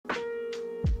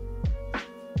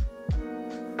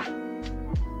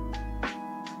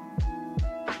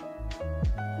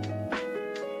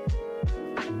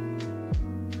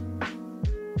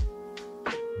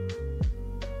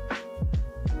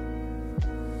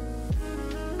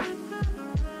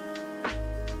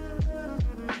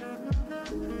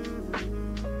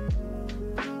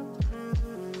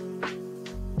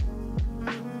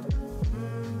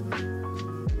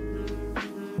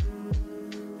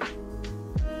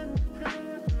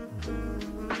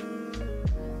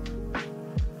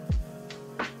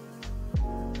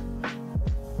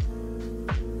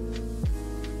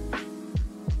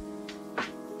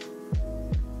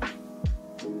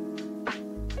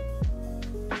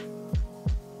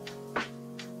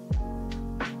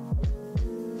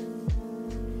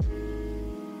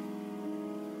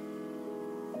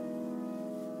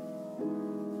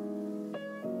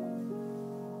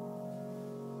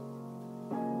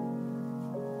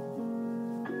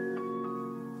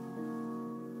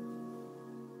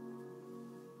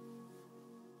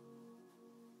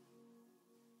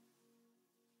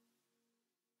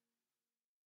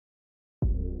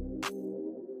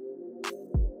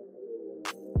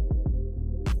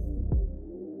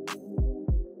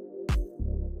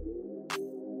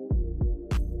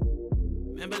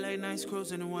Remember late nights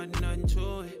cruising and wasn't nothing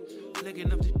to it.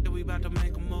 Flicking up the shit, we about to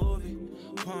make a movie.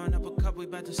 Pouring up a cup, we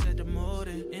about to set the mood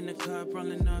in the cup,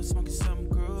 rolling up, smoking something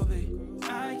groovy.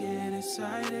 I get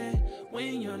excited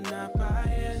when you're not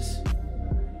biased.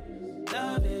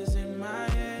 Love is in my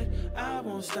head, I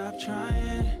won't stop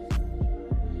trying.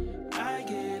 I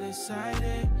get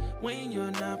excited when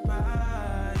you're not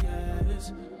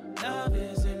biased. Love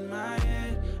is in my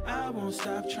head, I won't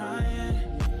stop trying.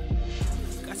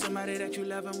 Got somebody that you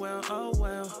love and well, oh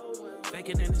well.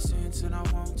 Faking innocence and I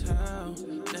won't tell.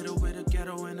 Little bit of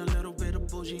ghetto and a little bit of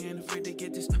bougie. Ain't afraid to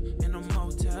get this in a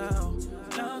motel.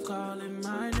 Love calling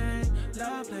my name,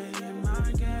 love playing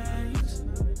my games.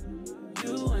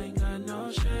 You ain't got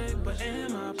no shame, but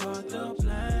am I part the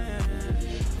plan?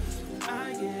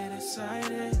 I get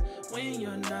excited when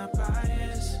you're not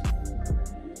biased.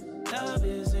 Love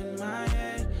is in my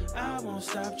head, I won't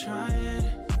stop trying.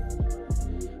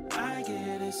 I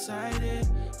get excited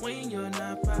when you're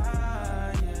not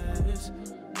biased.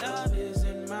 Love is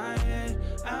in my head,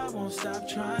 I won't stop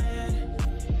trying.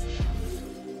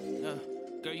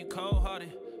 Girl, you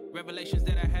cold-hearted. Revelations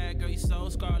that I had, girl, you so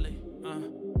scarlet.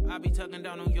 I be tucking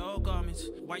down on your garments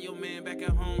while your man back at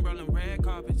home rolling red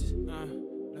carpets.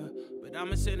 But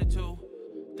I'ma send it too.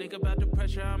 Think about the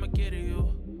pressure I'ma get to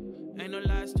you. Ain't no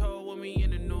lies told with me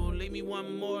in the nude. Leave me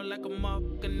one more like a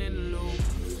motherfucking in the loop.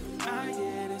 I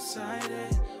get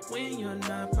excited when you're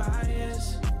not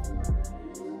biased.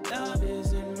 Love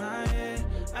is in my head,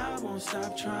 I won't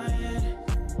stop trying.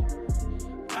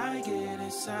 I get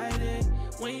excited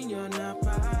when you're not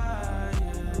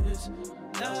biased.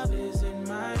 Love is in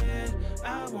my head,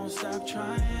 I won't stop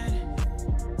trying.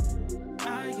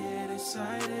 I get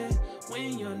excited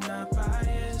when you're not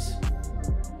biased.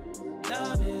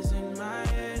 Love is in my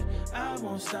head, I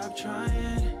won't stop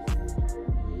trying.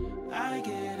 I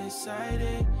get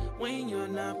excited when you're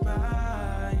not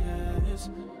biased.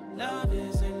 Love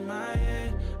is in my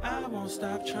head, I won't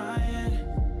stop trying.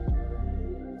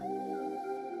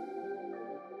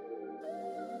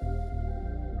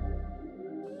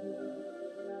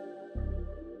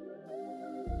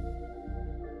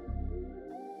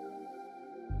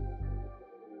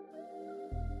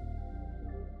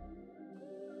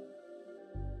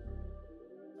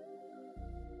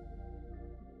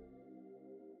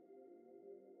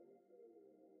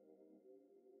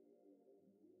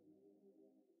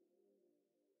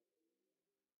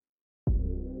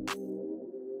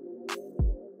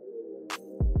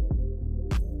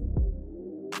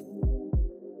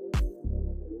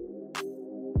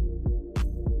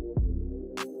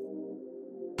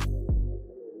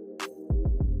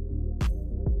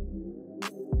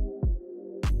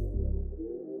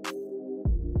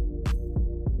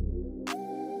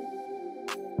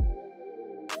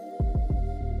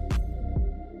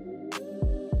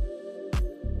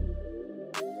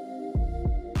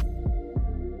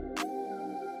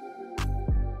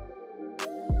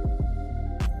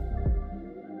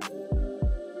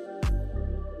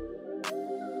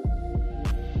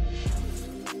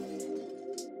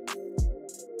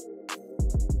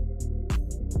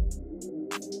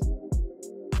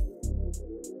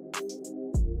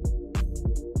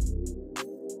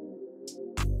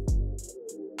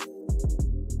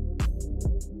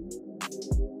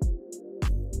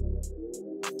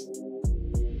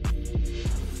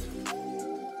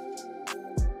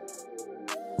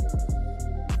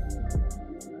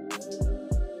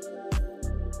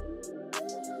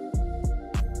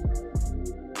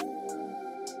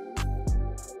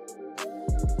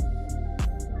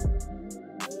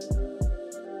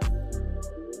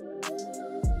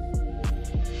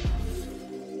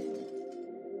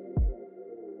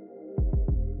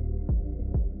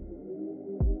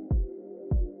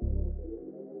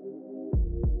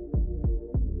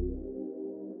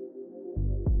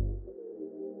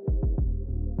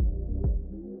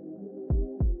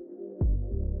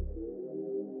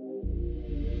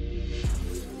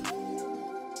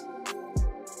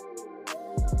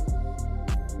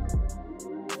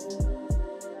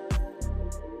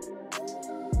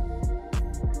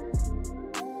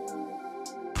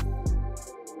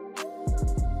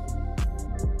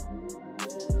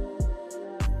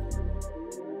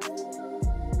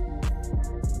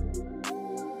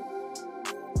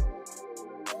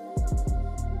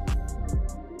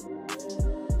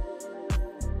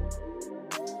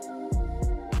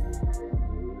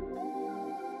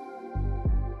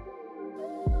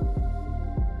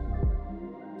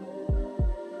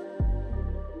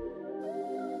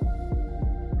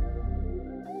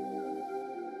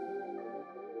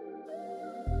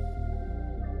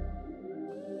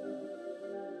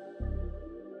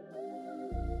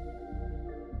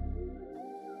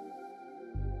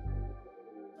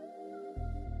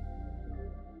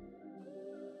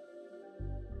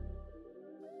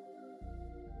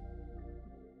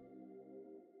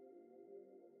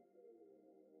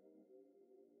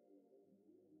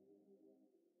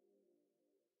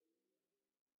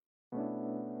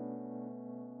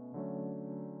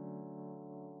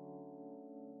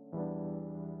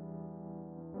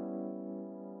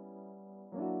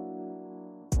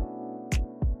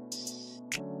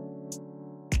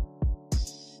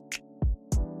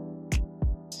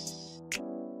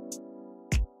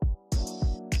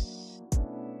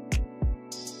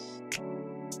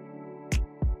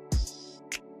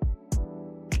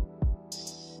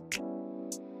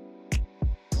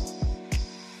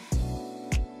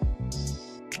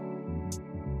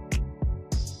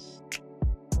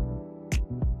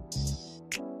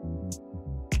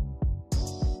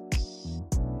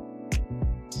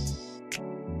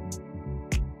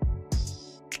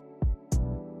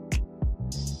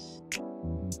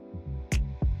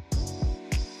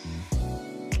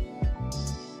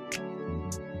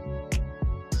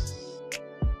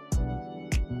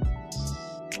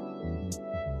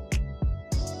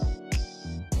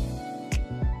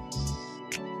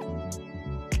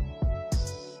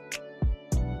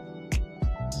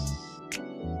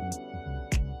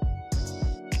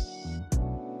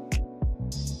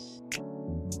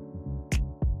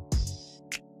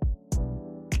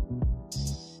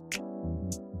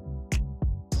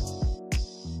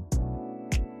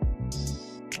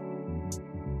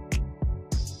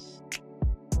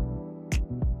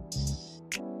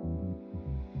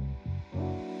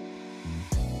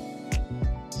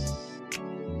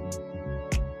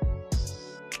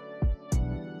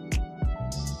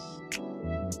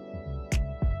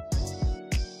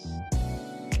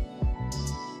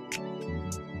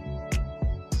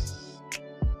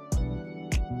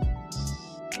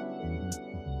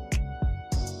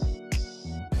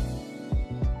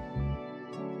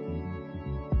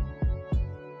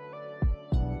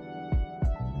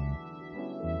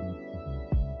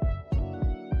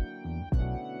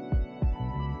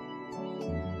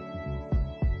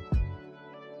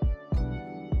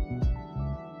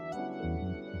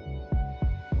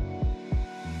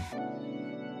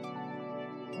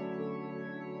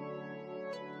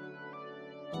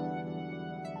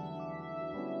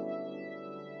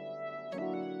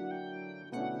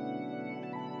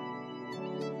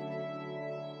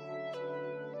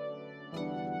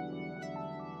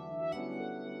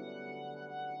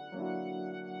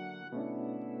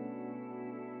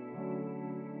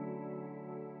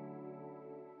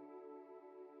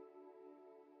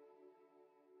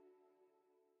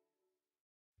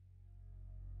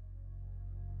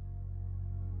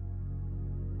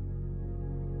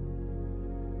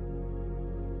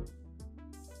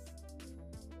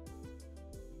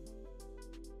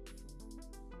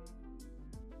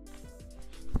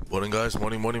 Morning, guys.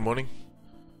 Morning. Morning,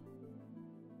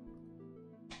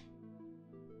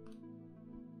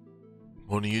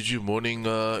 YouTube. Morning,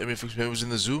 MFX members in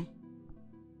the Zoom.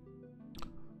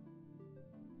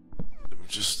 Let me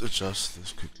just adjust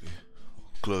this quickly.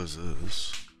 I'll close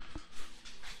this.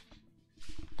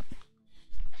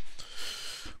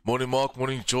 Morning, Mark.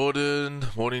 Morning, Jordan.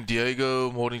 Morning, Diego.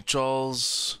 Morning,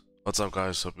 Charles. What's up,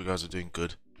 guys? Hope you guys are doing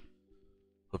good.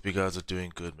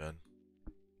 Man.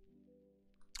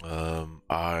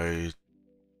 I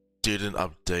didn't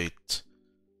update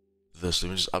this. Let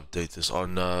me just update this.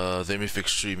 On the MFX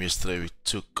stream yesterday, we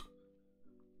took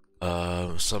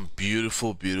some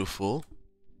beautiful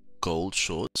gold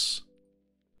shorts.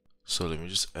 So let me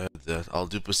just add that. I'll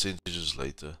do percentages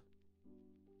later.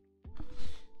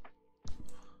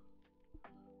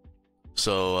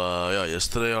 So yeah,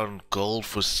 yesterday on gold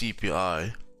for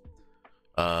CPI,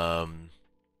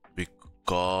 we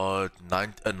got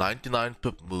a 99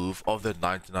 pip move. Of that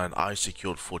 99, I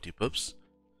secured 40 pips,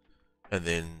 and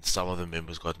then some of the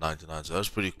members got 99. So that was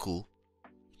pretty cool.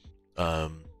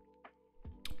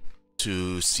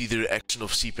 To see the reaction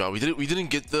of CPI, we didn't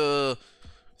get the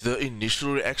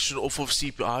initial reaction off of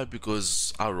CPI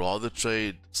because I rather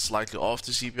trade slightly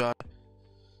after CPI.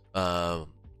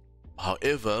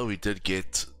 However, we did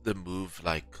get the move,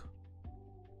 like,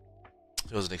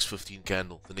 it was the next 15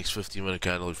 candle. The next 15-minute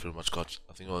candle we pretty much got.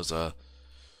 I think it was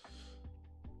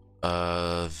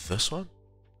this one?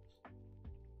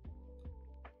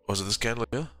 Was it this candle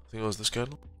here? I think it was this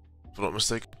candle, if I'm not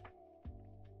mistaken.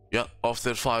 Yeah, after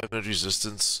that 5-minute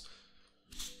resistance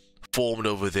formed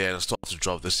over there and started to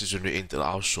drop, this is when we entered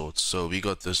our shorts. So we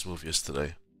got this move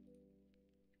yesterday.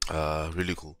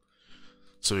 Really cool.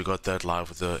 So we got that live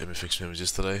with the MFX members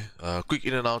yesterday. Quick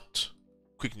in and out,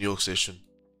 quick New York session.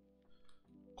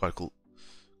 Quite cool.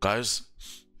 Guys,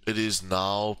 it is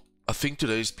now, I think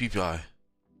today's PPI.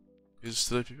 Is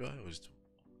today PPI or is it?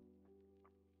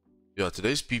 Yeah,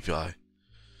 today's PPI.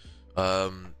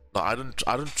 No, I don't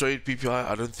trade PPI.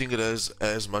 I don't think it has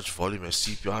as much volume as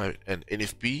CPI and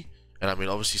NFP. And I mean,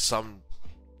 obviously some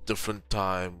different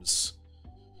times,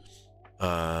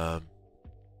 like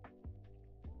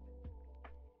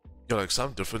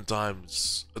some different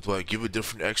times it will give a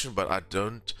different action, but I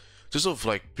don't, just of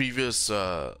like previous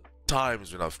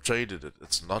times when I've traded it,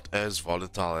 it's not as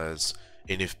volatile as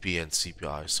NFP and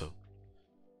CPI. So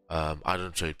I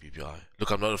don't trade PPI.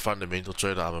 Look, I'm not a fundamental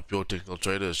trader, I'm a pure technical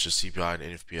trader. It's just CPI and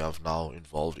NFP I've now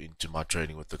involved into my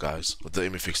trading with the guys, with the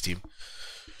MFX team.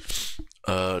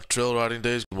 Trail riding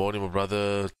days, good morning my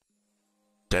brother.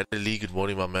 Danny Lee, good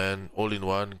morning my man. All in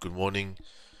one, good morning.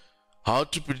 How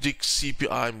to predict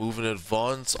CPI move in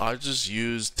advance? I just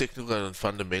use technical and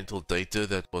fundamental data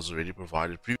that was already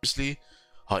provided previously.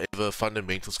 However,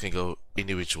 fundamentals can go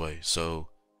any which way. So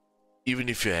even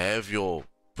if you have your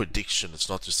prediction, it's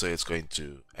not to say it's going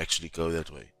to actually go that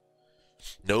way.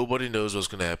 Nobody knows what's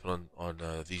going to happen on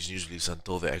these news releases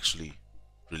until they're actually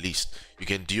released. You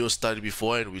can do your study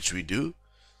beforehand, which we do.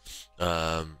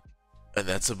 And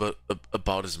that's about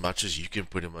as much as you can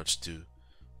pretty much do.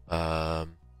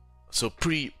 So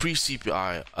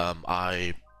pre-CPI,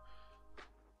 I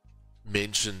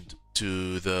mentioned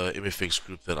to the MFX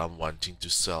group that I'm wanting to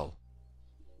sell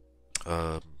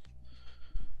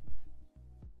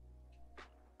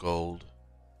gold.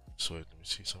 So wait, let me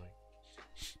see something.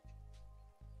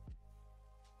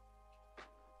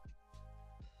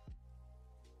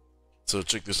 So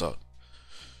check this out.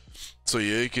 So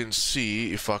here you can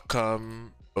see if I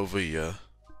come over here.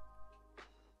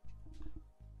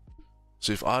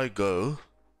 So if I go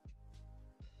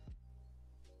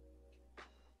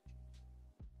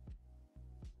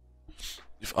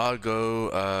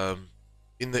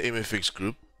in the MFX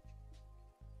group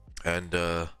and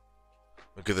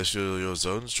okay, that's your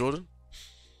zones, Jordan.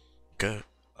 Okay,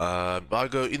 I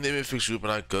go in the MFX group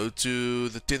and I go to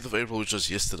the 10th of April, which was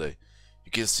yesterday.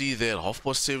 You can see there at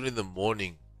 7:30 in the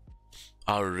morning,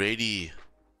 I already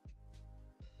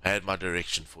had my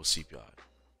direction for CPI.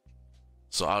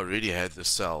 So I already had the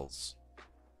cells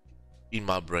in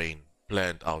my brain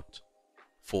planned out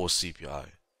for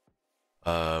CPI.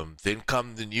 Then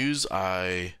come the news,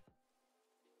 sorry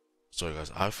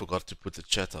guys, I forgot to put the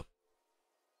chat up.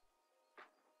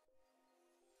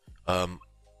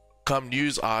 Come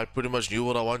news, I pretty much knew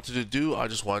what I wanted to do. I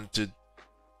just wanted,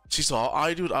 see, so how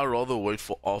I do it, I rather wait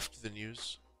for after the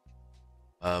news.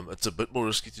 It's a bit more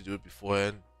risky to do it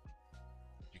beforehand.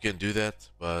 You can do that,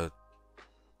 but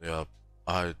yeah,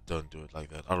 I don't do it like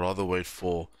that. I'd rather wait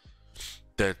for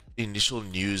that initial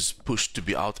news push to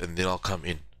be out and then I'll come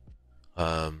in.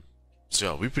 So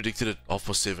yeah, we predicted it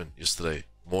 7:30 yesterday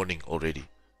morning already,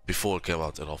 before it came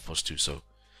out at 2:30. So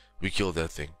we killed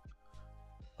that thing.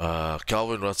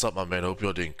 Calvin, what's up, my man? Hope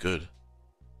you're doing good.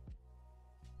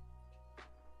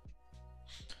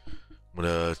 I'm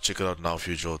gonna check it out now for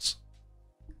you, Jorts.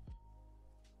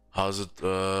 How's it?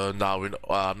 Now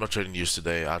I'm not trading news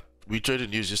today. We traded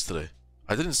news yesterday.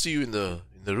 I didn't see you in the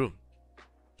room.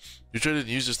 You traded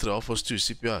news yesterday, almost 2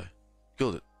 CPI.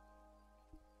 Killed it.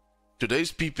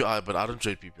 Today's PPI, but I don't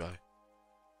trade PPI.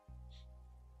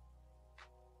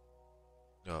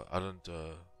 No, I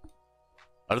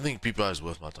don't think PPI is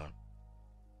worth my time.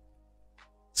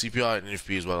 CPI and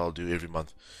NFP is what I'll do every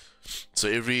month. So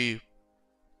every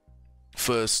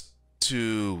first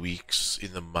 2 weeks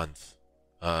in the month,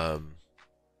 I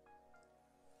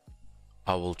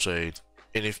will trade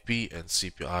NFP and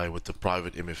CPI with the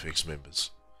private MFX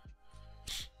members.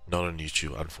 Not on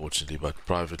YouTube, unfortunately, but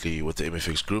privately with the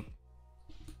MFX group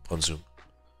on Zoom.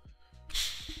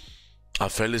 I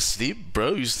fell asleep?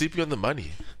 Bro, you're sleeping on the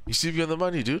money. You're sleeping on the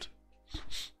money, dude.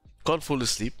 Can't fall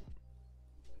asleep.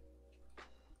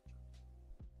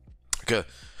 Okay,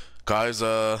 guys,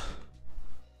 I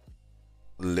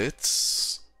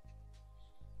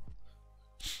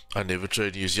never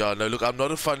trade news. Yeah, no, look, I'm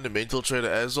not a fundamental trader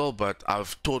as well, but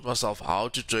I've taught myself how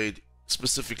to trade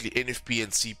specifically NFP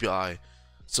and CPI.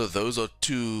 So those are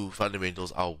 2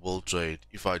 fundamentals I will trade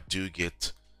if I do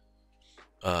get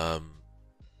the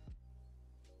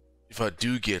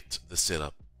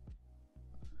setup.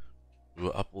 We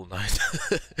were up all night.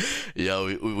 Yeah,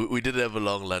 we did have a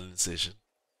long London session.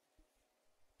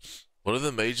 What are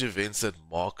the major events that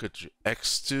market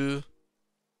reacts to?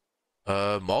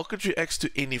 Market reacts to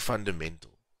any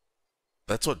fundamental.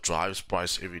 That's what drives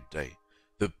price every day.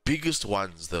 The biggest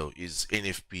ones though is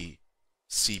NFP,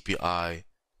 CPI,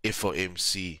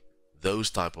 FOMC, those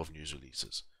type of news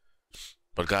releases.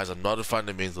 But guys, I'm not a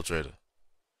fundamental trader.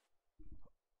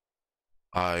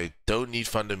 I don't need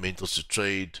fundamentals to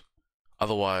trade.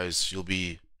 Otherwise, you'll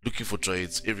be looking for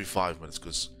trades every 5 minutes.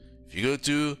 Because if you go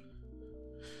to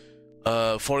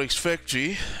Forex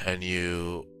Factory and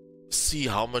you see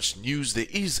how much news there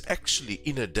is actually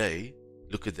in a day,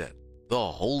 look at that. The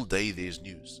whole day there's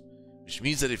news. Which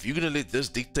means that if you're going to let this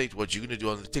dictate what you're going to do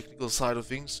on the technical side of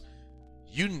things,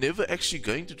 you're never actually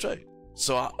going to trade.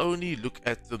 So I only look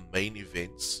at the main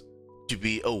events to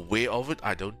be aware of it.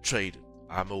 I don't trade it.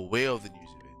 I'm aware of the news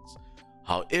events.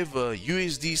 However,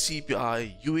 USD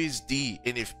CPI, USD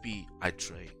NFP, I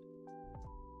trade.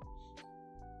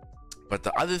 But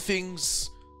the other things,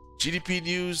 GDP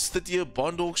news, 30-year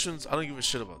bond auctions, I don't give a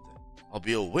shit about that. I'll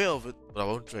be aware of it, but I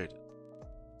won't trade it.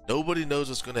 Nobody knows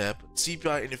what's going to happen.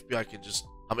 CPI, NFP,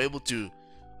 I'm able to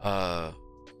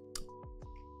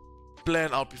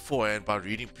plan out beforehand by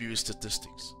reading previous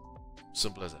statistics.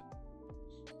 Simple as that.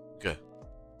 Okay.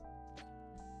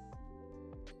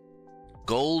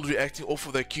 Gold reacting off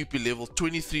of that QP level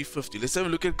 2350. Let's have a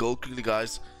look at gold quickly,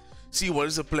 guys. See what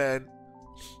is the plan.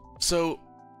 So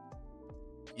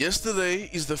yesterday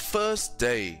is the first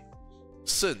day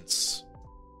since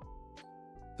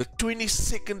the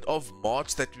 22nd of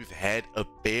March that we've had a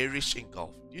bearish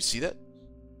engulfing. Do you see that?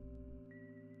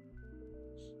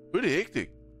 Pretty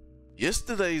hectic.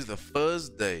 Yesterday is the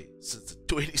first day since the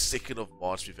 22nd of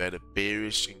March we've had a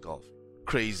bearish engulfing.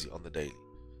 Crazy on the daily.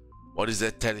 What is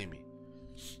that telling me?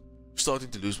 Starting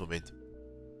to lose momentum.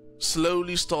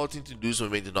 Slowly starting to lose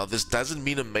momentum. Now this doesn't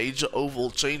mean a major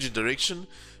overall change in direction,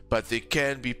 but there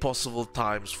can be possible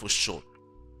times for short.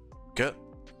 Okay?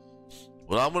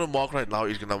 What I'm going to mark right now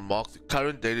is going to mark the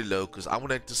current daily low, because I'm going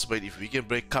to anticipate if we can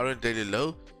break current daily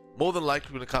low, more than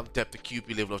likely we're going to come tap the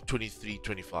QP level of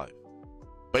 23.25.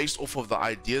 Based off of the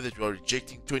idea that we are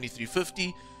rejecting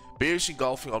 23.50, bearish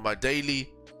engulfing on my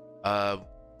daily.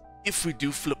 If we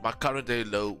do flip my current daily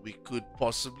low, we could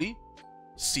possibly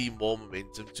see more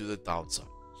momentum to the downside.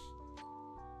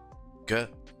 Okay.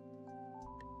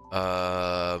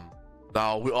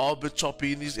 Now we are a bit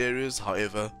choppy in these areas.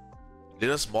 However,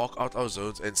 let us mark out our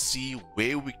zones and see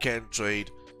where we can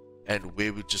trade and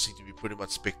where we just need to be pretty much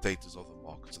spectators of the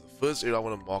market. So the first area I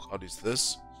want to mark out is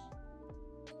this.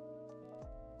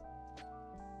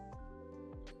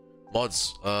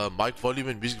 Mods, mic volume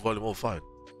and music volume all fine.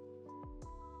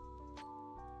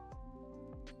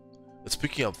 It's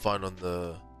picking up fine on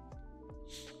the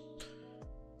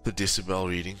decibel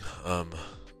reading.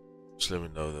 Just let me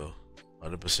know though.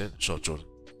 100% short Jordan.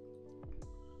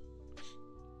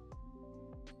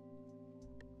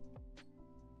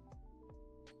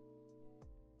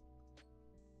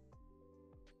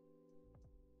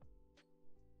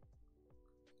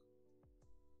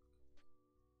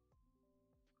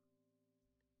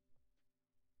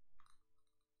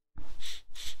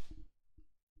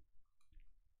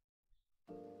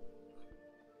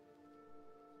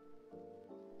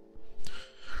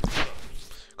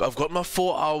 I've got my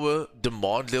 4-hour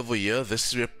demand level here. This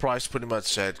is where price pretty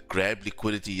much had grabbed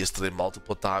liquidity yesterday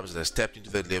multiple times and has tapped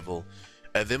into that level.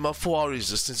 And then my 4-hour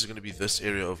resistance is going to be this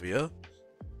area over here.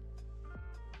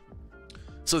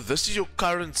 So this is your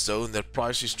current zone that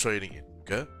price is trading in,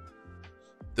 okay?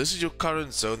 This is your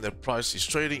current zone that price is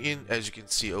trading in, as you can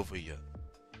see over here.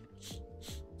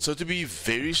 So to be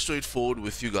very straightforward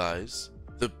with you guys,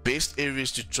 the best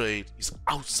areas to trade is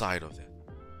outside of that.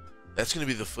 That's going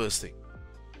to be the first thing.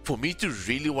 For me to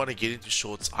really want to get into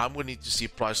shorts, I'm going to need to see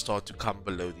price start to come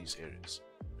below these areas.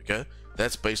 Okay?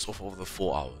 That's based off of the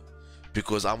 4-hour.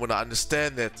 Because I'm going to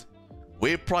understand that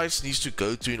where price needs to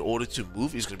go to in order to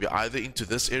move is going to be either into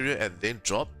this area and then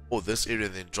drop, or this area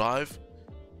and then drive,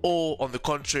 or on the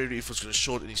contrary, if it's going to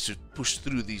short, it needs to push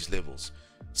through these levels.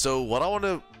 So what I want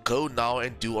to go now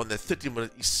and do on that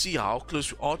 30-minute is see how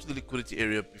close we are to the liquidity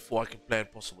area before I can plan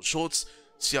possible shorts.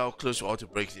 See how close we are to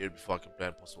break the area before I can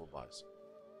plan possible buys.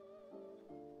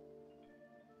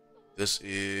 This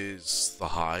is the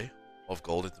high of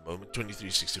gold at the moment,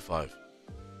 23.65.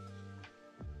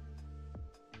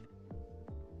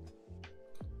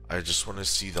 I just want to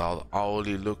see how the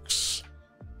hourly looks.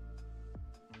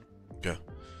 Okay.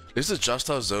 Let's adjust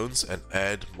our zones and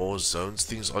add more zones.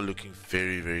 Things are looking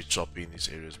very, very choppy in these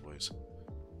areas, boys.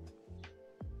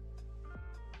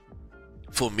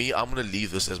 For me, I'm going to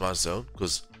leave this as my zone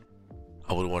because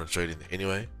I wouldn't want to trade in there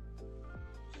anyway.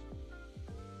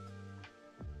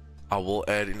 I will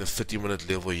add in a 30-minute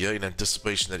level here in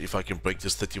anticipation that if I can break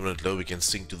this 30-minute low, we can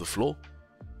sink to the floor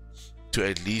to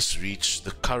at least reach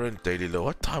the current daily low.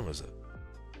 What time was it?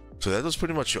 So that was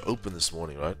pretty much your open this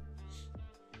morning, right?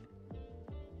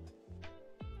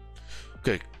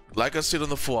 Okay, like I said on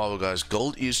the 4-hour, guys,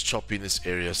 gold is choppy in this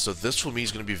area. So this for me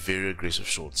is going to be very aggressive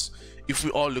shorts. If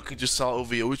we are looking to sell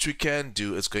over here, which we can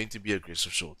do, it's going to be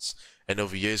aggressive shorts. And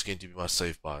over here is going to be my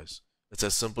safe buys. It's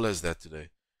as simple as that today.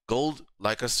 Gold,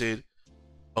 like I said,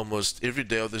 almost every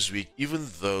day of this week, even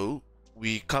though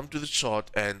we come to the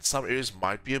chart and some areas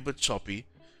might be a bit choppy,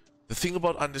 the thing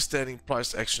about understanding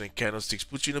price action and candlesticks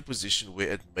puts you in a position where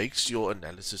it makes your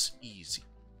analysis easy.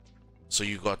 So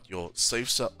you got your safe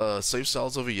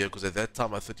sells over here, because at that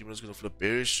time my 30 minutes is going to flip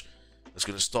bearish. It's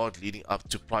going to start leading up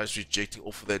to price rejecting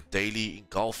off of that daily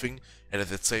engulfing, and at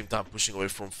that same time pushing away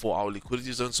from 4-hour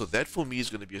liquidity zone. So that for me is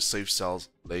going to be a safe sell,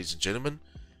 ladies and gentlemen.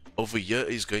 Over here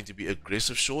is going to be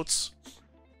aggressive shorts.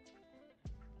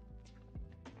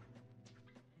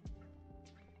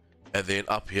 And then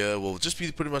up here will just be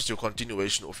pretty much your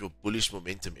continuation of your bullish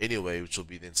momentum anyway, which will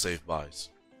be then safe buys.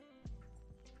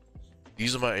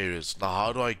 These are my areas. Now,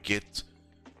 how do I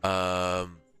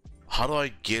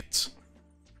get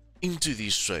into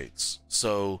these trades?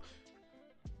 So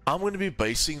I'm going to be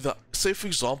basing the, say for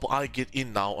example, I get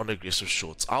in now on aggressive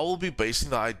shorts. I will be basing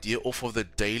the idea off of the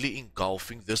daily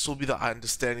engulfing. This will be the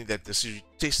understanding that this is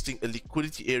testing a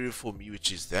liquidity area for me,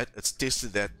 which is that it's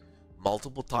tested that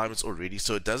multiple times already,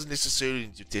 so it doesn't necessarily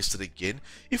need to test it again.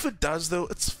 If it does though,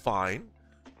 it's fine,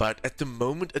 but at the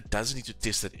moment it doesn't need to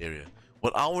test that area.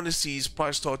 What I want to see is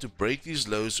price start to break these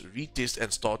lows, retest,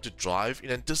 and start to drive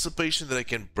in anticipation that I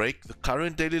can break the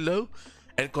current daily low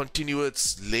and continue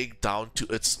its leg down to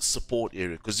its support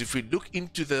area. Because if we look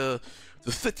into the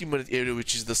 30-minute area,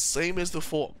 which is the same as the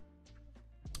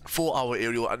 4-hour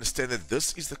area, we'll understand that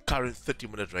this is the current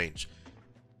 30-minute range.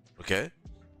 Okay,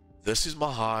 this is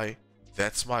my high,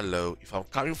 that's my low. If I'm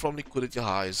coming from liquidity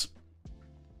highs,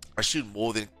 I should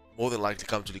more than likely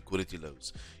come to liquidity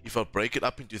lows. If I break it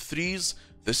up into threes,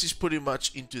 this is pretty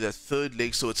much into that third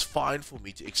leg, so it's fine for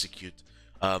me to execute.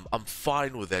 I'm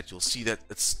fine with that. You'll see that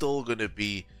it's still going to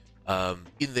be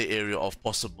in the area of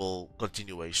possible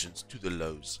continuations to the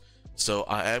lows. So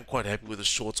I am quite happy with the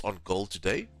shorts on gold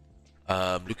today.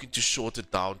 Looking to short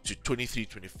it down to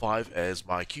 23.25 as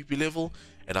my QP level,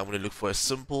 and I'm going to look for a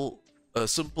simple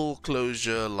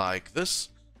closure like this.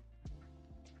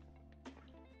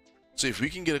 So if we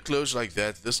can get a closure like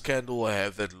that, this candle will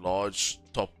have that large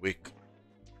top wick.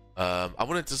 I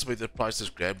want to anticipate that price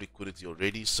has grabbed liquidity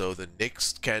already, so the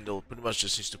next candle pretty much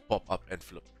just needs to pop up and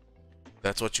flip.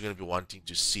 That's what you're going to be wanting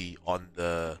to see on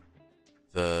the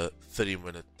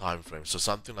 30-minute time frame. So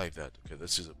something like that. Okay,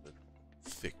 this is a bit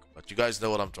thick, but you guys know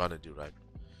what I'm trying to do, right?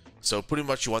 So pretty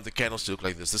much you want the candles to look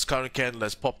like this. This current candle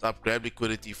has popped up, grab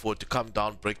liquidity for it to come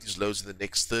down, break these lows in the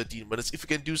next 13 minutes. If it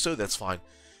can do so, that's fine.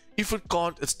 If it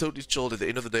can't, it's totally chilled. At the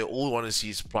end of the day, all we want to see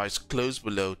is price close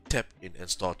below, tap in, and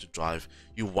start to drive.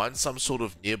 You want some sort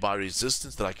of nearby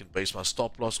resistance that I can base my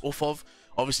stop loss off of.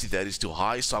 Obviously, that is too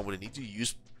high, so I'm going to need to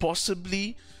use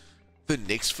possibly the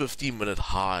next 15-minute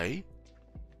high,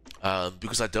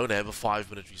 because I don't have a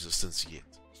 5-minute resistance yet.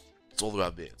 It's all the way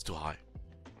up there. It's too high.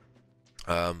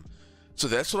 So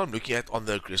that's what I'm looking at on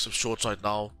the aggressive shorts right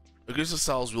now. Aggressive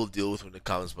sells we'll deal with when it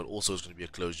comes, but also it's going to be a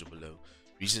closure below.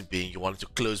 Reason being, you want it to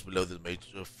close below the major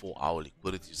 4-hour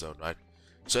liquidity zone, right?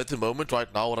 So at the moment,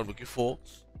 right now, what I'm looking for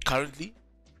currently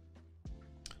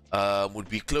would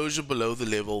be closure below the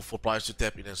level for price to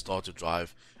tap in and start to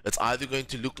drive. It's either going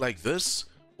to look like this,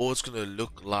 or it's going to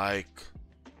look like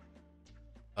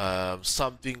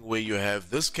something where you have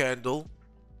this candle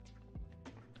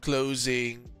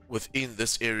closing within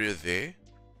this area there,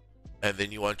 and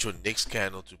then you want your next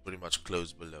candle to pretty much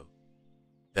close below.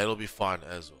 That'll be fine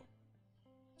as well.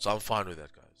 So I'm fine with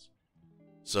that, guys.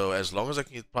 So as long as I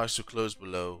can get price to close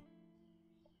below,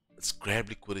 let's grab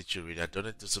liquidity already. I don't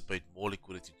anticipate more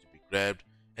liquidity to be grabbed.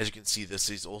 As you can see, this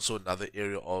is also another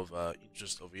area of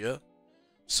interest over here.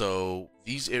 So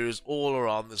these areas all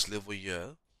around this level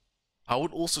here, I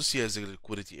would also see as a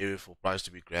liquidity area for price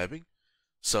to be grabbing.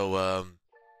 So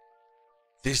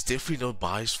there's definitely no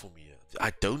buys for me here.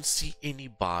 I don't see any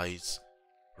buys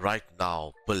right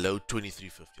now below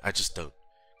 23.50. I just don't.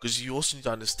 Because you also need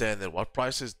to understand that what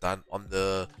price has done on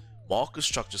the market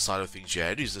structure side of things, you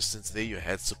had resistance there, you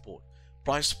had support.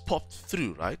 Price popped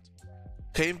through, right?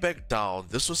 Came back down.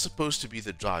 This was supposed to be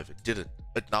the drive. It didn't.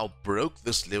 It now broke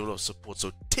this level of support.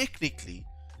 So technically,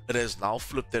 it has now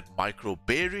flipped that micro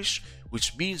bearish,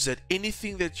 which means that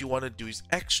anything that you want to do is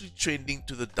actually trending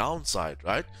to the downside,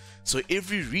 right? So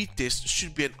every retest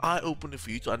should be an eye-opener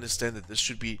for you to understand that this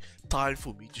should be time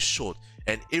for me to short.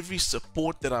 And every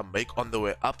support that I make on the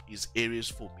way up is areas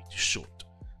for me to short.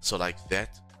 So like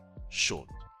that, short.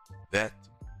 That,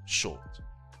 short.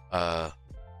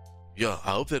 Yeah,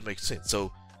 I hope that makes sense.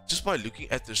 So just by looking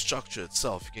at the structure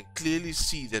itself, you can clearly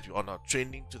see that we are now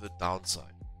trending to the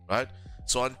downside, right?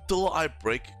 So until I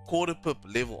break quarter pip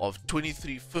level of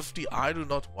 23.50, I do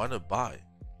not want to buy.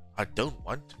 I don't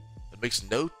want to. It makes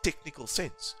no technical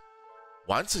sense.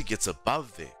 Once it gets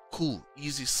above there, cool,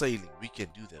 easy sailing, we can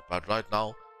do that. But right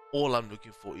now, all I'm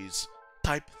looking for is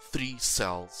type 3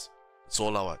 sells. That's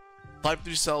all I want. Type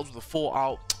 3 sells with a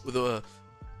 4-hour, with a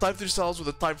type 3 sells with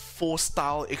a type 4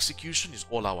 style execution is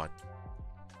all I want.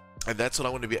 And that's what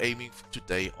I'm going to be aiming for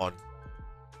today on.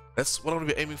 That's what I'm going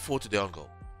to be aiming for today on gold.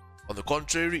 On the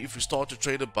contrary, if we start to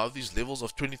trade above these levels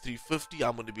of 23.50,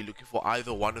 I'm going to be looking for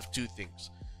either one of two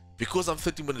things. Because I'm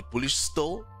 30-minute bullish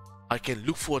still, I can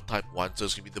look for a type 1, so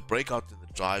it's going to be the breakout and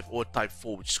the drive, or type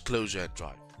 4, which is closure and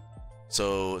drive.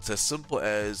 So it's as simple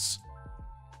as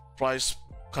price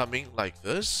coming like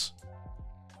this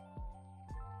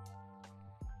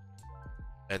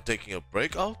and taking a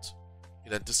breakout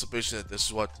in anticipation that this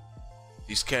is what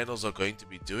these candles are going to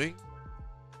be doing.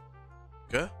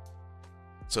 Okay?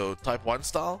 So type 1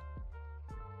 style.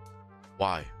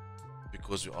 Why?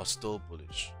 Because we are still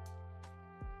bullish.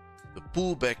 The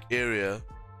pullback area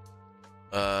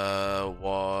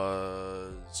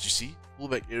was, you see,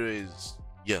 pullback area is,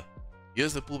 yeah,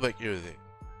 here's the pullback area there.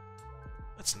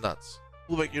 That's nuts.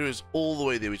 Pullback area is all the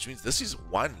way there, which means this is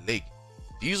one leg.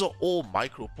 These are all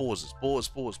micro pauses. Pause,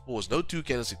 pause, pause. No 2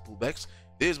 candlestick pullbacks.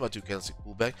 There's my 2 candlestick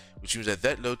pullback, which means that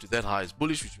that low to that high is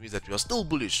bullish, which means that we are still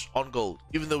bullish on gold,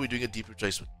 even though we're doing a deep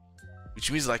retracement,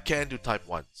 which means that I can do type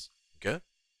 1s. Okay?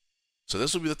 So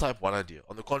this will be the type 1 idea.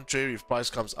 On the contrary, if price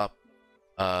comes up,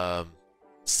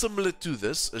 similar to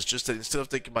this, it's just that instead of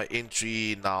taking my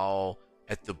entry now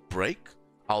at the break,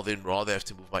 I'll then rather have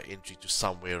to move my entry to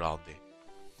somewhere around there.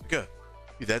 Okay?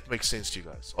 If that makes sense to you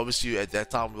guys. Obviously, at that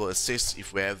time, we'll assess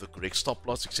if we have the correct stop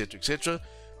loss, etc., etc.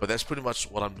 But that's pretty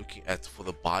much what I'm looking at for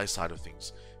the buy side of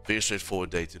things. Very straightforward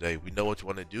day today. We know what we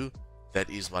want to do. That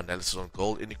is my analysis on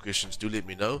gold. Any questions, do let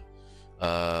me know.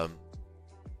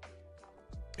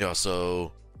 Yeah,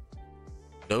 so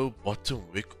no bottom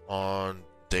wick on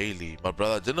daily. My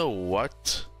brother, I don't know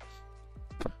what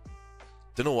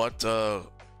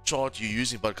chart you're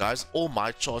using, but guys, all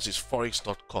my charts is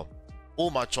forex.com. All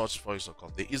my charts is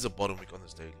forex.com. There is a bottom wick on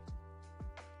this daily.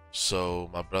 So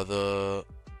my brother,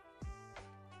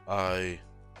 there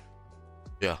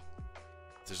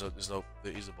is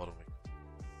a bottom wick.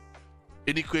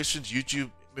 Any questions,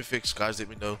 YouTube, MFX, guys, let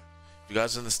me know. If you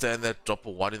guys understand that, drop a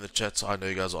 1 in the chat so I know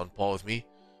you guys are on par with me.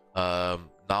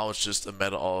 Now it's just a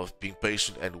matter of being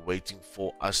patient and waiting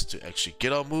for us to actually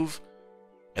get our move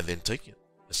and then take it.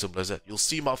 As simple as that. You'll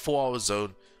see my 4-hour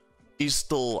zone is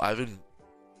still, I haven't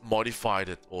modified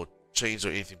it or changed or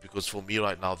anything, because for me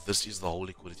right now, this is the whole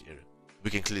liquidity area.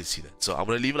 We can clearly see that. So I'm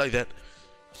going to leave it like that.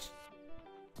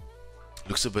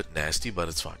 Looks a bit nasty, but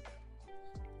it's fine.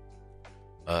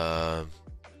 And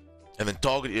then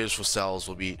target areas for sells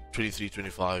will be 23,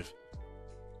 25,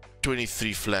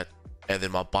 23 flat. And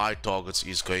then my buy targets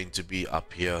is going to be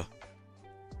up here.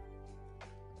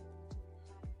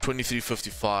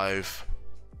 23.55,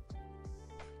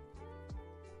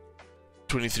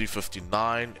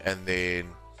 23.59, and then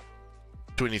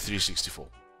 23.64.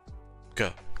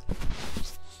 Okay.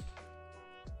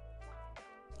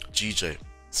 GJ.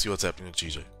 See what's happening with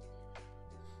GJ.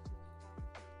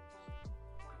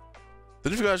 Don't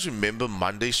know if you guys remember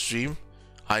Monday's stream.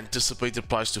 I anticipated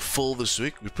price to fall this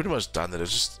week. We've pretty much done that. It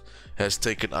just has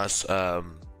taken us a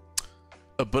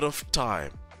bit of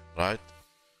time, right?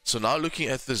 So now looking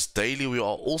at this daily, we are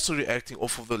also reacting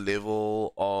off of the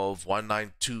level of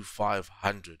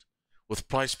 192,500, with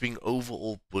price being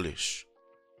overall bullish.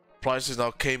 Prices now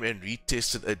came and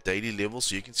retested a daily level,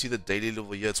 so you can see the daily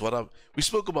level here. It's what we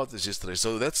spoke about this yesterday.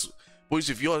 So that's, boys,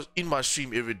 if you're in my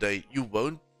stream every day, you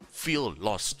won't feel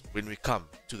lost when we come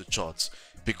to the charts,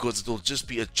 because it'll just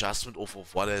be adjustment off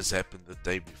of what has happened the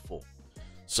day before.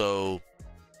 So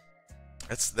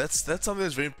that's something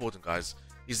that's very important, guys,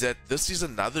 is that this is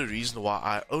another reason why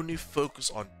I only focus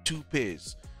on 2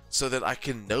 pairs, so that I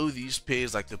can know these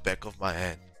pairs like the back of my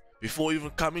hand. Before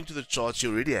even coming to the charts,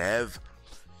 you already have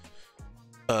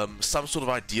some sort of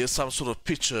idea, some sort of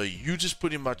picture. You just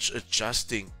pretty much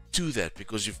adjusting to that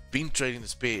because you've been trading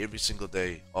this pair every single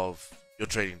day of your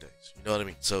trading days. You know what I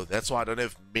mean? So that's why I don't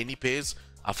have many pairs.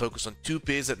 I focus on 2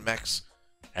 pairs at max,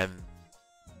 and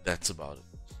that's about it.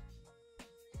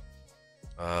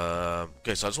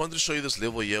 Okay, so I just wanted to show you this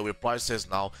level here where price says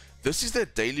now, this is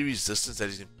that daily resistance that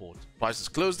is important. Price is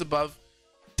closed above,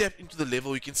 tap into the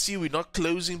level. You can see we're not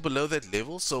closing below that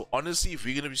level. So honestly, if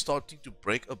we're going to be starting to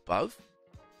break above,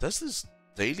 does this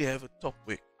daily have a top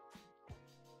wick?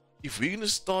 If we're going to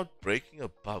start breaking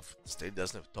above, this daily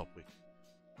doesn't have a top wick.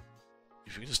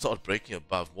 If we're going to start breaking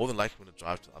above, more than likely we're going to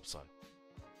drive to the upside.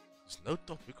 There's no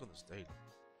top wick on this daily.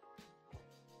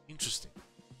 Interesting.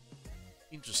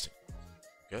 Interesting.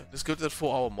 Okay, let's go to that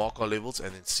 4-hour marker levels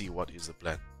and then see what is the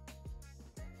plan.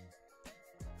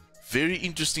 Very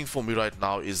interesting for me right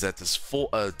now is that this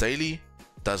daily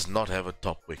does not have a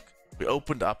top wick. We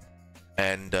opened up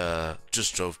and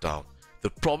just drove down. The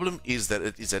problem is that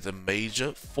it is at a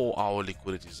major 4-hour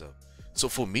liquidity zone. So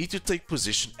for me to take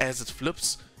position as it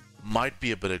flips might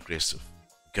be a bit aggressive.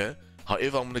 Okay.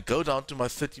 However, I'm going to go down to my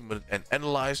 30-minute and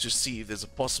analyze to see if there's a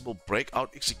possible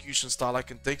breakout execution style I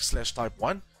can take / type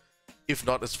 1. If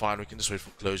not, it's fine. We can just wait for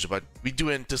closure. But we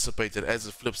do anticipate that as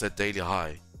it flips that daily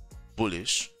high,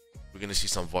 bullish, we're going to see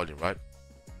some volume, right?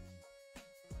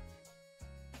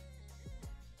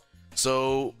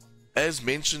 So, as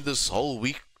mentioned this whole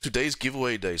week, today's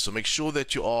giveaway day. So make sure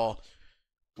that you are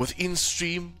within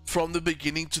stream from the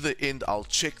beginning to the end. I'll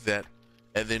check that.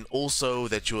 And then also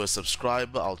that you're a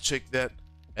subscriber, I'll check that.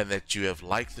 And that you have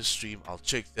liked the stream, I'll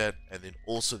check that. And then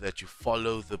also that you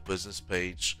follow the business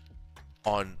page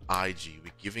on IG.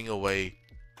 We're giving away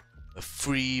a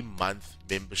free month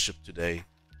membership today.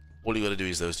 All you gotta do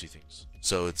is those 2 things.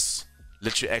 So it's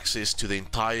literally access to the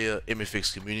entire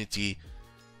MFX community,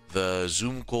 the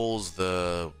Zoom calls,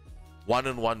 the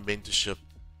one-on-one mentorship,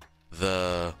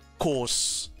 the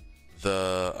course,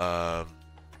 the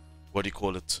what do you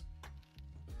call it,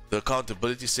 the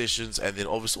accountability sessions, and then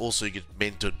obviously also you get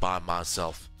mentored by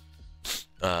myself.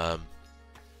 So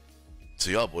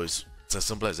yeah, boys, it's as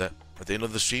simple as that. At the end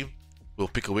of the stream, we'll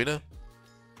pick a winner.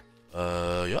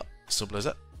 Yeah, simple as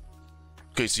that.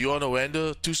 Okay, so you're on a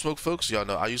Wanda, 2 smoke, folks. Yeah,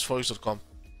 no, I use Forex.com.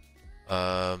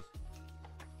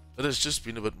 It has just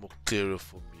been a bit more clearer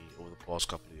for me over the past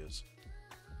couple of years.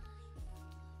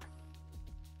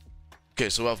 Okay,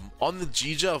 so I've on the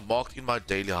GJ, I've marked in my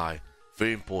daily high.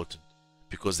 Very important,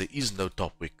 because there is no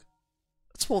top wick.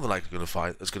 It's more than likely going to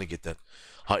find. It's going to get that.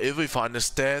 However, if I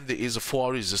understand, there is a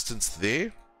 4-hour resistance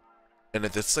there, and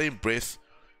at the same breath,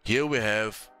 here we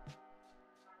have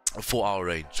a 4-hour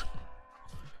range.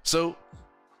 So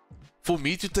for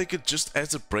me to take it just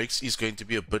as it breaks is going to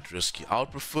be a bit risky. I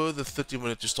would prefer the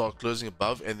 30-minute to start closing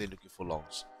above and then looking for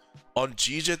longs. On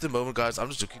GJ at the moment, guys, I'm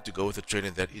just looking to go with a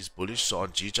trend that is bullish. So on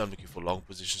GJ, I'm looking for long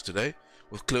positions today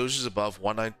with closures above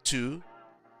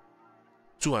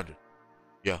 192,200.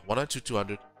 Yeah,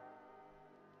 192,200.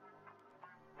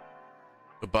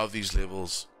 Above these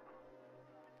levels.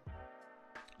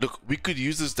 Look, we could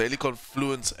use this daily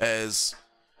confluence as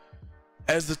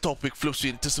the topic flips. We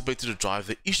anticipated to drive.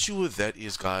 The issue with that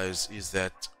is, guys, is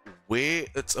that where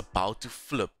it's about to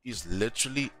flip is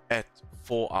literally at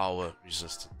 4-hour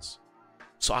resistance.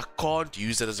 So I can't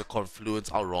use that as a confluence.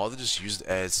 I'll rather just use it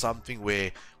as something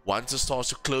where once it starts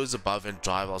to close above and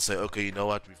drive, I'll say, okay, you know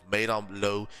what? We've made our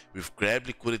low. We've grabbed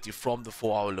liquidity from the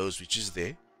 4-hour lows, which is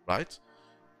there, right?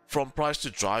 From price to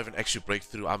drive and actually break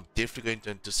through, I'm definitely going to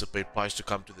anticipate price to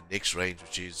come to the next range,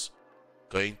 which is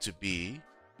going to be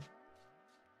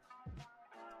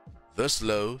this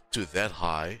low to that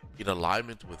high in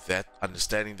alignment with that,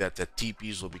 understanding that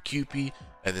TPs will be QP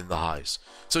and then the highs.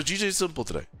 So GJ is simple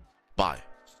today. Buy.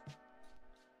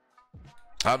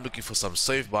 I'm looking for some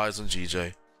safe buys on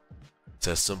GJ. It's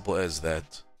as simple as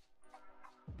that.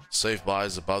 Safe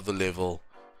buys above the level.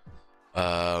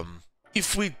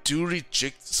 If we do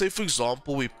reject, say for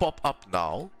example, we pop up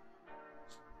now.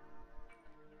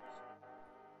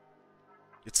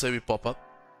 Let's say we pop up.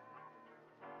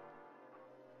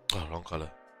 Oh, wrong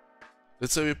color.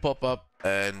 Let's say we pop up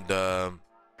and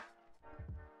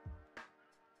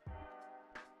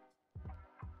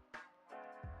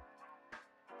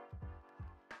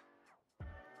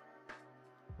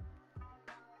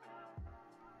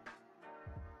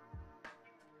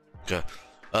okay.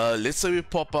 Let's say we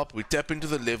pop up, we tap into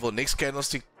the level, next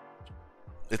candlestick,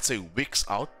 let's say wicks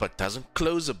out but doesn't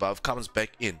close above, comes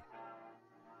back in.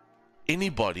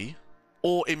 Anybody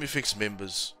or MFX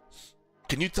members,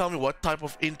 can you tell me what type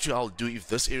of entry I'll do if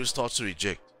this area starts to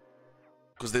reject?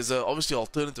 Because there's a obviously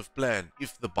alternative plan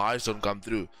if the buys don't come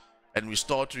through and we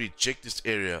start to reject this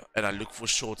area and I look for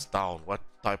shorts down. What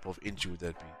type of entry would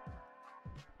that be?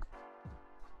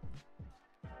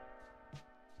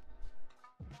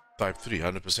 Type 3,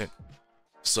 100%.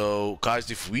 So guys,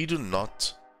 if we do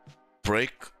not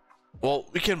break, well,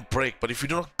 we can break, but if we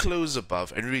do not close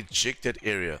above and reject that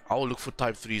area, I will look for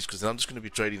type 3s because then I'm just going to be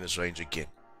trading this range again.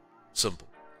 Simple.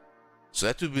 So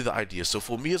that would be the idea. So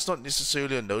for me, it's not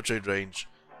necessarily a no trade range.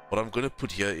 What I'm going to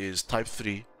put here is type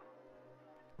 3.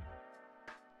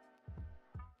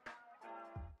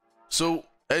 So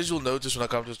as you'll notice when I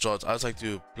come to the charts, I just like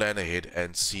to plan ahead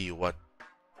and see what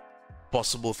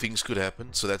possible things could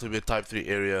happen. So that would be a type 3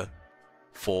 area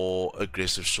for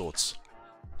aggressive shorts.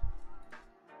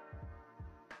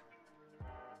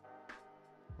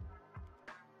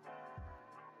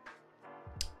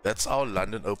 That's our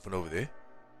London Open over there.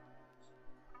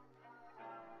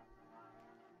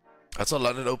 That's our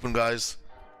London Open, guys.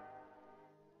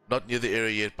 Not near the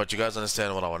area yet, but you guys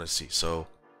understand what I want to see. So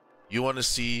you want to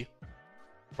see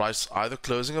price either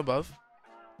closing above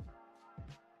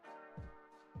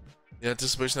in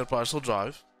anticipation that price will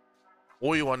drive,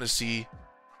 or you want to see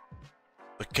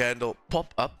a candle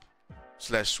pop up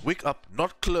 / wick up,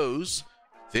 not close,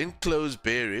 then close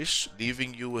bearish,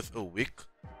 leaving you with a wick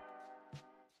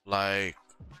like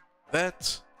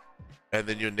that, and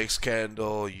then your next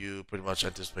candle you pretty much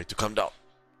anticipate to come down.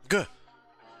 Good.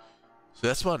 So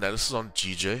that's my analysis on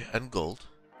GJ and gold.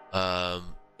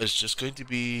 It's just going to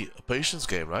be a patience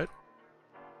game, right?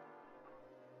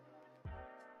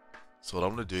 So what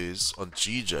I'm going to do is on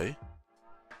GJ,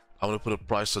 I'm going to put a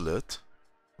price alert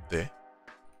there,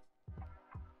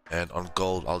 and on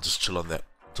gold I'll just chill on that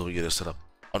until we get it set up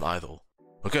on either.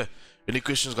 Okay, any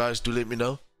questions, guys? Do let me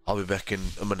know. I'll be back in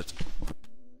a minute.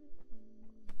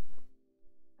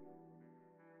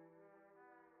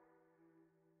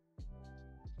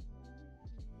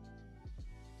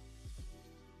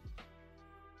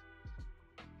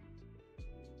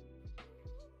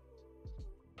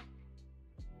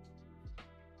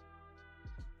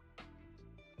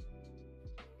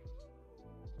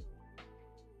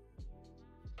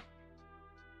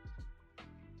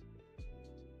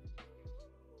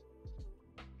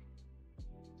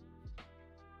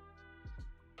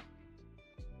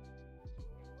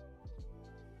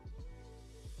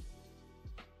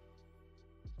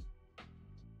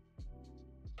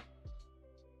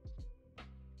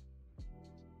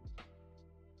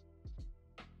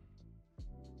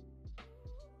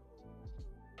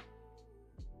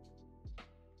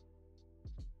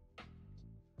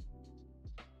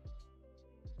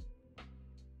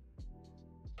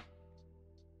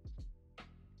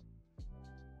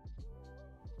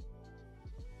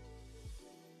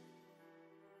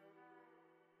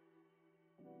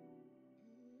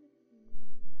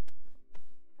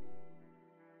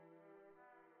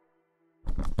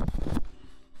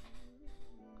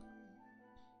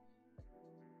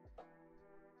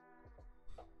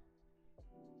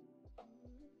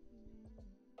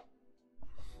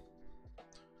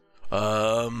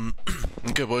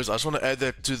 Okay, boys, I just want to add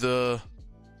that to the...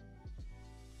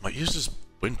 My ears just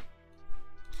went...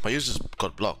 My ears just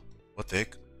got blocked. What the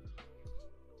heck?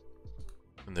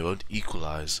 And they won't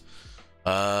equalize.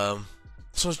 So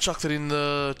let's chuck that in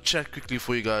the chat quickly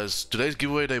for you guys. Today's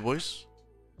giveaway day, boys.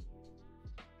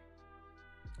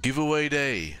 Giveaway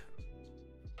day.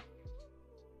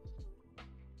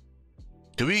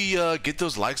 Can we get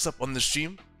those likes up on the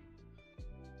stream?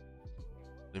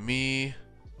 Let me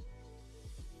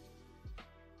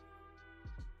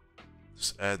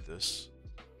just add this.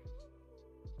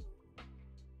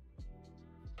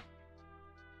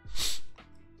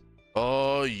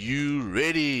 Oh, Are you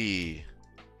ready?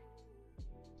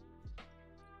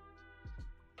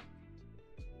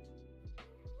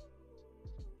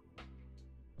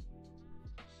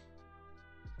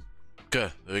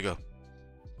 Okay, there we go.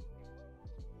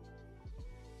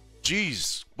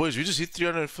 Jeez, boys, we just hit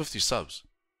 350 subs.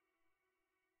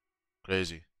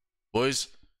 Crazy. Boys,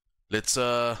 let's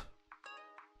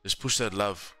push that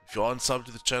love. If you aren't subbed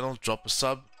to the channel, drop a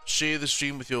sub, share the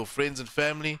stream with your friends and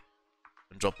family,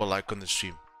 and drop a like on the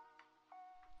stream.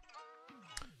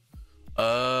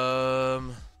 Let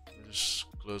me just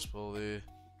close poll there.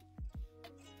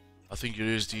 I think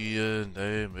USD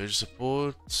name major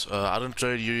support. I don't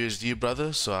trade USD,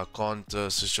 brother, so I can't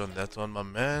assist you on that one, my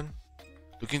man.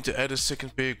 Looking to add a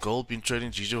second pair of gold. Been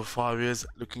trading GG for 5 years.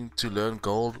 Looking to learn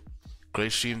gold.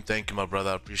 Great stream. Thank you, my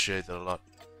brother. I appreciate that a lot.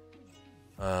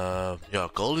 Yeah,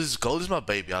 gold is my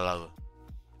baby. I love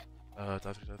it.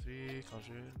 3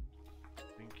 country. I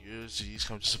think USD's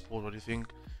come to support. What do you think?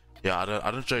 Yeah, I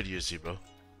don't trade USD, bro.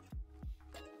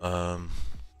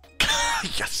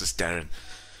 Yes, it's Darren.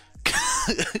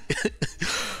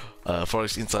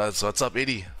 Forex Insights. What's up,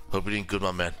 Eddie? Hope you're doing good,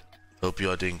 my man. Hope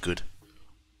you are doing good.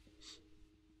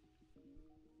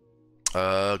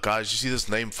 Guys, you see this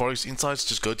name, Forex Insights?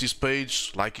 Just go to his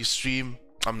page, like his stream.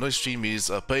 No stream,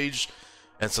 his page,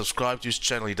 and subscribe to his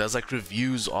channel. He does like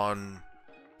reviews on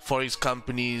Forex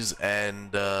companies and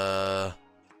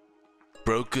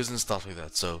brokers and stuff like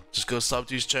that. So just go sub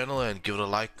to his channel and give it a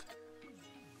like.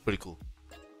 Pretty cool.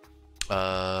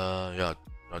 Yeah,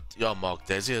 Mark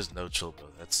Desi has no chill, bro.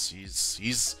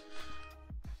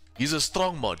 He's a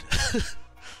strong mod.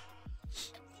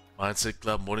 Mindset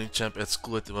Club, morning champ at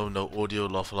school at the moment. No audio,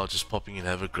 laugh aloud, just popping in.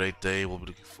 Have a great day. We'll be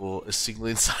looking for a single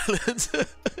in silence.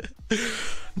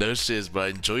 No shares, bro.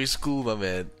 Enjoy school, my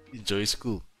man. Enjoy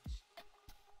school.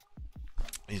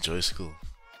 Enjoy school.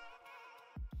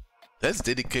 That's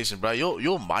dedication, bro.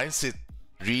 Your mindset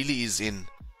really is in.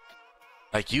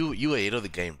 Like you ahead of the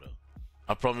game, bro.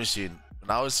 I promise you. When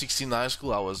I was 16 in high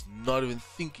school, I was not even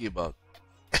thinking about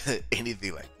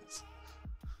anything like this.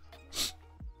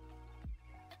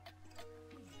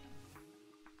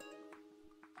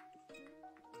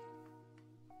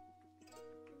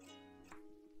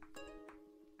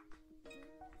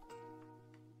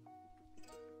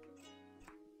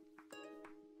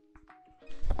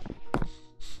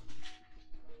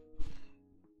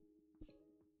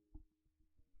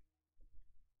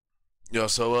 Yeah,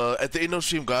 so at the end of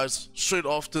stream, guys, straight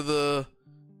after the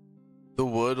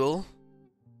Wordle,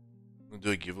 I'm gonna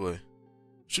do a giveaway.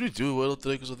 Should we do a Wordle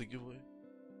today because of the giveaway?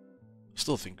 I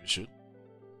still think we should.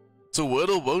 So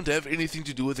Wordle won't have anything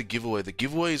to do with the giveaway. The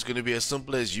giveaway is gonna be as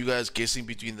simple as you guys guessing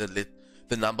between the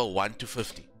number 1 to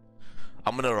 50.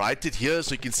 I'm gonna write it here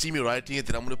so you can see me writing it,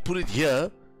 then I'm gonna put it here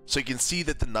so you can see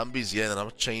that the number is here and I'm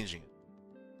changing it.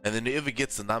 And then whoever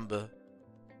gets the number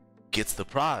gets the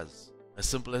prize. As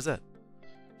simple as that.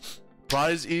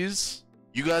 Prize is,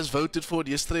 you guys voted for it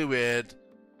yesterday. We had,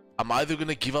 I'm either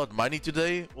gonna give out money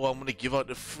today or I'm gonna give out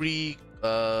a free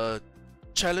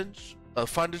challenge, a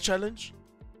funded challenge,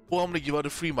 or I'm gonna give out a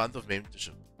free month of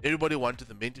mentorship. Everybody wanted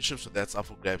the mentorship, so that's up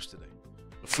for grabs today.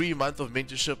 A free month of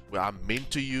mentorship where I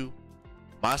mentor you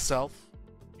myself.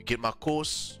 You get my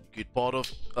course, you get part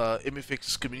of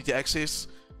MFX's community access,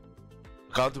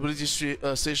 accountability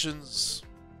sessions,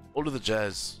 all of the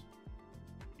jazz.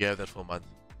 You have that for a month.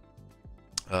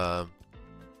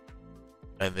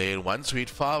 And then once we hit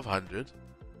 500,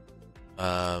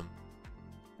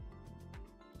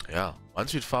 yeah,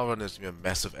 once we hit 500, it's gonna be a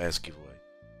massive ass giveaway.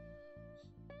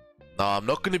 Now, I'm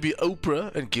not gonna be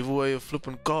Oprah and give away a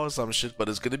flipping car or some shit, but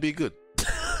it's gonna be good.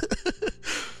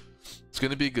 It's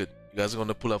gonna be good. You guys are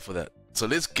gonna pull up for that. So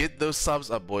let's get those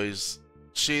subs up, boys.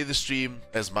 Share the stream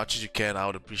as much as you can. I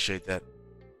would appreciate that.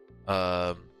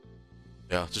 Yeah,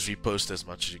 just repost as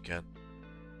much as you can.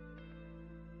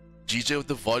 GJ with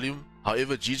the volume.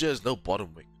 However, GJ has no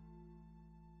bottom wick.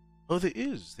 Oh, there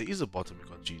is. There is a bottom wick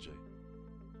on GJ.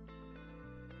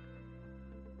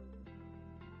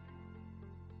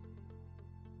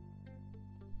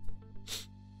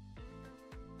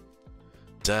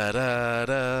 Da da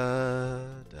da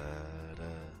da da.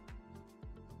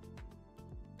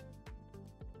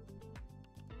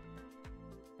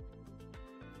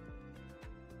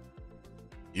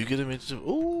 You get a mentorship.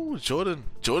 Oh, Jordan.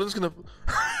 Jordan's gonna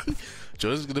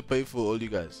Jordan's gonna pay for all you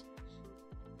guys.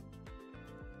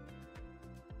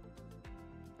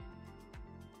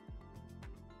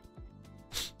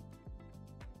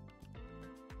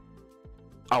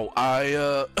 Oh,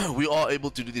 we are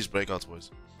able to do these breakouts, boys.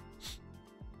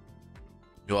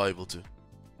 You are able to. I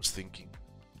was thinking.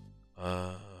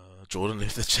 Jordan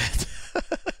left the chat.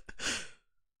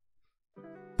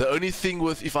 only thing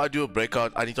with if I do a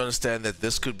breakout, I need to understand that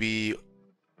this could be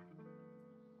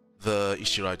the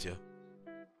issue right here.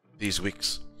 These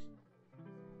wicks.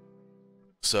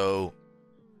 So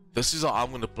this is how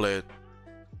I'm gonna play it.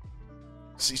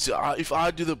 See, if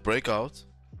I do the breakout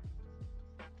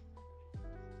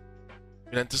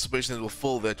in anticipation that it will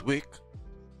fill that wick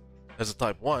as a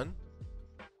type 1,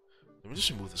 let me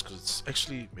just remove this because it's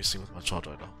actually messing with my chart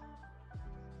right now.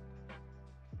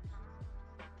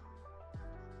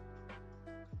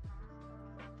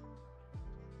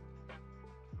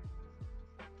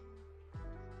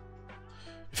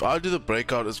 If I do the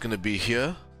breakout, it's going to be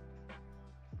here,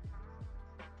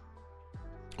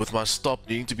 with my stop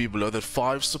needing to be below that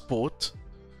 5 support.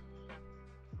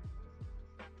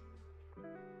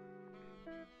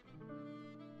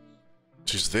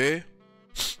 Which is there.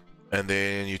 And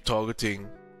then you're targeting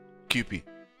QP.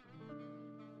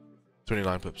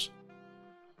 29 pips.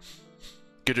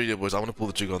 Get ready, boys. I want to pull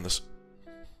the trigger on this.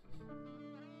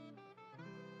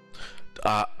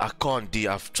 I can't, D.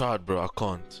 I've tried, bro. I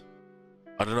can't.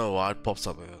 I don't know why it pops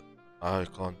up like that. I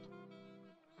can't.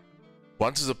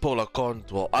 Once it's a poll, I can't.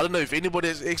 Well, I don't know if anybody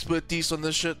has expertise on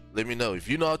this shit. Let me know. If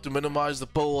you know how to minimize the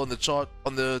poll on the chart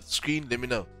on the screen, let me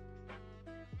know.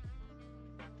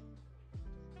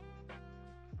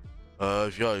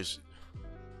 If you guys,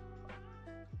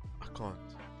 I can't.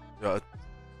 Yeah.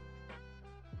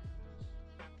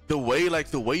 The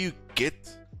way you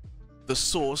get the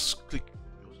source, click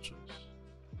your choice.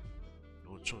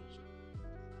 Your choice.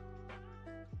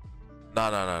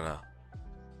 Nah.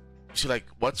 You see, like,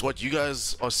 what you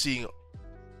guys are seeing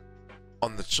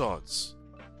on the charts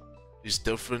is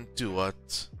different to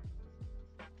what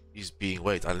is being.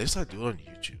 Wait, unless I do it on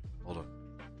YouTube. Hold on.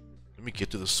 Let me get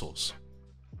to the source.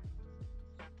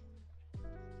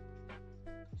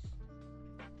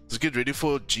 Let's get ready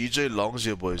for GJ longs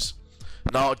here, boys.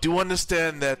 Now, do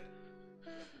understand that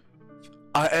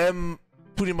I am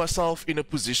putting myself in a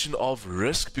position of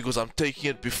risk because I'm taking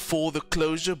it before the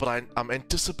closure, but I'm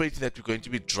anticipating that we're going to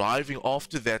be driving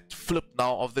after that flip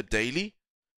now of the daily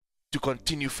to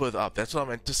continue further up. That's what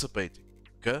I'm anticipating.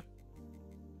 Okay?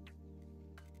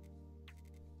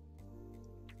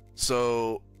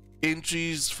 So,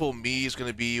 entries for me is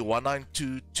going to be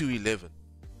 192.211.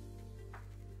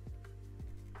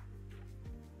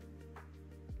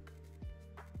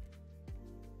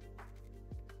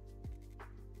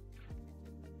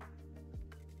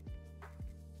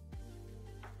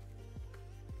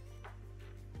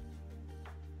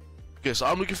 Okay, so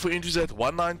I'm looking for entries at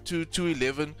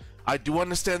 192.211. I do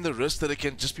understand the risk that it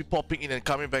can just be popping in and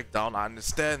coming back down. I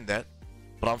understand that,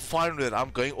 but I'm fine with it.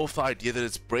 I'm going off the idea that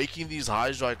it's breaking these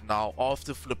highs right now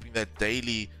after flipping that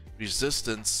daily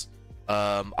resistance.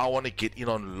 I want to get in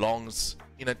on longs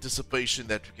in anticipation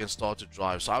that we can start to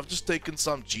drive. So I've just taken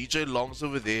some GJ longs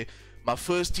over there. My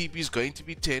first TP is going to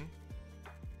be 10.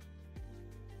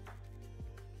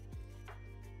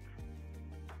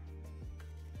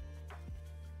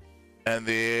 And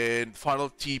then final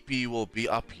TP will be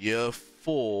up here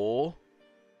for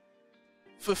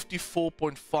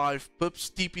 54.5 pips.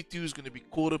 TP2 is going to be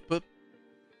quarter pip.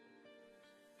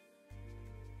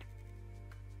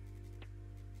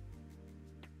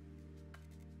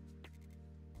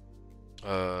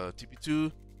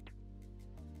 TP2.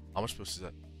 How much pips is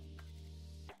that?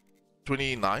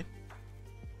 29.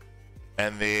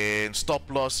 And then stop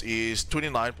loss is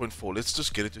 29.4. Let's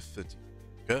just get it to 30.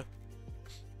 Okay.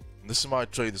 And this is my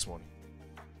trade this morning.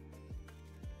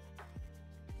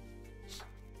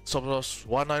 Stop loss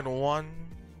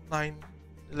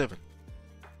 191.911.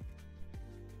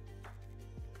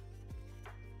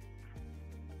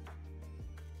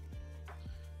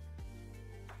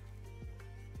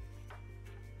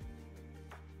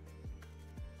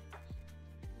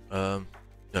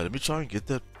 Yeah, let me try and get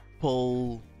that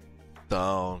pull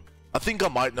down. I think I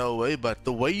might know a way, but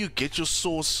the way you get your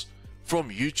source from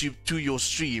YouTube to your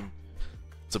stream,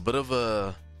 it's a bit of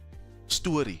a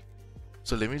story.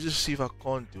 So let me just see if I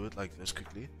can't do it like this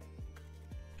quickly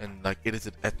and like edit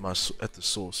it at the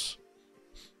source.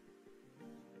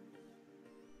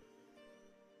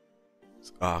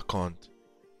 I can't.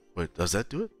 Wait, does that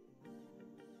do it?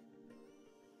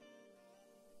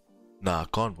 Nah, I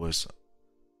can't, boys.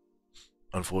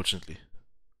 Unfortunately.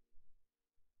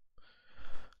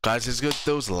 Guys, let's get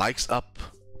those likes up.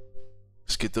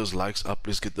 Let's get those likes up.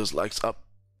 Let's get those likes up.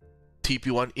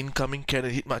 TP1 incoming. Can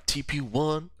it hit my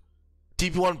TP1?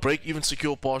 TP1 break even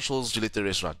secure partials. You let the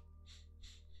rest run.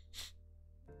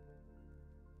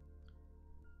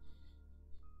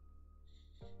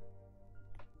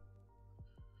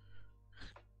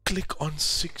 Click on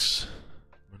 6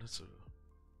 minutes ago.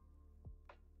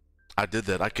 I did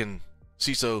that. I can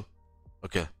See, so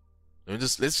okay. Let me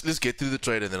just let's get through the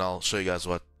trade and then I'll show you guys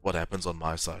what happens on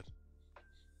my side.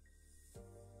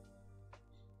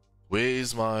 Where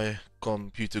is my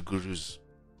computer gurus?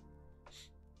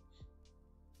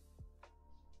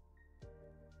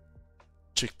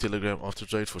 Check Telegram after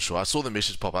trade for sure. I saw the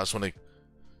message pop. I just want to.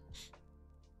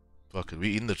 Fuck it,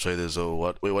 we in the traders or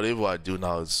what? Wait, whatever I do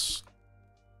now is.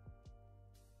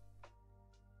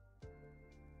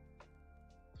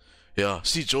 Yeah,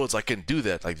 see, George, I can do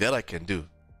that. Like that, I can do.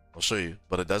 I'll show you,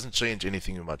 but it doesn't change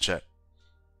anything in my chat.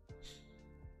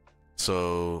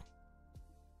 So,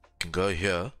 you can go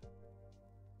here.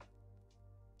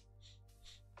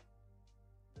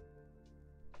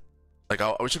 Like,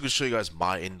 I wish I could show you guys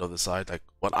my end of the side. Like,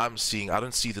 what I'm seeing, I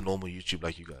don't see the normal YouTube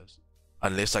like you guys.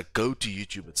 Unless I go to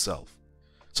YouTube itself.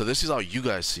 So this is how you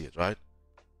guys see it, right?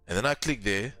 And then I click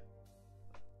there,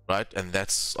 right? And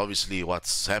that's obviously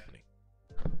what's happening.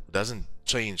 It doesn't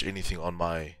change anything on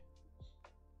my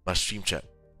stream chat.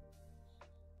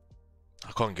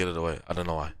 I can't get it away. I don't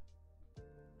know why.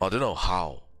 I don't know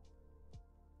how.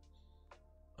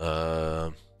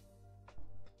 The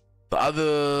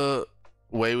other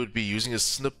way would be using a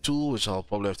snip tool, which I'll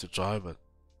probably have to try, but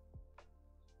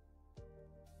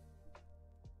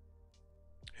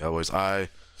yeah, boys, I'm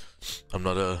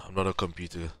not a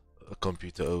computer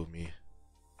oh me.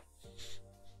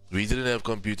 We didn't have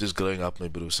computers growing up, my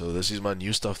bro, so this is my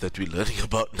new stuff that we're learning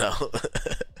about now.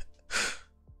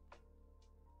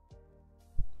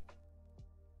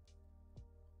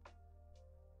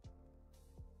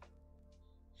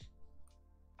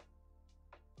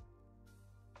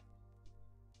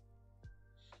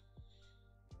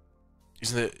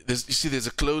 Isn't there, you see there's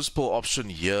a close poll option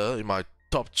here in my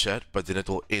top chat, but then it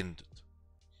will end it.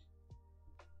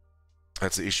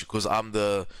 That's the issue, because I'm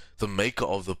the maker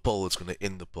of the poll. It's going to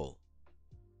end the poll.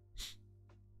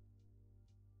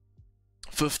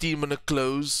 15-minute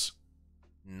close,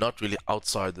 not really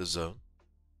outside the zone,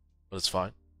 but it's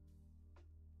fine.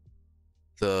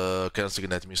 The candlestick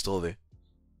anatomy is still there.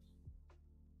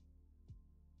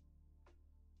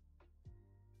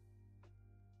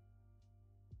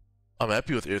 I'm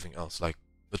happy with everything else. Like,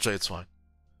 the trade's fine.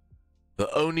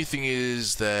 The only thing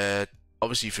is that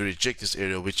obviously if you reject this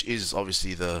area, which is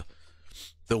obviously the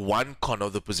one con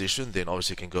of the position, then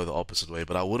obviously it can go the opposite way.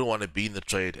 But I wouldn't want to be in the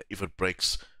trade if it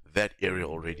breaks that area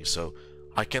already. So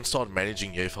I can start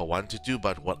managing here if I wanted to.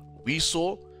 But what we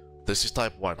saw, this is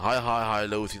type 1. High, high, high,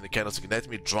 low within the candlestick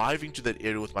anatomy. Driving to that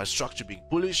area with my structure being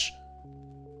bullish.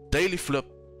 Daily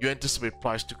flip. You anticipate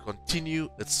price to continue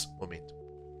its momentum.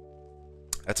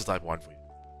 That's a type 1 for you.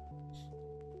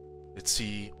 Let's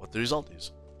see what the result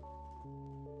is.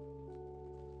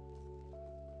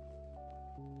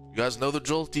 You guys know the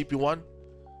drill. TP1.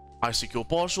 I secure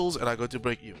partials and I go to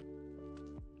break even.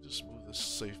 Just move this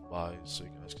safe by so you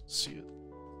guys can see it.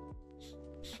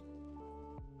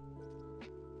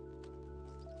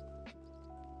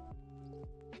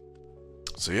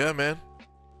 So yeah, man.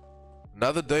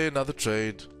 Another day, another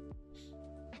trade.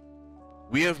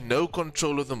 We have no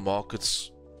control of the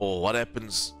markets or what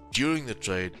happens during the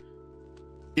trade.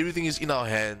 Everything is in our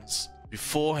hands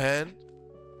beforehand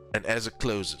and as it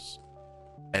closes.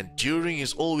 And during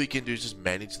is all we can do is just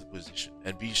manage the position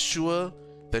and be sure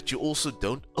that you also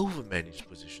don't overmanage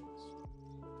positions.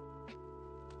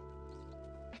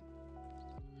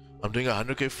 I'm doing a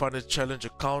 100k funded challenge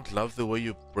account. Love the way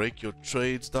you break your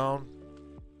trades down.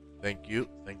 Thank you.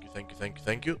 Thank you. Thank you. Thank you.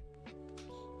 Thank you.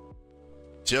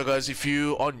 So yeah, guys, if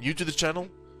you are new to the channel,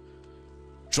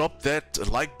 drop that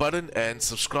like button and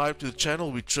subscribe to the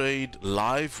channel. We trade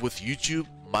live with YouTube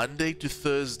Monday to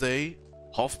Thursday,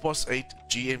 8:30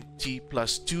 GMT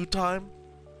 +2 time,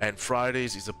 and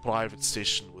Fridays is a private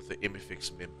session with the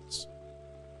MFX members.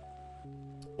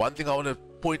 One thing I want to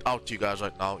point out to you guys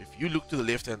right now, if you look to the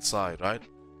left hand side, right,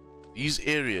 these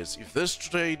areas, if this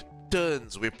trade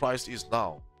turns where price is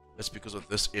now, that's because of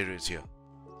this areas here.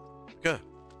 Okay,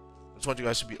 I just want you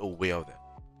guys to be aware of that.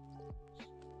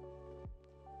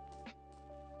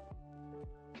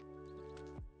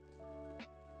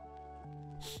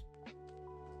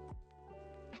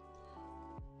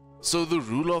 So the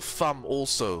rule of thumb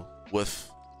also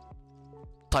with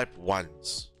type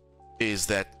 1s is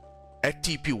that at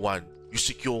TP1 you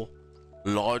secure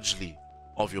largely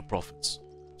of your profits.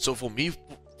 So for me,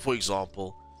 for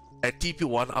example, at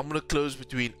TP1 I'm going to close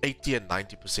between 80 and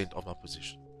 90% of my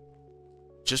position.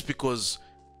 Just because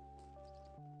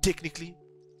technically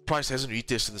price hasn't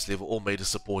retested this level or made a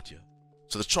support here.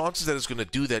 So the chances that it's going to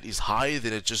do that is higher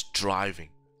than it just driving.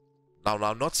 Now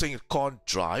I'm not saying it can't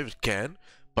drive, it can,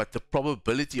 but the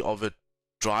probability of it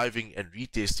driving and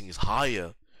retesting is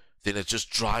higher than it just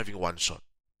driving one shot.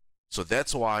 So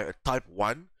that's why at type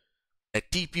 1,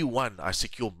 at TP1, I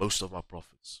secure most of my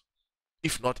profits,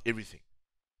 if not everything.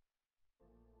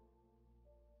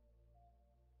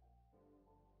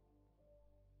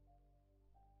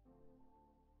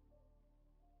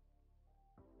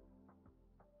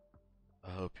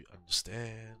 I hope you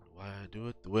understand why I do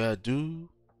it the way I do.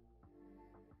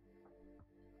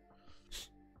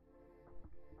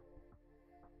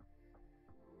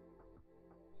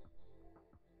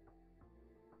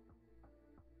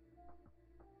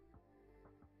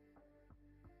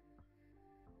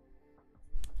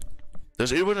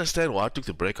 Does everyone understand why I took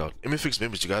the breakout? MFX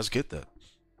members, you guys get that?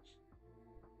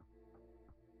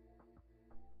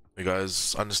 You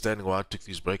guys understanding why I took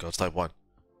these breakouts? Type 1.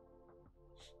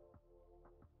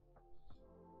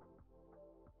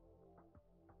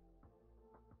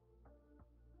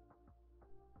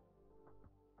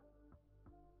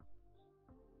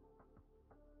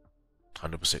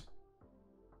 %.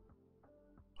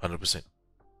 100%.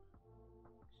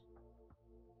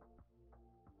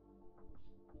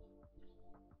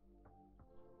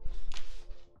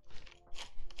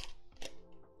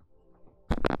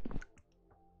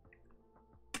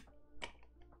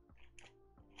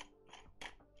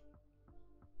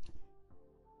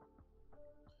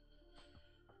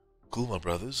 Cool, my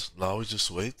brothers. Now we just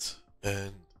wait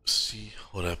and see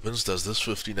what happens. Does this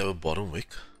 15 have a bottom wick?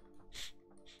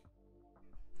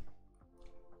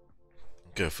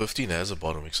 Okay, 15 has a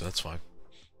bottom wick, so that's fine.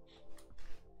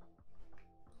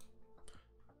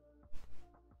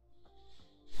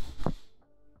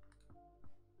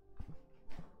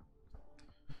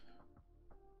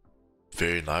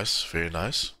 Very nice, very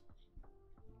nice.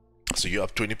 So you're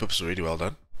up 20 pips already, well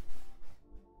done.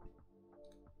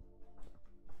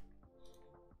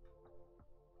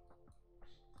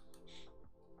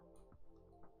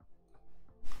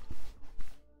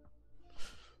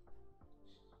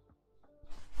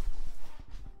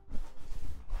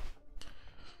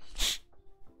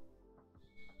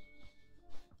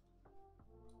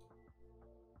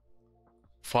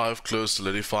 Five close,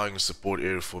 solidifying support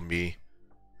area for me.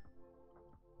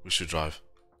 We should drive.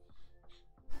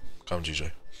 Come,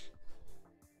 GJ.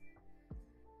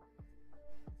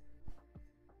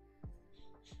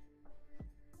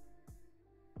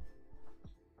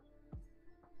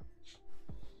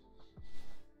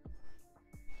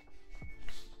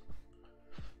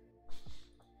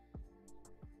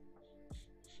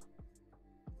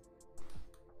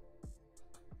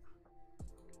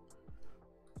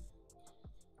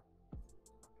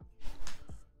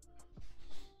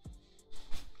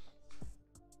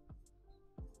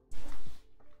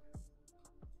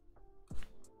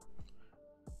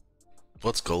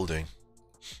 What's gold doing?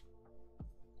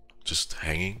 Just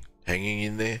hanging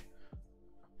in there.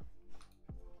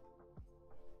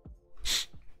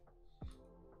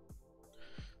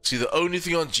 See, the only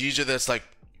thing on GJ that's like,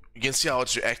 you can see how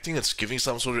it's reacting, it's giving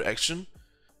some sort of reaction,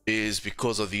 is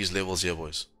because of these levels here,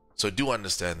 boys. So do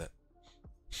understand that.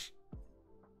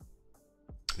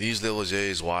 These levels here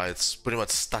is why it's pretty much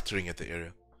stuttering at the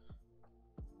area.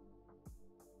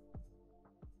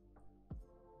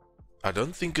 I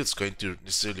don't think it's going to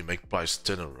necessarily make price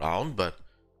turn around, but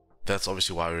that's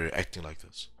obviously why we're acting like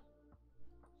this.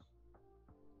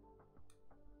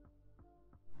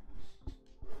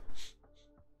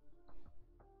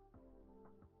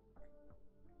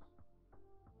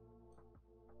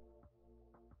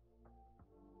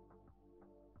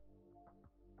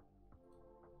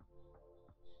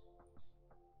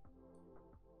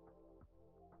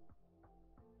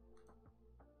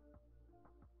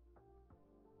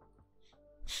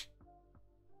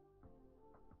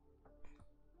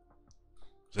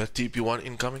 Is that TP1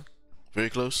 incoming? Very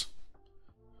close.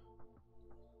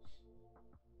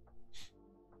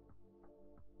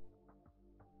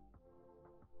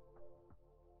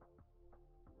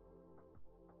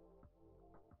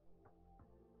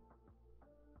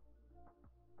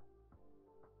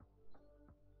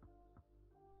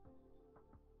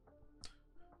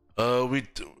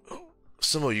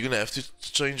 Simo, you're gonna have to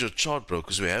change your chart, bro,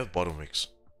 because we have bottom wicks.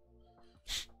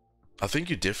 I think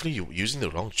you're definitely using the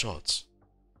wrong charts,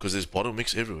 because there's bottom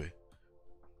wicks everywhere.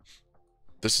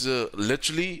 This is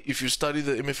literally, if you study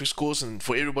the MFX course, and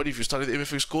for everybody, if you study the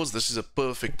MFX course, this is a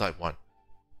perfect type 1.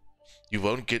 You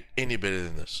won't get any better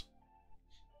than this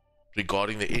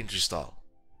regarding the entry style.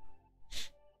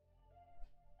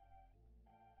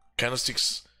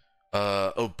 Candlesticks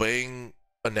obeying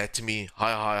anatomy,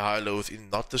 high, low, within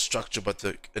not the structure but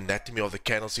the anatomy of the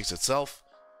candlesticks itself.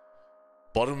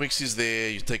 Bottom wicks is there,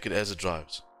 you take it as it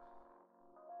drives.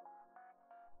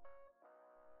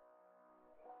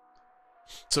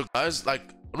 So guys, like,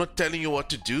 I'm not telling you what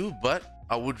to do, but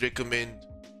I would recommend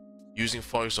using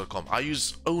Forex.com. I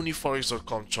use only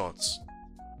Forex.com charts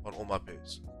on all my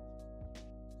pairs.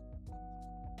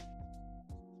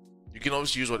 You can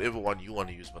obviously use whatever one you want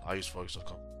to use, but I use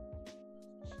Forex.com.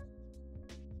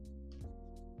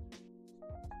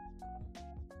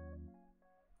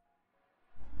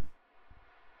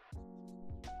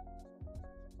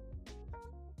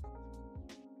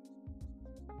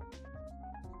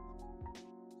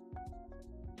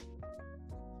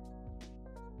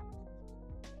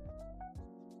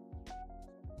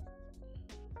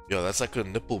 Yeah, that's like a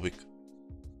nipple wick.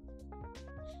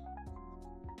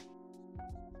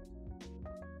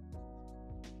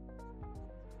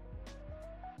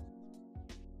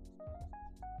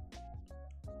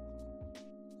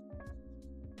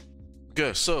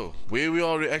 Okay, so where we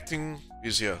are reacting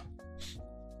is here.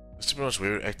 That's pretty much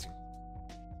where we're reacting.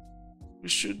 We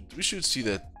should see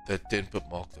that 10 pip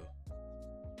mark though.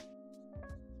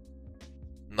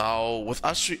 Now with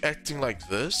us reacting like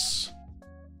this,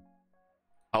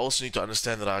 I also need to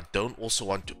understand that I don't also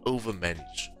want to over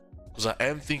manage, because I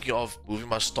am thinking of moving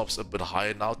my stops a bit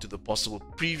higher now to the possible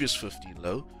previous 15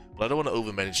 low, but I don't want to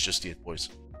over manage just yet, boys.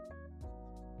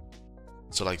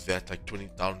 So like that, like 20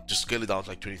 down, just scale it down to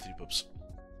like 23 pips.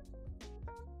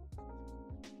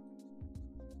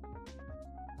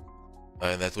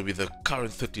 And that will be the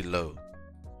current 30 low.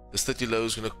 This 30 low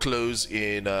is going to close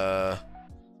in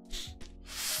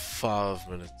 5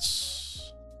 minutes.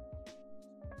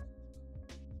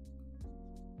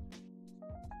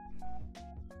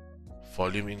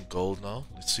 Volume in gold now,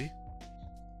 let's see.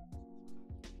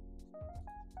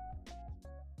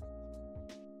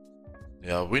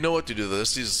 Yeah, we know what to do.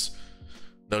 This is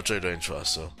no trade range for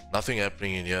us, so nothing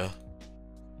happening in here.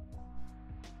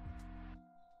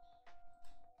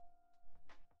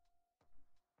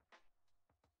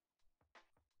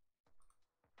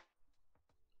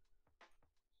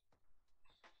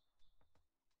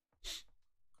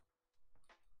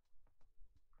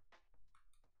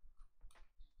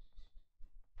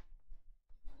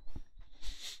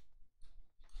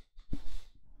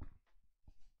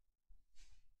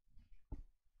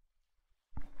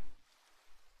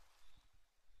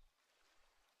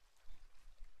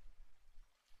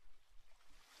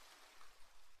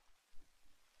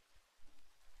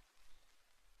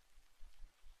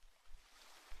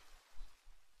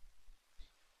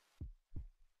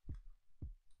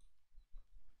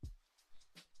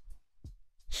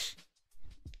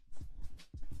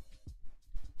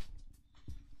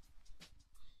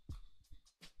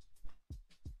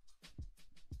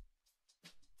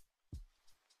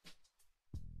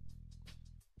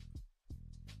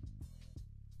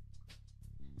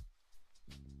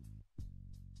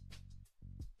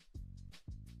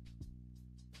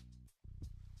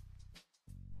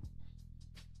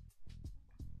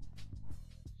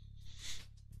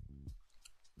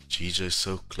 GJ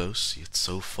so close, yet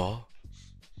so far.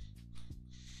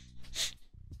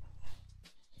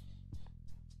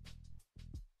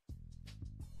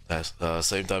 That's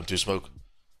same time to smoke.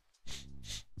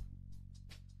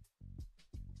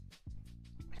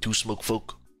 To smoke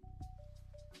folk.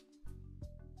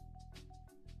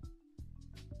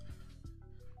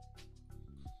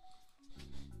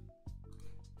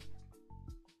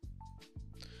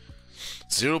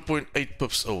 .8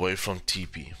 pips away from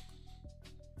TP.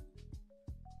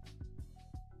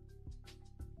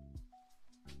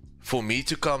 For me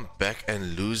to come back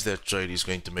and lose that trade is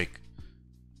going to make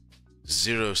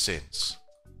 0 sense.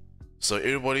 So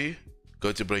everybody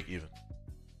go to break even.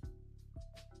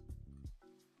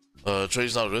 Trade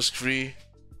is now risk free.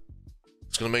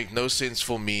 It's gonna make no sense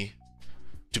for me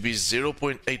to be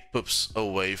 0.8 pips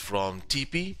away from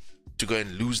TP to go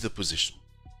and lose the position.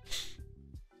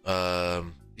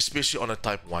 Especially on a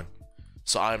type 1.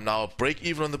 So I am now break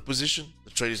even on the position. The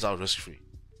trade is now risk free.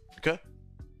 Okay.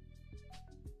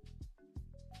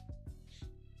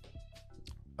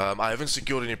 I haven't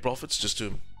secured any profits, just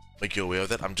to make you aware of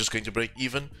that. I'm just going to break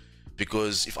even,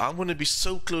 because if I'm going to be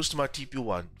so close to my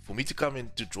TP1, for me to come in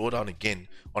to draw down again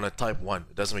on a type 1,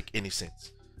 it doesn't make any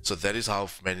sense. So that is how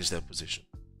I've managed that position.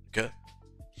 Okay?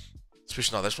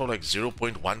 Especially now, that's probably like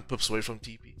 0.1 pips away from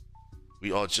TP.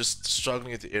 We are just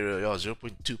struggling at the area, yeah,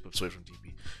 0.2 pips away from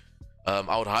TP.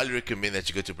 I would highly recommend that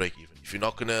you go to break even. If you're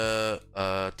not going to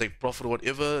take profit or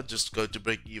whatever, just go to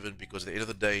break even, because at the end of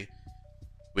the day,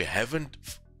 we haven't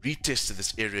retested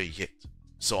this area yet.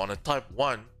 So on a type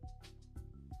 1,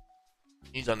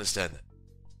 you need to understand that.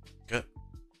 Okay?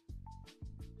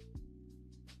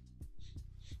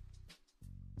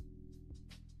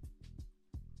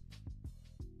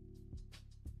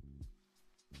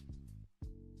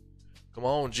 Come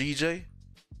on, GJ.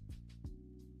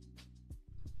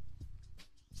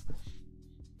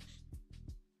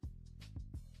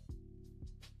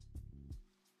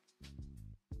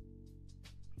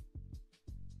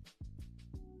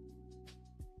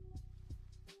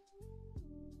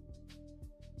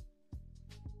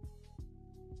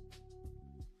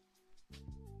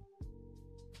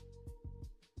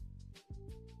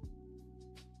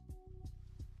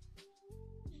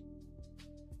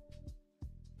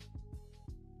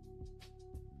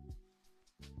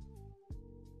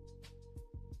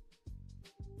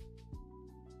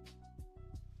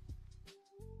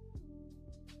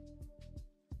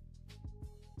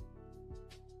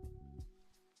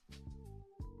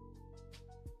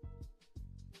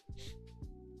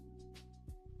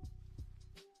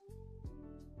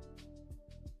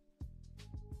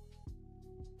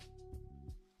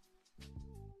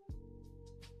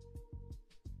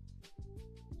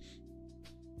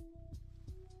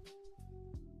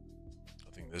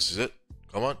 This is it.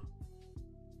 Come on.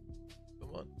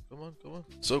 Come on, come on, come on.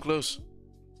 So close.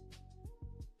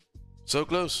 So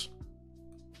close.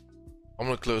 I'm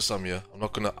gonna close some here. I'm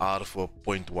not gonna R for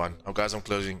 0.1. Oh, guys, I'm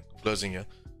closing here.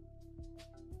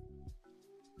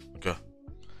 Okay.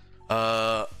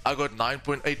 I got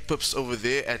 9.8 pips over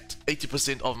there at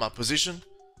 80% of my position.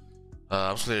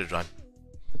 I'm just gonna let it run.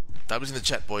 That was in the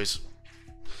chat, boys.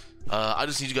 I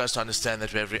just need you guys to understand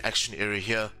that we have reaction area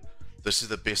here. This is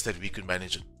the best that we could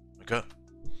manage it. Okay.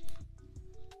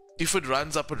 If it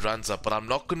runs up, it runs up. But I'm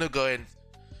not gonna go and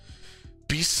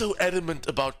be so adamant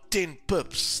about 10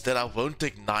 pips that I won't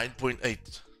take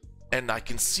 9.8. And I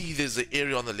can see there's an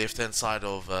area on the left hand side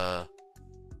of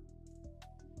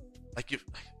like if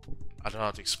I don't know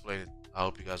how to explain it. I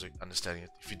hope you guys are understanding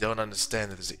it. If you don't understand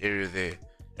that there's an area there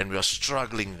and we are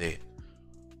struggling there,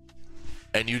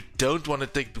 and you don't want to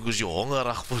take because you're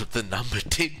hongerig for the number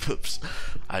 10 pips,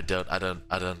 I don't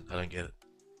get it.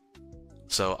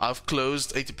 So I've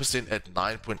closed 80% at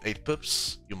 9.8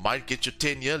 pips. You might get your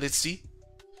 10 here. Let's see.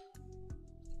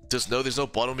 Just know there's no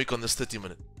bottom wick on this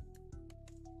 30-minute.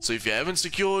 So if you haven't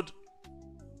secured,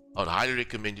 I would highly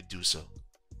recommend you do so.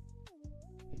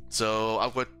 So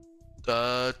I've got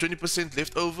 20%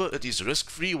 left over. It is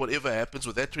risk-free. Whatever happens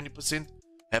with that 20%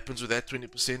 happens with that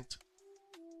 20%.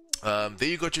 There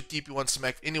you got your TP1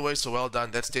 smacked anyway, so well done.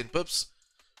 That's 10 pips.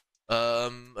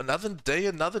 Another day,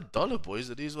 another dollar, boys.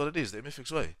 It is what it is. The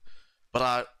MFX way.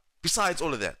 But besides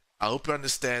all of that, I hope you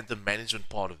understand the management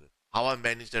part of it. How I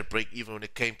managed that break even when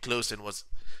it came close and was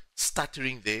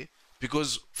stuttering there.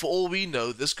 Because for all we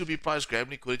know, this could be price grab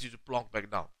liquidity to plonk back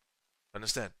down.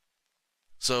 Understand?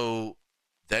 So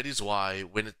that is why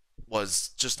when it was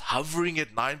just hovering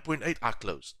at 9.8, I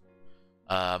closed.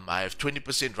 I have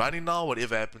 20% running now.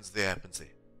 Whatever happens there, happens there.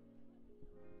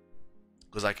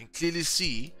 Because I can clearly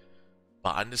see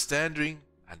by understanding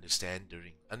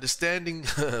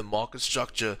market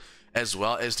structure as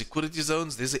well as liquidity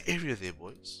zones, there's an area there,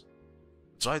 boys.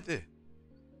 It's right there.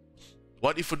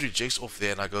 What if it rejects off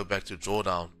there and I go back to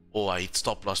drawdown, or I hit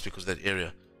stop loss because of that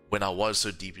area when I was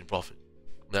so deep in profit?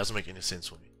 It doesn't make any sense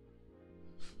for me.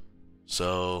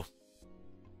 So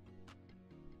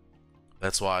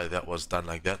that's why that was done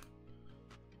like that.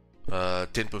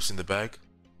 10 pips in the bag.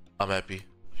 I'm happy.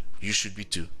 You should be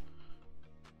too.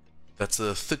 That's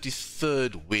the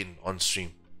 33rd win on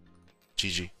stream.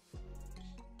 GG.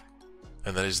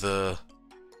 And that is the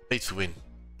 8th win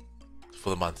for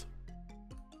the month.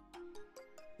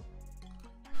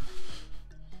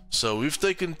 So we've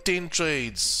taken 10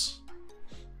 trades.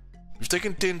 We've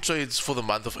taken 10 trades for the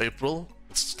month of April.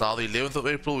 It's now the 11th of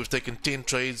April. We've taken 10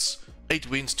 trades, 8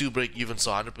 wins, 2 break even,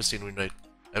 so 100% win rate.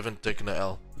 Haven't taken an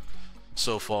L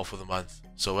so far for the month.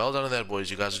 So well done on that, boys.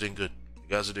 You guys are doing good. You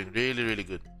guys are doing really, really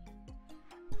good.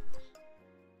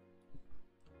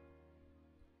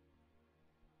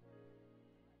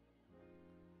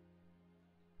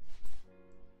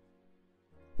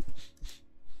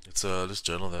 Let's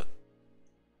journal that.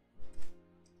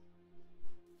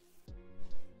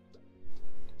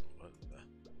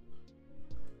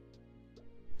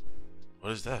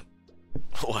 What is that?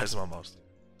 Why is my mouse there?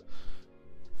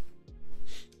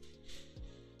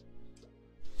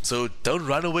 So don't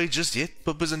run away just yet,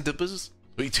 puppers and dippers.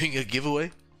 We're doing a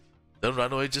giveaway. Don't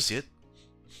run away just yet.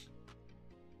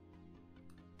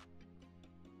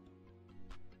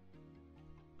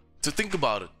 So think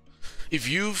about it. If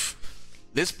you've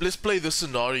let's play this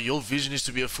scenario. Your vision is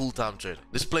to be a full-time trader.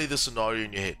 Let's play this scenario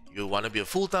in your head. You want to be a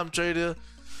full-time trader.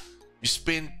 You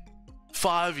spend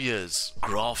 5 years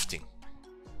grafting.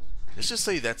 Let's just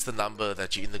say that's the number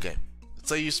that you're in the game. Let's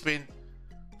say you spend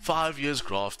 5 years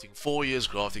grafting, 4 years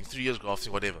grafting, 3 years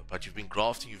grafting, whatever. But you've been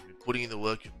grafting, you've been putting in the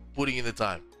work, you're putting in the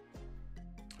time.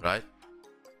 Right?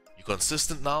 You're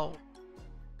consistent now.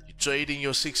 You're trading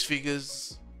your 6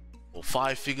 figures, or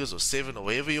 5 figures, or 7, or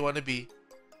wherever you want to be.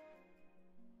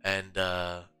 And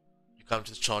you come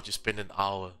to the chart, you spend an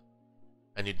hour,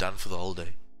 and you're done for the whole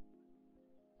day.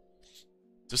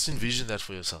 Just envision that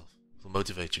for yourself. It'll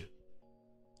motivate you.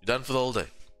 You're done for the whole day.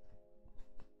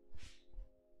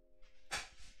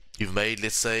 You've made,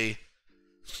 let's say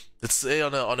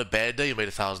on a bad day, you made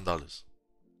 $1,000.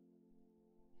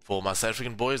 For my South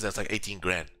African boys, that's like 18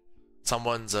 grand.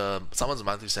 Someone's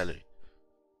monthly salary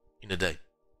in a day,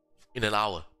 in an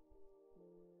hour.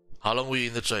 How long were you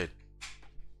in the trade?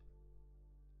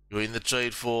 You were in the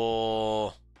trade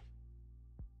for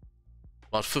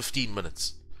about 15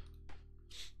 minutes.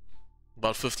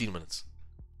 About 15 minutes.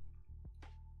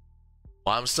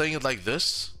 Why I'm saying it like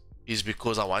this is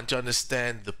because I want you to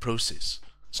understand the process.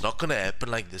 It's not going to happen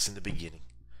like this in the beginning.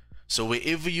 So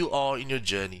wherever you are in your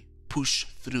journey, push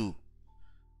through.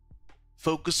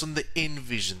 Focus on the end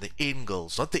vision, the end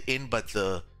goals. Not the end, but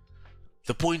the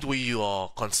point where you are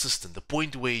consistent, the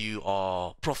point where you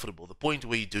are profitable, the point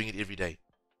where you're doing it every day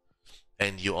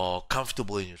and you are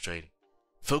comfortable in your trading.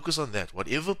 Focus on that.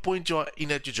 Whatever point you are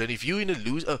in at your journey, if you're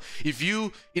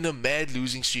in a mad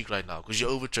losing streak right now because you're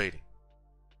over trading,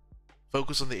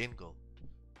 focus on the end goal.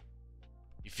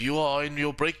 If you are in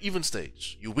your break-even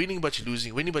stage, you're winning but you're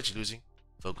losing,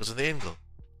 focus on the end goal.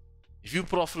 If you're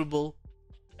profitable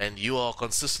and you are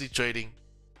consistently trading,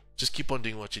 just keep on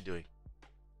doing what you're doing.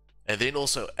 And then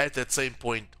also at that same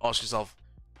point, ask yourself,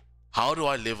 how do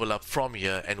I level up from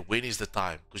here and when is the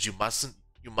time? Because you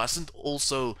mustn't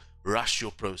also rush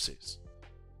your process.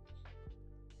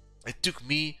 It took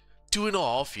me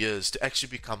 2.5 years to actually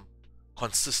become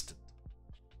consistent.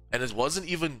 And it wasn't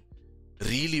even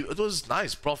really, it was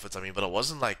nice profits, I mean, but it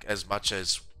wasn't like as much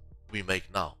as we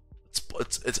make now.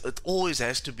 It always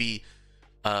has to be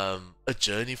a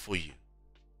journey for you.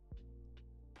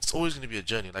 It's always going to be a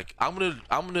journey. Like I'm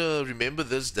gonna remember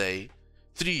this day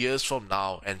 3 years from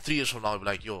now, and 3 years from now I'll be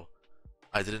like, yo,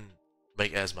 I didn't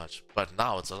make as much, but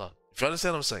now it's a lot. If you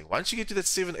understand what I'm saying, once you get to that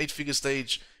 7-8 figure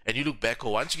stage and you look back,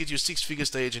 or once you get your 6 figure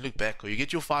stage and look back, or you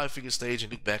get your 5 figure stage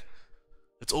and look back,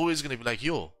 it's always going to be like,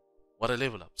 yo, what a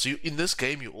level up. So in this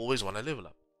game, you always want to level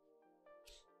up.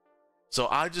 So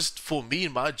for me,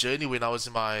 in my journey, when I was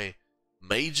in my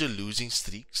major losing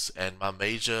streaks and my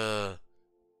major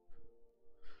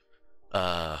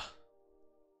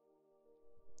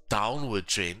downward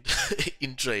trend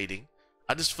in trading,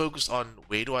 I just focused on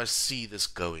where do I see this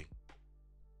going,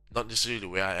 not necessarily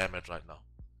where I am at right now.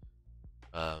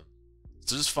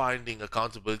 So just finding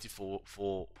accountability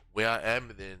for where I am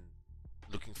and then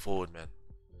looking forward, man.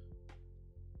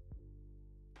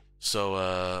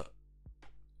 So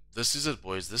this is it,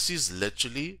 boys. This is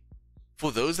literally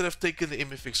for those that have taken the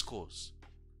MFX course.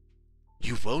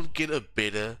 You won't get a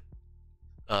better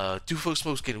two folks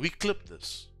smokes. Can we clip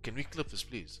this? Can we clip this,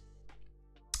 please?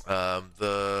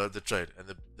 The trade and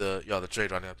the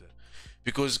trade running up there,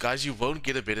 because guys, you won't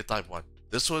get a better type 1.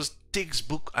 This was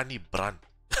textbook Annie Brand.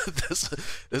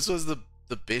 this was the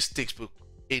best textbook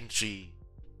entry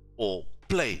or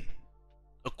play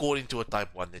according to a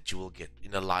type 1 that you will get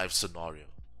in a live scenario.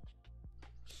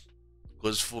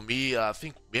 Because for me, I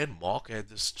think me and Mark had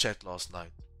this chat last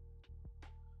night.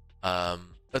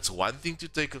 It's one thing to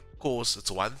take a course,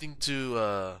 it's one thing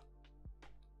to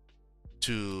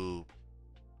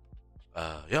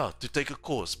take a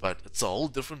course, but it's a whole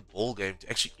different ball game to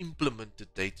actually implement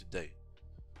it day to day.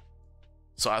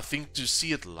 So I think to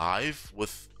see it live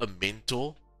with a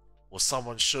mentor or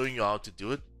someone showing you how to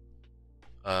do it,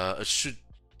 it should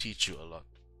teach you a lot.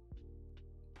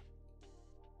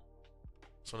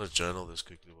 Just want to journal this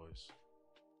quickly, boys.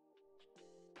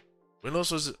 When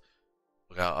else was it?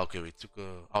 Okay, we took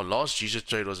our last GJ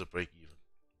trade was a break even.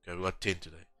 Okay, we got 10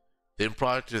 today. Then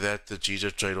prior to that, the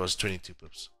GJ trade was 22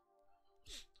 pips.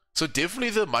 So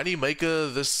definitely the money maker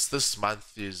this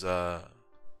month is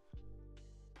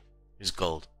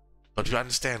gold. But you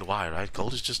understand why, right?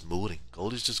 Gold is just moving.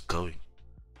 Gold is just going.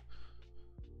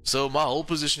 So my whole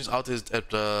position is out at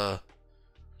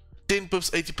 10 pips,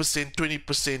 80%,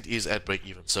 20% is at break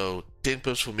even. So 10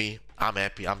 pips for me. I'm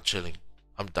happy. I'm chilling.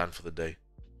 I'm done for the day.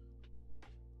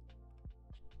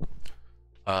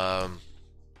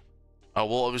 I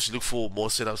will obviously look for more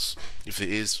setups if there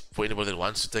is for anybody that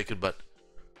wants to take it, but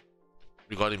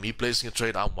regarding me placing a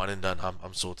trade, I'm one and done.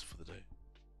 I'm sorted for the day.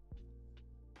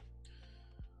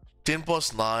 10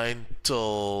 past 9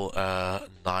 till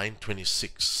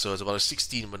 9:26, so it's about a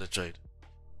 16-minute trade.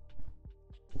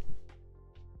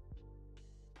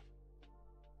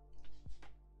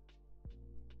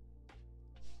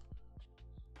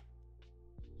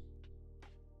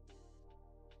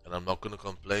 And I'm not gonna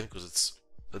complain because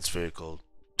it's very cold.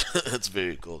 It's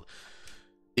very cold.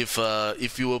 If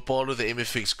you were part of the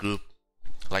MFX group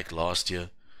like last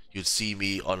year, you'd see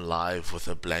me on live with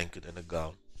a blanket and a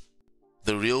gown.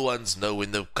 The real ones know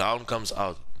when the gown comes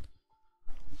out,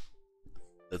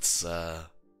 it's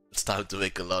time to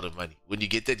make a lot of money. When you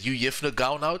get that Hugh Hefner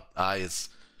gown out, it's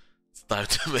time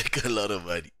to make a lot of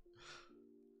money.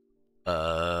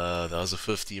 That was a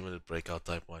 15-minute breakout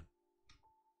type 1.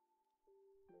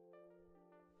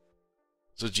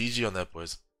 So GG on that,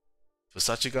 boys.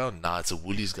 Versace gown? Nah, it's a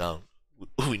Woolies gown.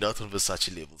 We're not on Versace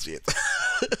levels yet.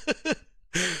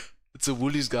 It's a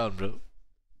Woolies gown, bro.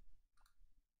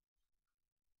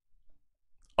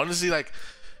 Honestly, like,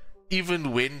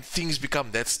 even when things become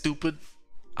that stupid,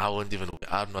 I won't even wear.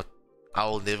 I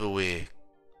will never wear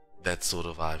that sort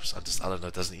of vibes. I don't know,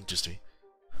 it doesn't interest me.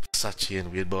 Versace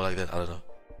and weird boy like that, I don't know.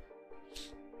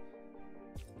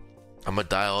 I'm a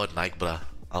diehard Nike, bruh.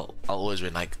 I'll always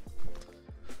wear Nike.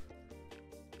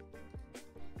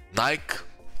 Nike,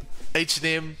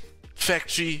 H&M,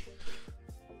 factory,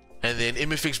 and then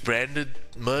MFX branded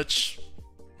merch.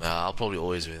 Nah, I'll probably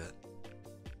always wear that.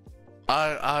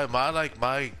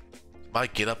 My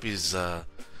get up is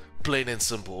plain and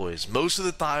simple always. Most of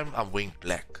the time I'm wearing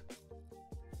black.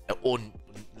 Or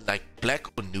like black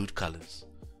or nude colors.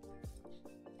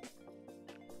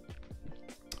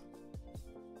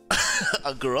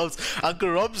 Uncle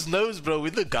Rob's knows, bro.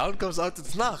 When the gown comes out,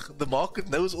 it's nach. The market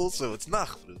knows also, it's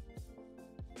nach, bro.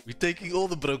 We're taking all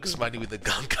the brokers' money when the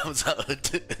gown comes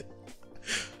out.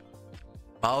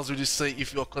 Miles, would you say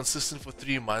if you are consistent for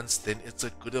 3 months, then it's a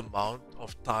good amount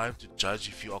of time to judge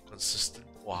if you are consistent?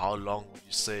 Or how long would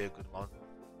you say a good amount?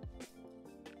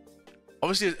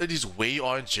 Obviously, it is where you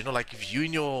are in general. Like if you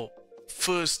in your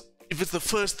if it's the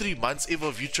first 3 months ever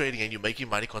of you trading and you're making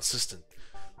money consistent,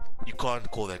 you can't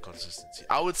call that consistency.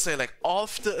 I would say like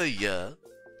after a year,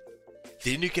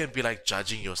 then you can be like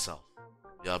judging yourself.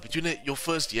 Yeah, between your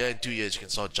first year and 2 years, you can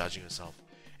start judging yourself.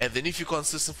 And then if you're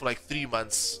consistent for like 3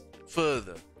 months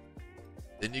further,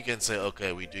 then you can say,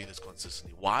 okay, we're doing this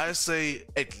consistently. Why I say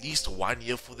at least 1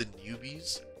 year for the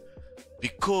newbies?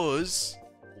 Because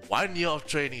 1 year of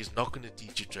trading is not going to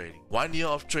teach you trading. 1 year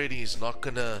of trading is not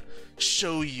going to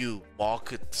show you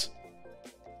market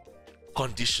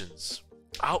conditions.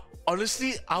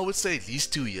 Honestly, I would say at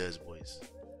least 2 years, boys.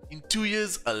 In 2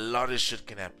 years, a lot of shit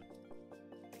can happen.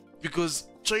 Because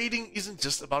trading isn't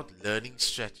just about learning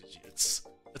strategy.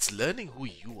 It's learning who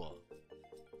you are.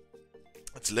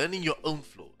 It's learning your own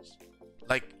flaws.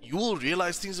 Like, you will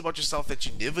realize things about yourself that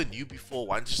you never knew before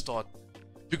once you start.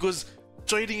 Because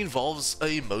trading involves an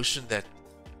emotion that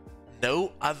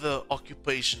no other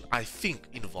occupation, I think,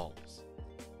 involves.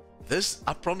 This,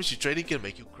 I promise you, trading can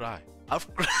make you cry.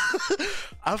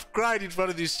 I've cried in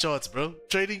front of these charts, bro.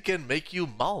 Trading can make you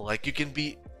mull. Like, you can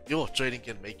be... trading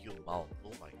can make you mull.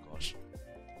 Oh my gosh.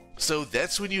 So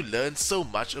that's when you learn so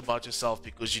much about yourself,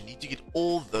 because you need to get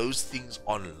all those things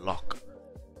on lock.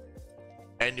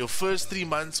 And your first 3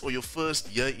 months or your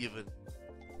first year even,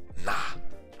 nah,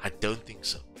 I don't think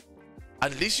so.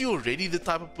 Unless you're already the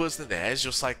type of person that has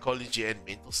your psychology and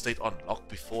mental state on lock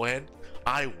beforehand.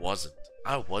 I wasn't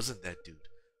that dude.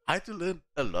 I had to learn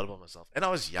a lot about myself. And I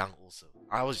was young also.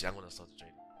 I was young when I started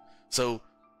trading. So,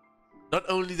 not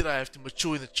only did I have to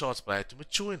mature in the charts, but I had to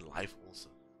mature in life also.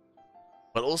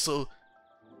 But also,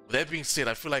 with that being said,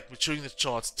 I feel like maturing in the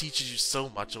charts teaches you so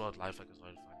much about life, like it's not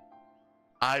funny.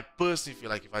 I personally feel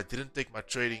like if I didn't take the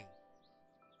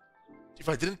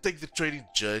trading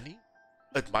journey,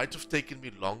 it might have taken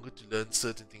me longer to learn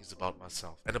certain things about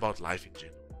myself and about life in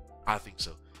general. I think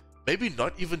so. Maybe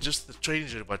not even just the trading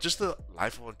journey, but just the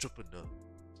life of an entrepreneur.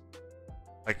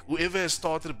 Like whoever has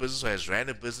started a business or has ran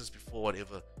a business before,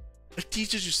 whatever, it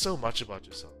teaches you so much about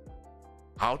yourself.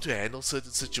 How to handle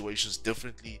certain situations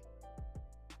differently.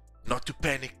 Not to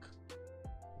panic.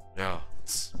 Yeah,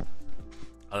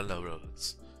 I don't know, bro.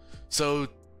 So,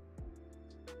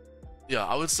 yeah,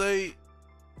 I would say,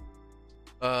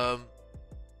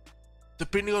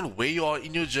 depending on where you are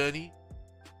in your journey,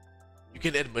 you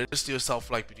can administer yourself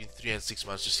like between 3 and 6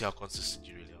 months to see how consistent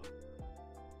you really are.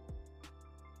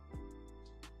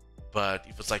 But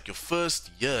if it's like your first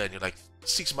year and you're like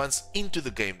 6 months into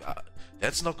the game,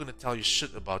 that's not going to tell you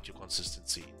shit about your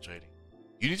consistency in trading.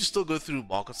 You need to still go through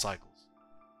market cycles.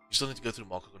 You still need to go through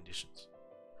market conditions.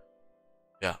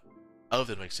 Yeah, I hope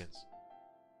that makes sense.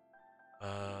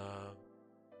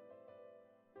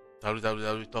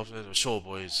 Sure,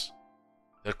 boys.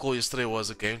 That call yesterday was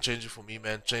a game changer for me,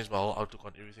 man. Changed my whole outlook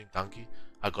on everything. Donkey.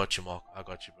 I got you, Mark. I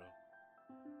got you, bro.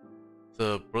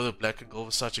 The brother black and gold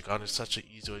was such a gun. It's such an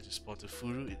easy way to spot the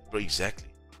furu. Bro, exactly.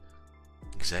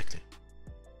 Exactly.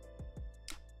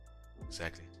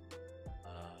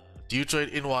 Do you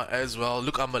trade NY as well?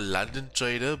 Look, I'm a London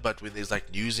trader, but when there's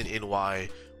like news in NY,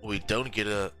 or we don't get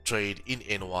a trade in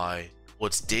NY, or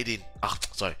it's dead in...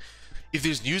 If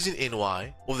there's news in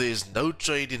NY, or there's no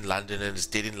trade in London and it's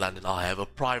dead in London, I'll have a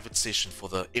private session for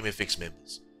the MFX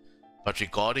members. But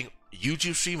regarding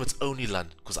YouTube stream, it's only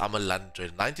London, because I'm a London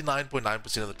trader.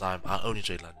 99.9% of the time, I only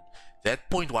trade London. That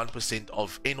 0.1%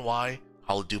 of NY,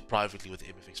 I'll do privately with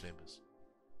the MFX members.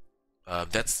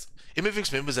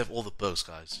 MFX members have all the perks,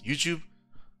 guys. YouTube,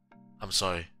 I'm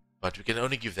sorry, but we can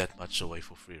only give that much away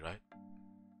for free, right?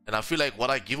 And I feel like what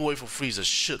I give away for free is a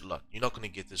shit lot. You're not going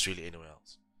to get this really anywhere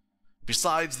else.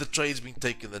 Besides the trades being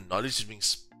taken, the knowledge is being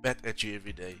spat at you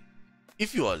every day.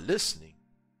 If you are listening,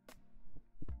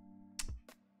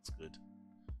 it's good.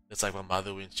 It's like my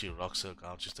mother when she rocks her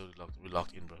account, she's totally locked. We're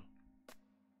locked in, bro.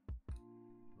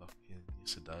 Locked in,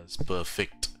 yes it does.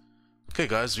 Perfect. Okay,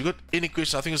 guys, we got any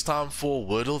question? I think it's time for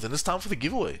Wordle. Then it's time for the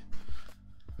giveaway.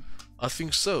 I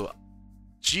think so.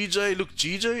 GJ, look,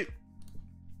 GJ.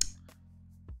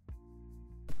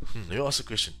 Let me ask a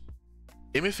question.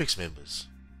 MFX members,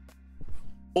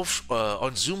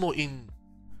 on Zoom or in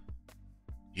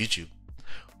YouTube,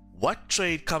 what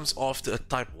trade comes after a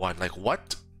type 1? Like,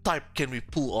 what type can we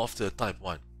pull after a type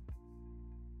 1?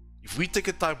 If we take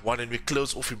a type 1 and we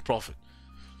close off in profit,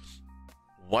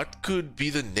 what could be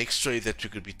the next trade that we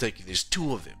could be taking? There's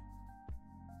two of them.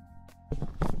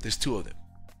 There's two of them.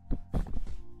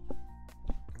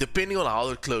 Depending on how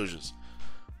it closes,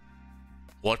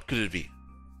 what could it be?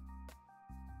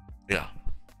 Yeah,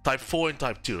 type 4 and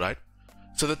type 2, right?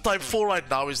 So the type 4 right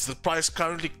now is the price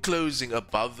currently closing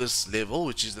above this level,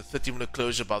 which is the 30-minute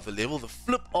closure above the level. The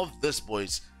flip of this,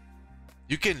 boys,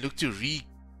 you can look to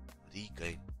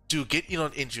regain, to get in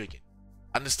on entry again.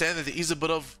 Understand that there is a bit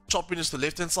of choppiness to the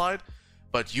left-hand side,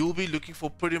 but you'll be looking for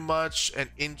pretty much an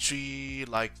entry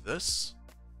like this.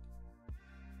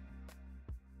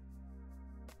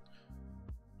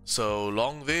 So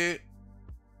long there,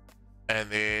 and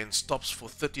then stops for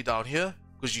 30 down here,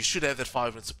 because you should have that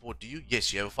 5-minute support. Do you?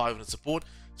 Yes, you have a 5-minute support.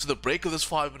 So the break of this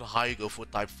 5-minute high, you go for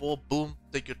type 4, boom,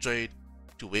 take your trade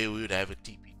to where we would have a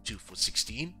TP2 for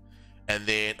 16. And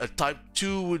then a type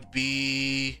 2 would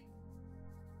be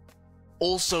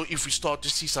also if we start to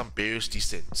see some bearish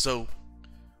descent. So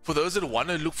for those that want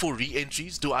to look for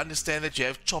re-entries, do understand that you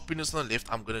have choppiness on the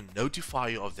left. I'm going to notify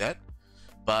you of that.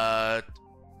 But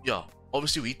yeah,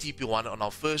 obviously we TP1 on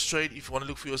our first trade. If you want to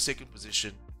look for your second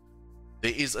position,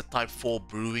 there is a type 4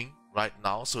 brewing right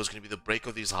now. So it's going to be the break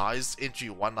of these highs. Entry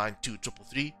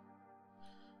 192,333.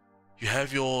 You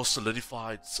have your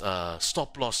solidified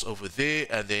stop loss over there.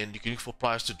 And then you can look for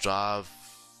price to drive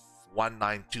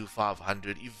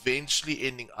 192,500. Eventually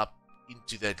ending up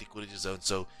into that liquidity zone.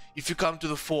 So if you come to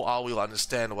the 4 hour, you'll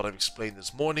understand what I've explained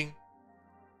this morning,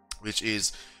 which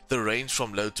is the range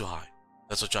from low to high.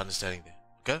 That's what you're understanding there.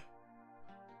 Okay?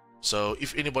 So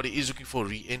if anybody is looking for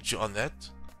re-entry on that,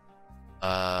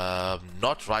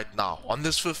 not right now. On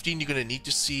this 15, you're gonna need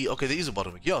to see. Okay, there is a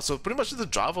bottom. Yeah, so pretty much the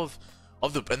drive of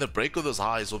the break of those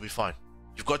highs will be fine.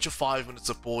 You've got your 5-minute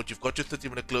support. You've got your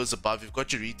 30-minute close above. You've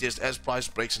got your retest as price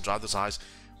breaks and drive those highs.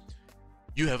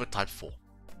 You have a type 4.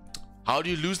 How do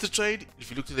you lose the trade? If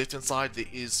you look to the left hand side, there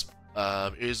is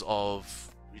areas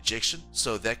of rejection.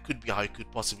 So that could be how you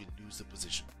could possibly lose the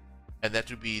position. And that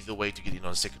would be the way to get in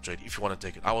on a second trade if you want to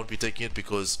take it. I won't be taking it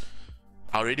because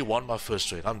I already won my first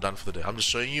trade. I'm done for the day. I'm just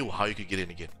showing you how you could get in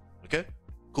again. Okay?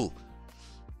 Cool.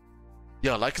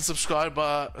 Yeah, like and subscribe,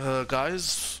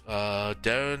 guys.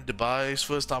 Darren Dubai's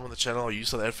first time on the channel. Are you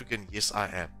South African? Yes, I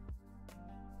am.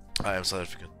 I am South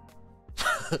African.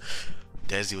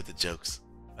 Dazzy with the jokes.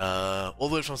 All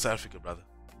the way from South Africa, brother.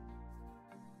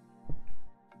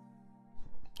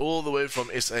 All the way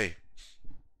from SA.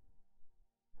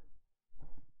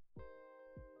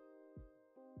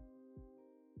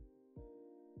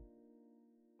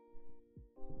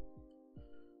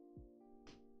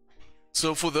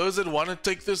 So for those that want to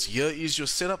take this, here is your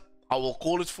setup. I will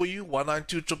call it for you,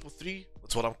 192,333.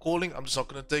 That's what I'm calling. I'm just not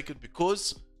going to take it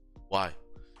because, why?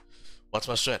 What's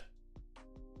my strat?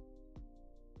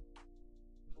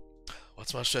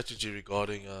 What's my strategy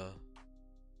regarding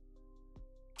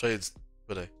trades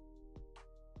today?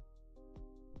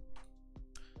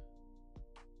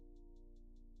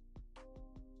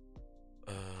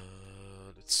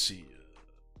 Let's see.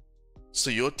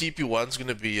 So your TP1's going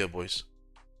to be here, boys.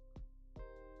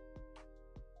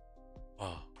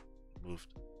 Oh, it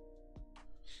moved.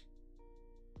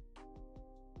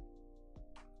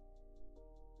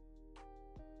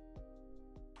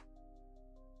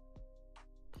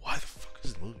 Why the fuck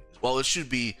is it moving? Well, it should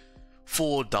be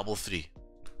 433.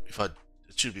 It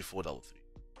should be 433.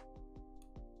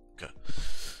 Okay.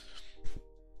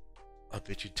 I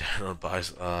bet you Darren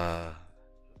buys.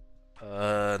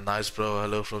 Nice, bro.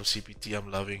 Hello from CPT.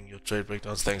 I'm loving your trade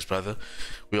breakdowns. Thanks, brother.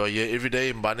 We are here every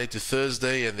day, Monday to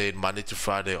Thursday, and then Monday to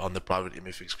Friday on the private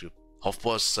MFX group. Half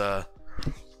past 8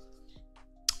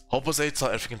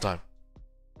 South African time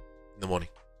in the morning.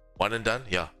 One and done,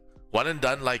 yeah. One and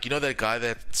done, like, you know that guy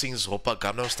that sings Hoppa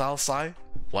Gangnam Style, Sai?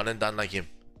 One and done like him.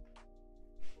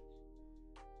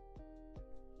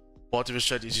 Part of his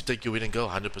strategy is you take your win and go.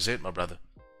 100%, my brother.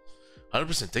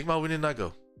 100%. Take my win and I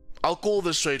go. I'll call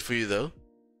this trade for you though.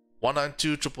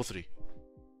 192,333.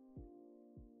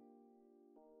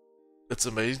 It's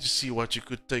amazing to see what you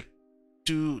could take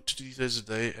 2 to 3 trades a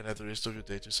day and have the rest of your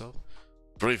day to yourself.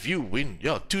 Bro, if you win,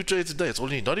 yeah, 2 trades a day. It's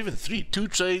only not even 3. 2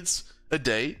 trades a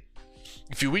day.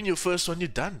 If you win your first one, you're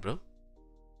done, bro.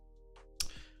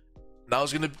 Now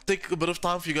it's gonna take a bit of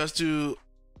time for you guys to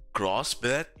grasp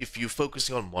that if you're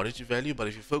focusing on monetary value, but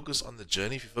if you focus on the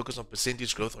journey, if you focus on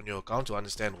percentage growth on your account, you'll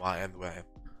understand why I am the way I am.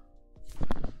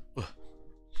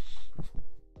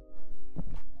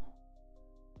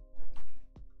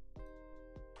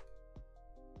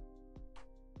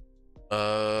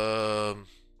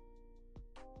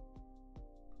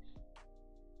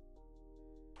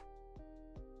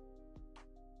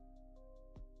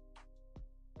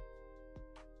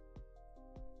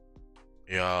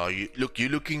 Yeah, you're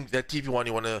looking that TP1,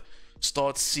 you want to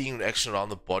start seeing action around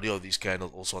the body of these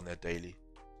candles also on that daily.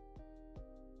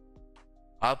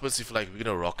 I personally feel like we're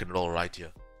gonna rock and roll right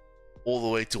here, all the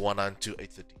way to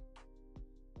 192.830.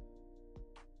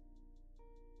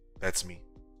 That's me.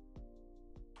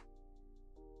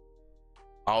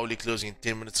 Hourly closing in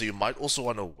 10 minutes, so you might also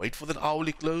want to wait for that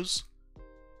hourly close,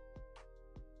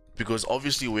 because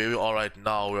obviously where we are right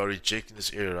now, we are rejecting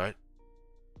this area, right?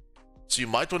 So you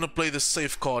might want to play the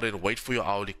safe card and wait for your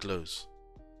hourly close,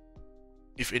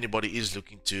 if anybody is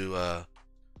looking to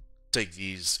take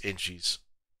these entries.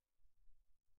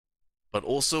 But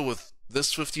also with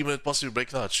this 15-minute possible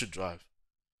breakdown, it should drive.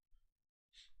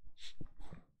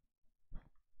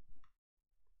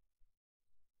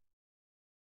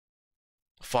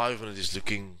 Five-minute is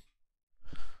looking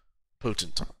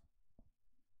potent.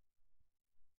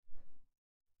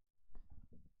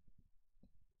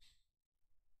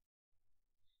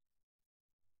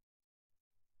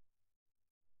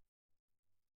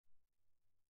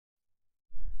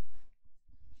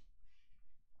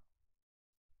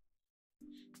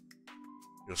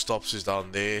 Your stops is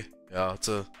down there. Yeah, it's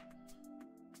a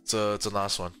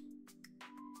nice one.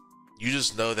 You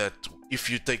just know that if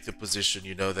you take the position,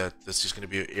 you know that this is going to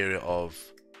be an area of,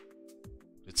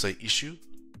 let's say, issue.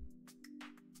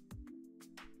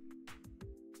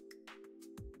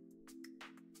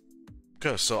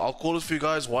 Okay, so I'll call it for you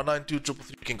guys.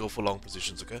 192.333 can go for long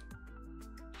positions, okay?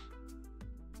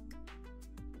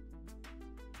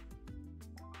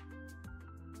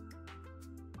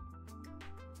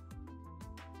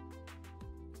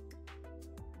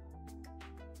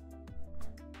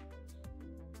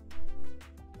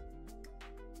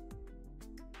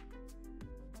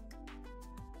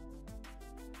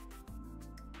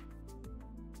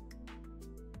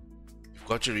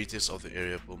 You've got your retest of the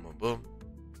area. Boom, boom, boom.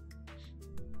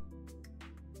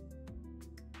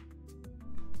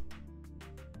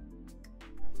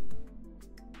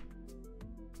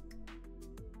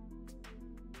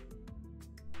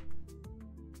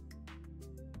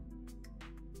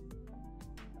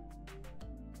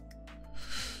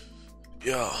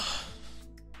 Yeah.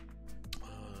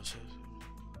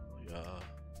 Yeah.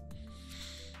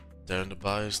 There in the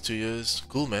buy is 2 years.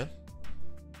 Cool, man.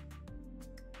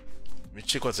 Let me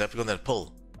check what's happening on that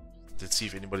poll. Let's see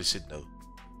if anybody said no.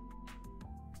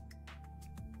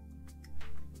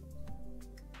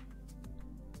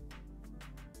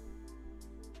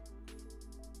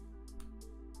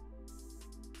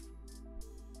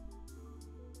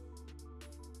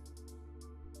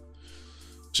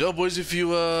 Joe, boys, if you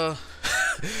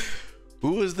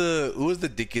who was the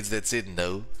dickheads that said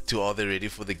no to are they ready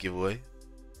for the giveaway?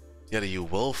 Yeah, you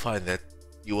will find that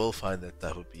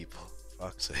type of people.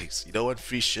 Fuck's sakes. You don't want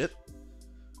free shit?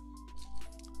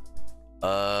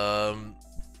 Guys,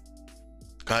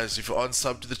 if you're on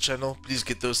sub to the channel, please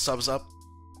get those subs up.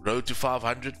 Road to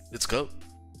 500. Let's go.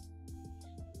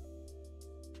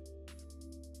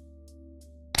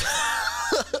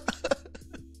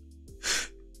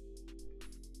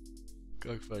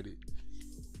 Go funny.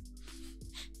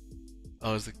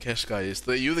 I was the cash guy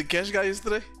yesterday. You were the cash guy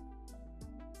yesterday?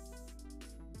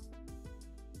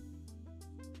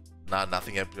 Nah,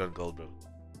 nothing happened on gold, bro.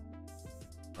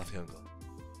 Nothing on gold.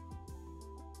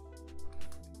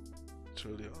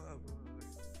 Truly,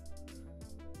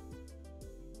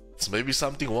 it's maybe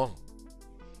something wrong.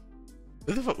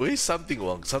 Where the fuck? Where is something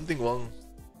wrong? Something wrong.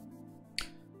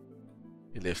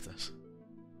 He left us.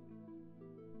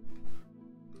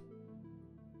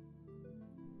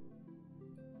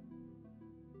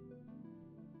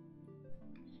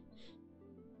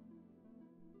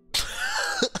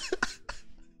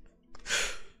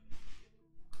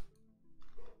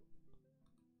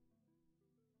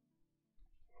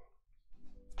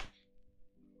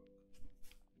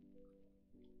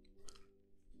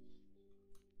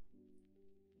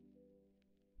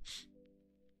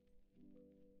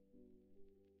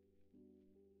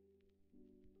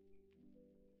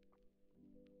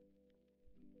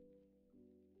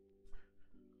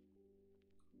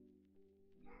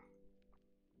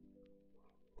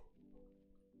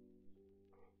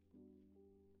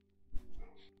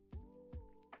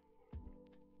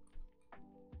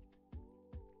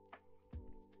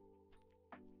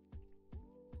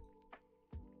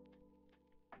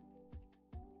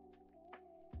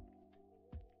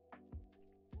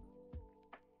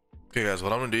 Okay, guys,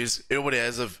 what I'm gonna do is everybody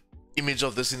has an image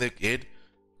of this in their head.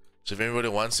 So if anybody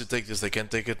wants to take this, they can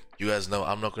take it. You guys know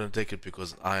I'm not gonna take it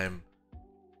because I've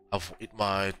hit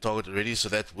my target already. So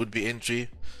that would be entry.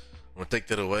 I'm gonna take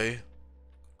that away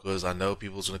because I know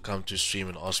people's gonna come to stream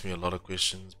and ask me a lot of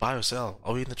questions. Buy or sell?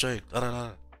 Are we in the trade? Da, da, da.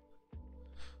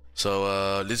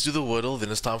 So let's do the wordle.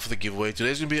 Then it's time for the giveaway.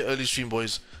 Today's gonna be an early stream,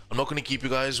 boys. I'm not gonna keep you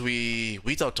guys. We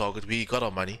hit our target. We got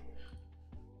our money.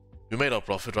 We made our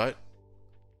profit, right?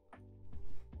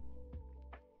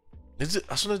 I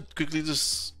just want to quickly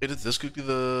just edit this quickly,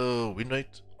 the win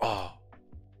rate. Oh,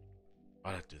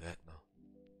 why did I do that now?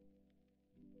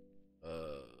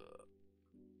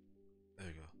 There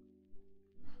we go.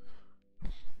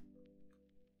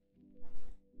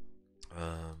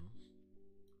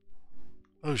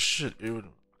 Oh shit, okay,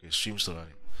 stream's still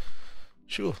running.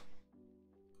 Sure.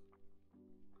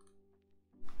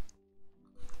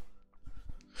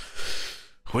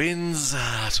 Wins,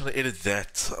 I just want to edit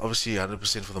that. Obviously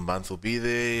 100% for the month will be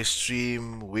there.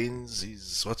 Stream wins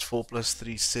is, what's 4 plus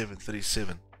 3? 7,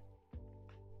 37.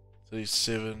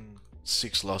 37,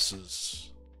 6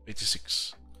 losses,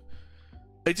 86.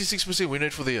 86% win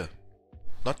rate for the year.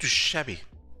 Not too shabby.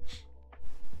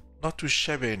 Not too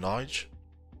shabby, Nige.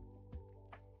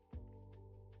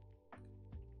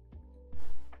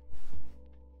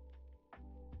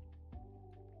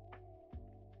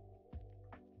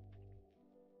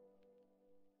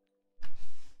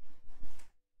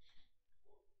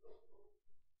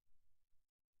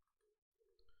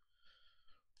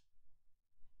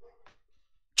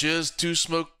 Cheers to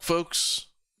smoke, folks.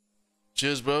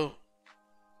 Cheers, bro.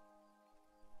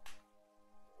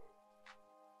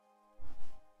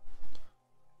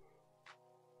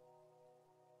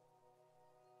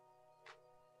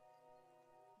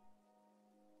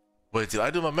 Wait, did I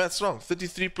do my maths wrong?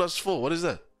 33 plus 4, what is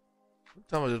that? What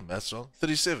time I did maths wrong?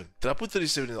 37. Did I put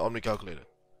 37 in the Omni calculator?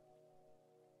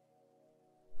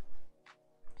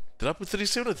 Did I put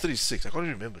 37 or 36? I can't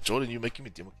even remember. Jordan, you're making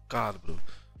me damn a card, bro.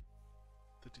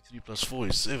 33 plus 4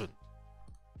 is 7.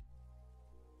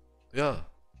 Yeah.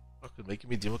 Fucking making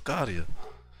me damn a card here.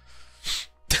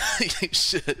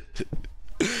 Shit.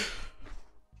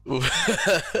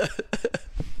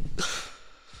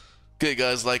 Okay,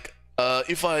 guys, like,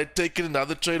 if I had taken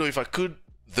another trade, or if I could,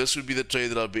 this would be the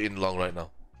trade that I'd be in long right now.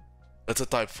 That's a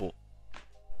type 4.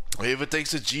 Whoever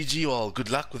takes a GG, well, good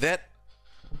luck with that.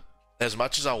 As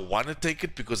much as I want to take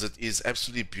it because it is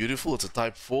absolutely beautiful, it's a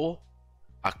type 4.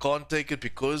 I can't take it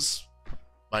because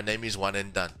my name is one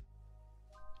and done.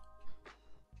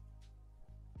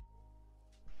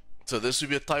 So this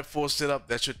would be a type 4 setup.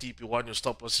 That's your TP1, your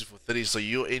stop loss is for 30. So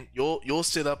you're in your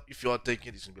setup, if you are taking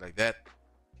it, it's gonna be like that.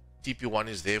 TP1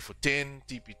 is there for 10,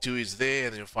 TP2 is there,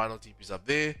 and then your final TP is up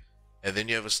there. And then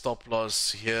you have a stop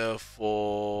loss here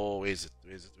for, where is it?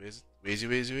 Where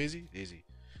is he?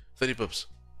 30 pips.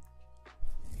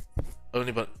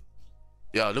 Only, but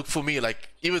yeah, look for me, like,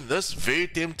 even this, very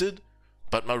tempted,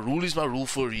 but my rule is my rule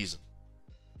for a reason.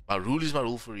 My rule is my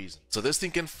rule for a reason. So this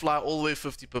thing can fly all the way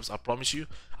 50 pips. I promise you,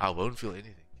 I won't feel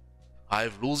anything. I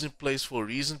have rules in place for a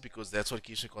reason because that's what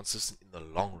keeps me consistent in the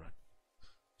long run.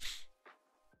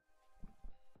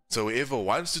 So whoever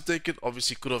wants to take it,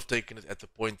 obviously could have taken it at the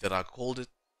point that I called it.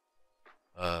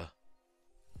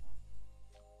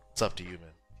 It's up to you,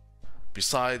 man.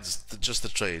 Besides just the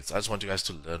trades, I just want you guys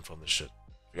to learn from this shit.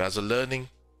 If you guys are learning,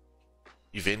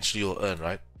 eventually you'll earn,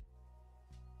 right?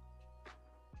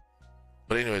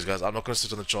 But anyways, guys, I'm not going to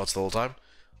sit on the charts the whole time.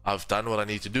 I've done what I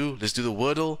need to do. Let's do the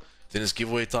wordle. Then it's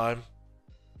giveaway time.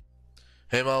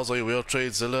 Hey, Miles, are you aware of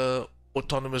TradeZilla?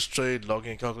 Autonomous trade,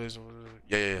 logging, calculation?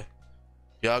 Yeah.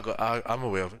 Yeah, I'm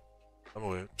aware of it. I'm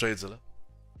aware. TradeZilla.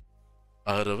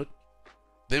 I heard of it.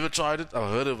 Never tried it.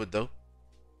 I've heard of it, though.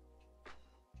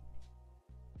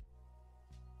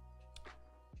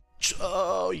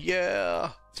 Oh,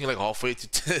 yeah. I think like halfway to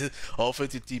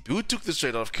TP. Who took this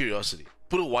trade out of curiosity?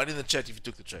 Put a 1 in the chat if you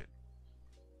took the trade.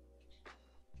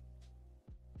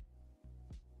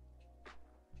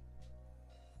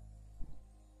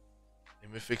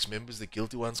 MFX members, the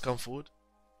guilty ones, come forward.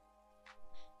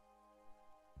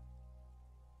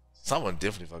 Someone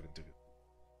definitely fucking took it.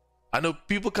 I know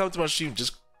people come to my stream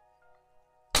just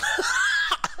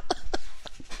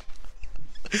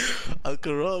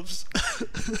Uncle Robs.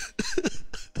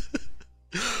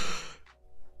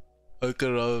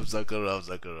 Uncle Robs.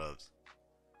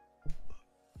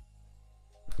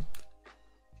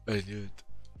 I knew it.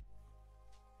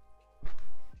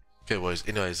 Okay, boys.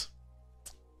 Anyways,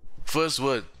 first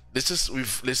word. Let's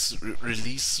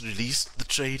release the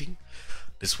trading.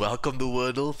 Let's welcome the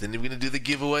wordle. Then we're gonna do the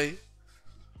giveaway.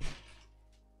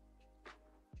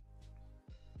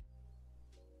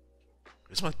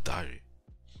 Where's my diary?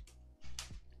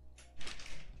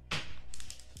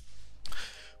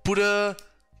 Put a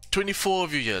 24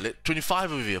 of you here,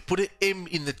 25 of you here. Put an M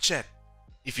in the chat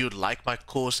if you'd like my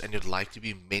course and you'd like to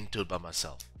be mentored by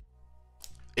myself.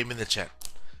 M in the chat.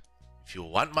 If you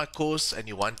want my course and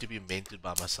you want to be mentored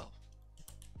by myself.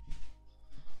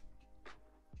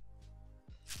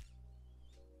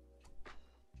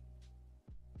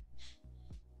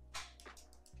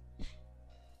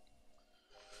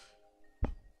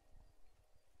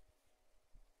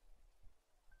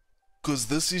 Because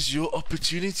this is your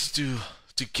opportunity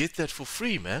to get that for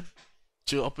free, man.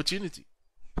 It's your opportunity.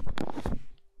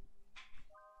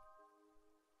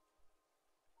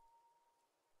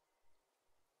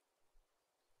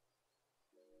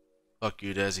 Fuck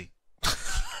you, Dazzy.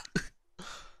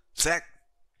 Zach.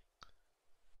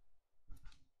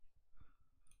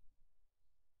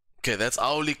 Okay, that's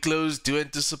hourly close. Do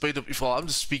anticipate if I'm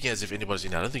just speaking as if anybody's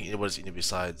in here. I don't think anybody's in here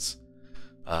besides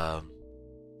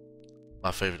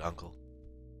my favorite uncle.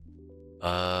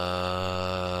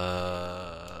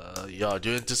 Yeah, I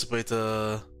do anticipate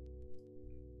a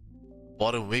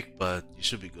bottom week, but you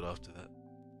should be good after that.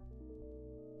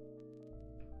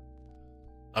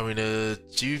 I mean, a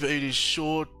GBP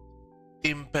short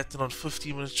M pattern on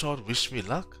 15-minute chart. Wish me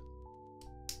luck.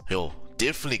 Yo,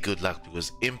 definitely good luck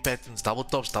because M patterns, double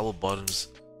tops, double bottoms.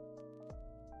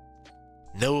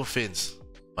 No offense,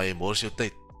 my emotional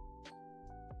date.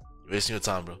 You're wasting your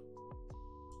time, bro.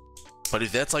 But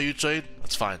if that's how you trade,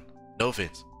 that's fine. No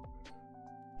offense.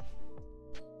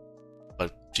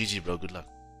 But GG, bro. Good luck.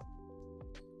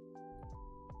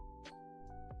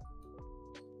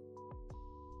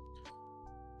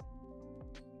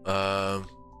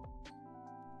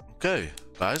 Okay,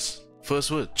 guys.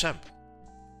 First word, champ.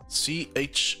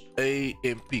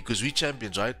 CHAMP. Because we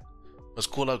champions, right? Let's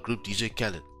call our group DJ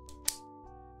Khaled.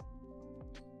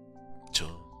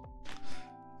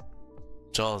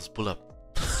 Charles, pull up.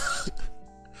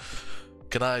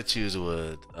 Can I choose a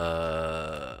word?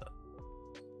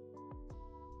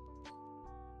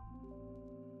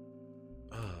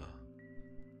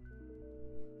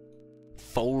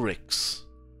 Forex.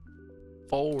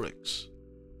 Forex.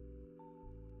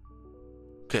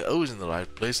 Okay, O is in the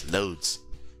right place. Loads.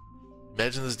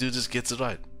 Imagine this dude just gets it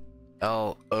right.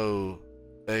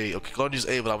 L-O-A. Okay, can't use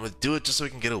A, but I'm gonna do it just so we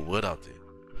can get a word out there.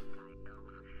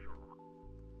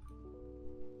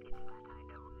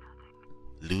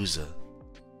 Loser.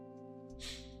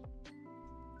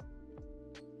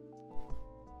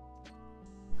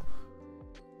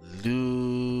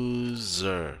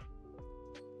 Loser.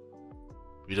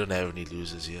 We don't have any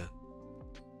losers here.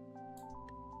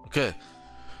 Okay.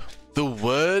 The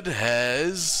word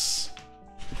has...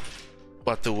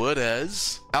 But the word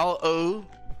has L-O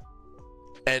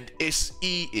and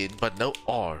S-E in, but no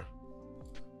R.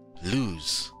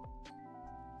 Lose.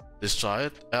 Let's try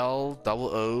it. L-O-O-S-E.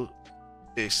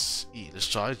 Let's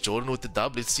try it. Jordan with the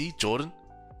dub. Let's see. Jordan.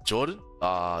 Jordan.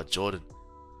 Jordan.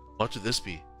 What would this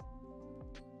be?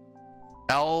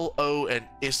 L-O and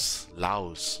S.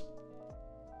 Laos.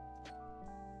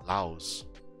 Laos.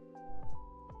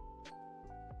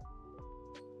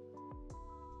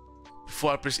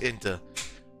 Before I press enter,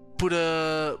 put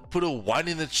a 1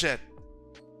 in the chat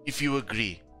if you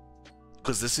agree,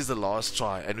 because this is the last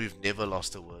try and we've never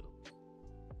lost a word.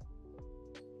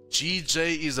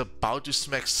 GJ is about to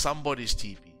smack somebody's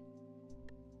TP.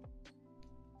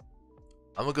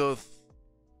 I'm gonna go with...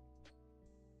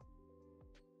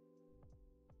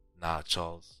 Nah,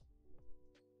 Charles.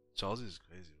 Charles is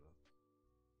crazy, bro.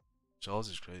 Charles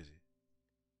is crazy.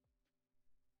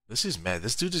 This is mad.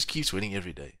 This dude just keeps winning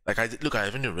every day. Like, look, I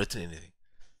haven't even written anything.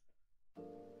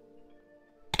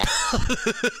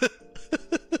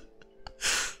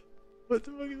 What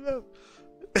the fuck is that?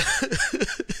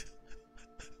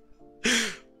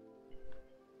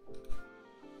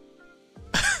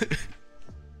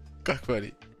 Cock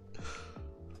buddy.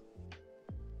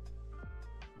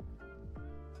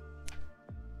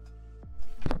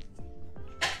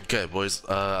 Okay, boys.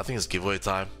 I think it's giveaway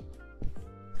time,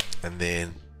 and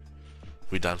then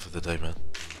we're done for the day, man.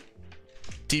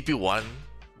 TP1.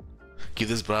 Give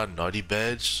this bro a naughty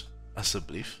badge. That's a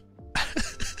belief.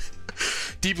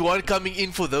 TP1 coming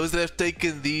in for those that have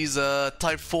taken these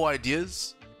type 4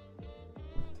 ideas.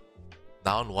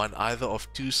 Down one, either of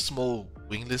 2 small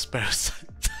wingless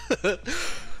parasites.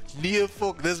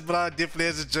 Neofolk, this bro definitely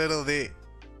has a journal there.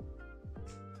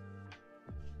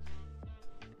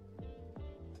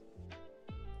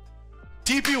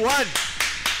 TP1!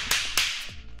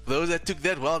 Those that took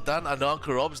that, well done. I know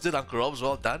Uncle Robs did. Uncle Robs,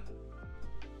 well done.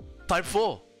 Type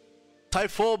 4. Type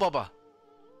 4, Baba.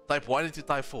 Type 1 into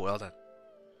Type 4, well done.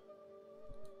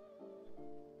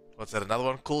 What's that? Another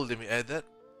one called? Let me add that.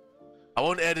 I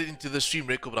won't add it into the stream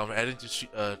record, but I'm adding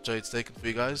to trades taken for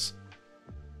you guys.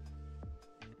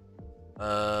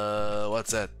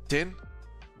 What's that? 10?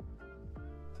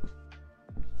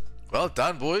 Well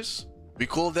done, boys. We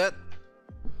called that.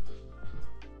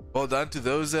 Well done to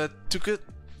those that took it.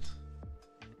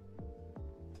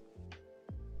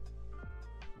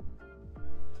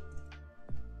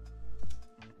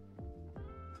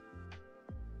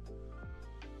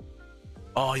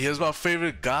 Oh, here's my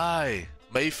favorite guy.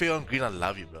 Mayfair on green. I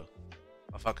love you, bro.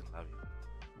 I fucking love you.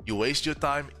 You waste your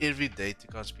time every day to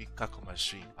come speak cuck on my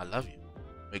stream. I love you.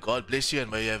 May God bless you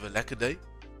and may you have a lekker day.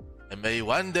 And may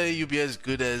one day you be as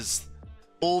good as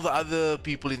all the other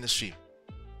people in the stream.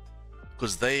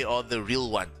 Because they are the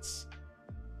real ones.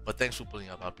 But thanks for pulling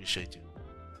up. I appreciate you.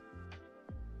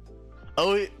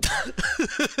 Oh,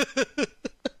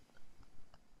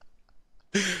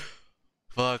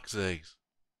 fuck's sakes.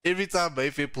 Every time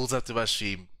Mayfair pulls up to my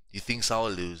stream, he thinks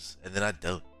I'll lose, and then I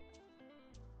don't.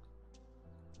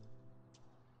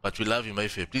 But we love you,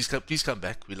 Mayfair. Please come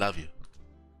back. We love you.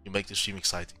 You make the stream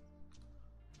exciting.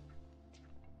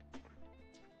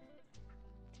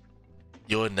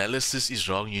 Your analysis is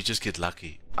wrong. You just get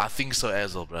lucky. I think so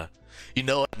as well, bruh. You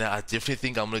know what? Now I definitely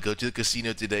think I'm gonna go to the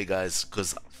casino today, guys.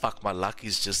 Because fuck, my luck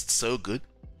is just so good.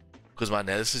 Because my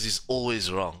analysis is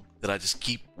always wrong. That I just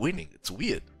keep winning. It's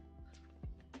weird.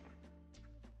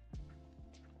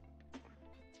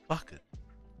 Fuck it.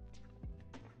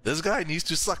 This guy needs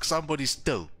to suck somebody's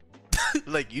toe.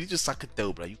 Like, you need to suck a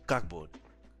toe, bro. You cockboard.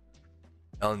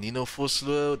 El Nino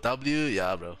Foslo W.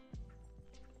 Yeah, bro.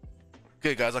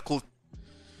 Okay, guys. I called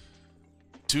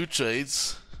 2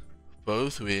 trades.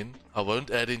 Both win. I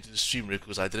won't add into the stream record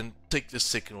because I didn't take the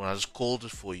second one. I just called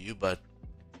it for you. But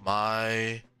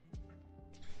my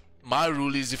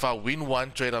rule is if I win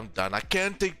 1 trade, I'm done. I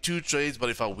can take 2 trades, but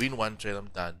if I win 1 trade, I'm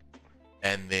done.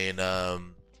 And then,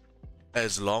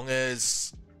 as long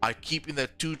as I keep in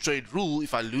that 2 trade rule,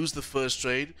 if I lose the first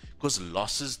trade, because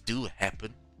losses do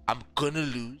happen, I'm gonna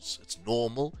lose. It's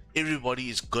normal. Everybody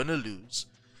is gonna lose.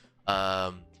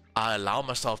 I allow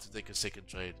myself to take a second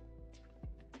trade.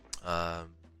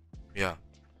 Yeah.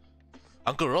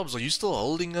 Uncle Robs, are you still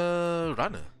holding a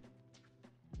runner?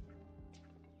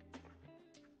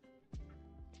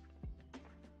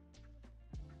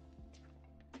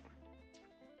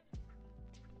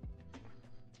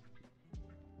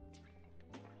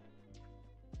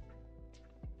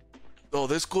 Oh,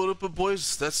 there's quarter per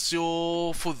boys. That's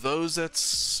your, for those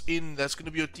that's in, that's gonna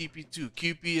be your TP2,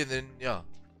 QP, and then yeah.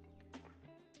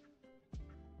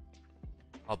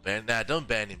 I'll ban. Nah, don't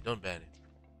ban him. Don't ban him.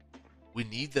 We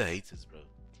need the haters, bro.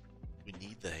 We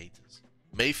need the haters.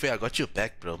 Mayfair, I got your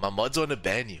back, bro. My mods wanna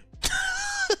ban you.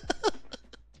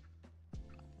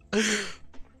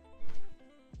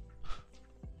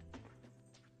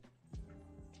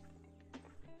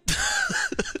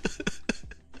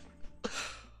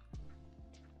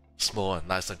 Small one.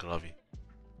 Nice, Uncle Ravi.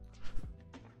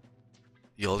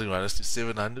 You're holding runners to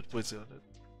 700.700.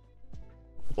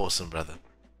 Awesome, brother.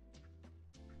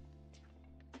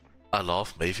 I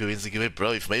laugh. Mayfair wins the giveaway.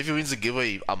 Bro, if Mayfair wins the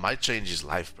giveaway, I might change his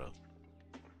life, bro.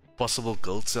 Possible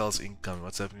gold sales income.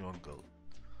 What's happening on gold?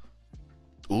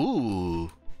 Ooh.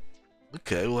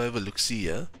 Okay, we'll have a look-see,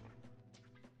 yeah?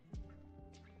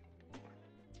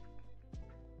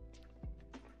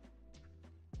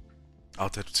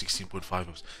 Out at 16.5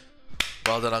 pips.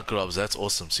 Well done, Uncle Robs. That's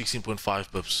awesome.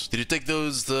 16.5 pips. Did you take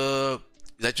those, is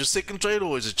that your second trade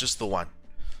or is it just the one?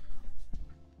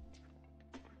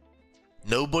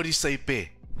 Nobody say pay.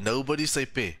 Nobody say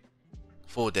pay.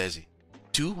 4, Dazzy.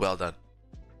 2? Well done.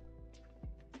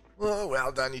 Oh,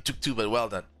 well done. You took 2, but well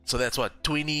done. So that's what?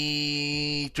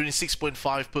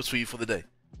 26.5 pips for you for the day.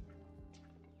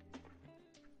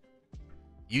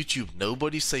 YouTube,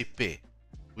 nobody say pay.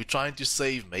 We're trying to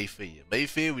save Mayfair here.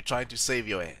 Mayfair, we're trying to save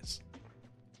your ass.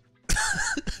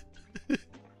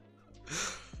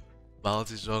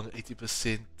 Miles is wrong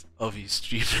 80% of his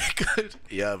stream record.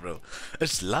 Yeah, bro.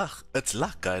 It's luck. It's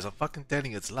luck, guys. I'm fucking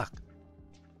telling you, it's luck.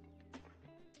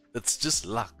 It's just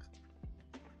luck.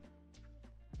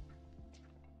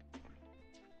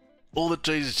 All the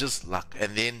trades is just luck.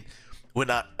 And then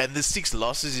and the 6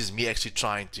 losses is me actually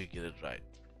trying to get it right.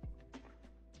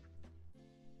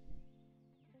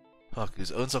 Fuck,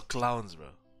 his owns are clowns, bro.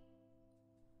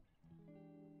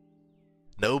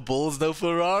 No balls, no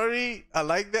Ferrari. I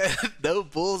like that. No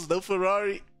balls, no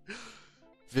Ferrari.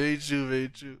 Very true, very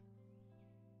true.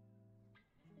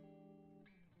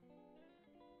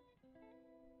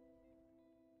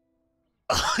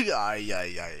 Yeah.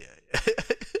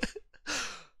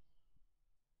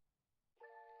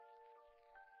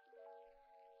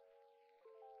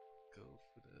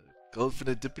 Gold for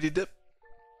the dippity dip.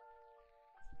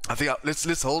 I think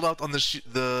let's hold out on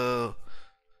the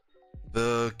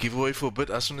giveaway for a bit.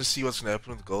 I just want to see what's gonna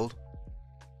happen with gold.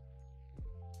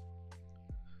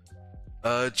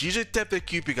 GJ tapped that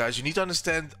QP, guys. You need to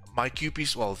understand my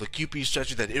QP, well, the QP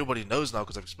strategy that everybody knows now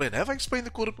because I've explained. Have I explained the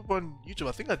quarter pip on YouTube?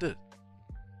 I think I did.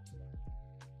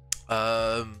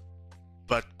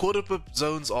 But quarter pip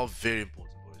zones are very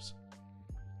important, boys.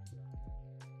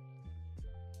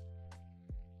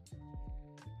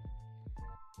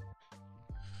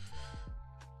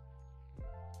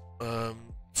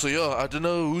 So yeah, I don't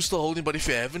know who's still holding, but if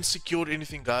you haven't secured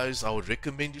anything, guys, I would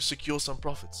recommend you secure some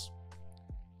profits.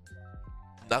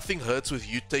 Nothing hurts with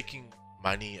you taking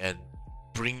money and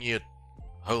bringing it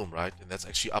home, right? And that's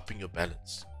actually upping your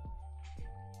balance.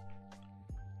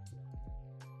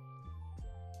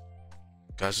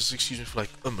 Guys, just excuse me for like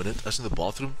a minute. I was in the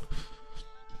bathroom.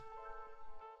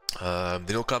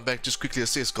 Then I'll come back, just quickly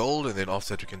assess gold, and then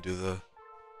after that we can do the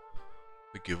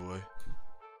giveaway.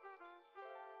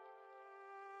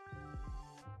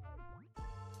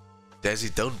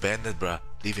 Dazzy, don't ban that, bruh.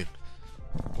 Leave him.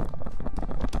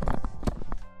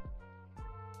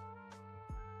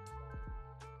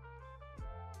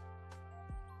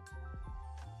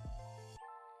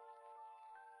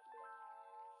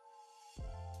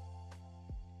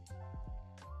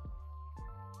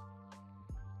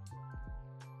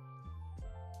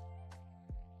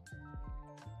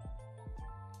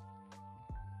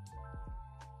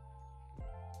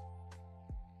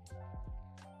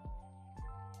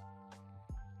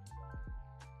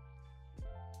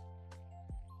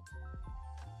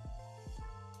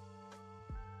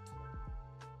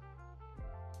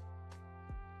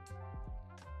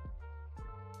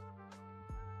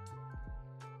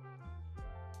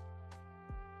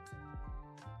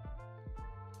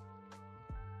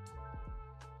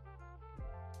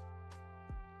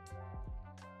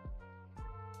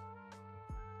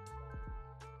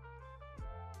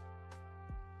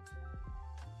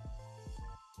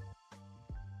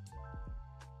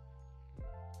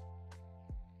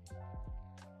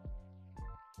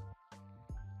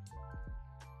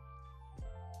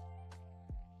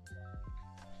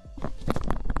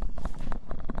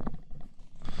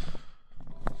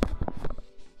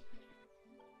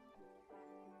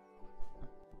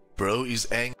 Bro is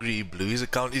angry, blew his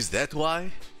account. Is that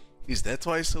why? Is that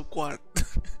why he's so quiet?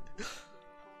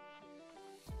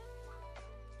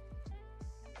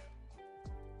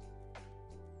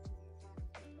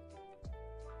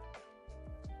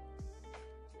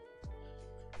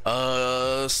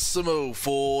 Simo,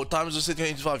 for times of setting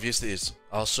 85, yes there is.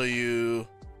 I'll show you.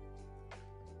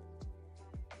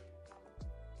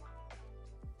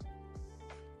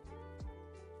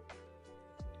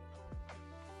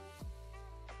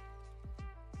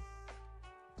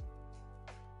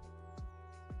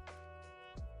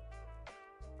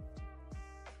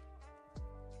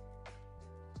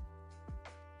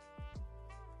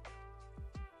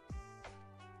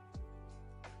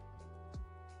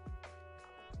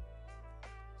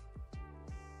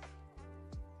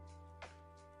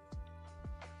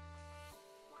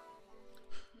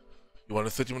 You want a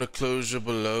 30-minute closure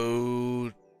below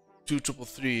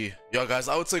 2333. Yeah, guys,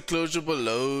 I would say closure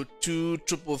below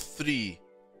 2333.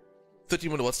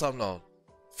 30-minute, what's time now?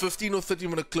 15 or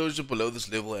 30-minute closure below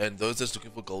this level, and those that's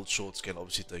looking for gold shorts can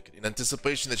obviously take it in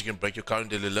anticipation that you can break your current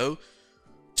daily low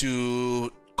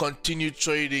to continue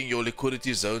trading your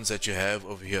liquidity zones that you have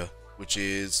over here, which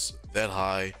is that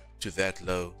high to that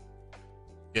low.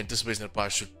 Your anticipation that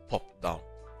price should pop down.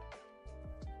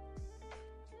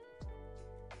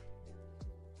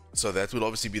 So that would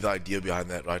obviously be the idea behind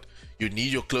that, right? You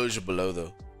need your closure below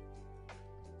though.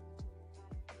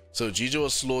 So GJ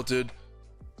was slaughtered.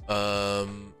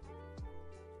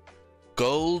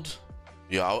 Gold,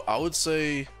 yeah, I would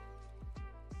say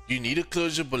you need a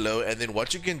closure below, and then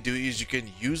what you can do is you can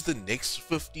use the next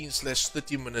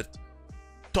 15/30-minute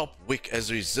top wick as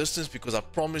a resistance, because I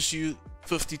promise you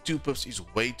 52 pips is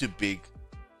way too big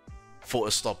for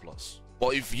a stop loss.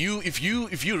 Well, if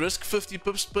you risk 50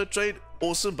 pips per trade,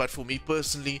 awesome. But for me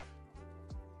personally,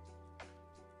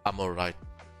 I'm alright.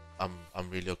 I'm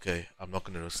really okay. I'm not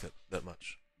gonna risk that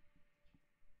much.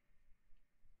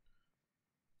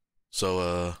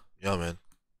 So yeah, man.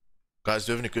 Guys,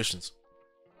 do you have any questions?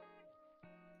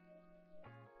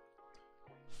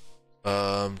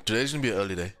 Today's gonna be an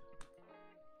early day.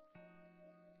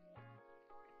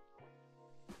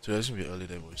 Today's gonna be an early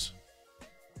day, boys.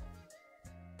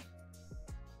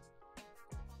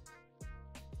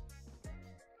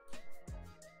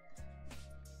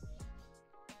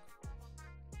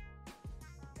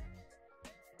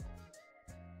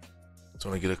 Just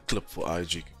want to get a clip for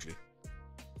IG quickly.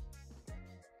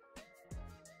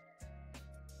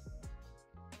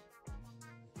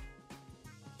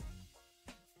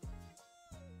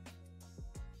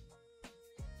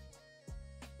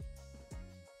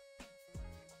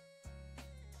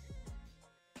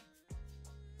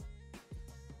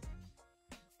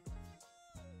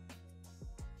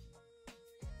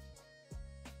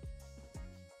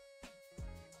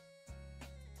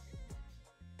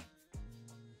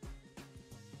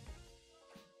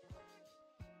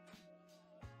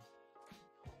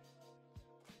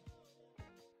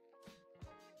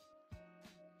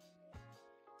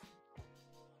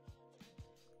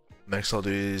 Max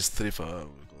order is 35.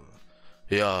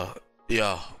 Yeah,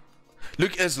 yeah.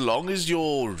 Look, as long as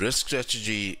your risk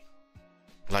strategy,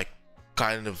 like,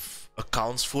 kind of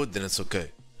accounts for it, then it's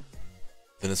okay.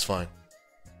 Then it's fine.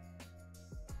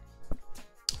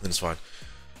 Then it's fine.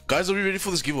 Guys, are we ready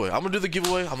for this giveaway? I'm gonna do the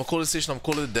giveaway. I'm gonna call it a session. I'm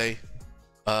gonna call it a day.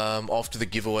 After the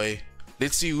giveaway,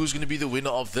 let's see who's gonna be the winner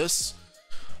of this.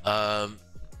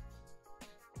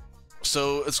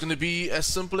 So it's gonna be as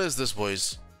simple as this,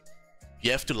 boys. You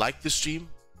have to like the stream,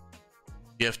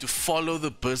 you have to follow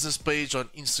the business page on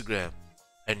Instagram,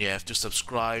 and you have to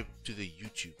subscribe to the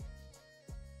YouTube.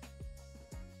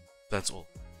 That's all.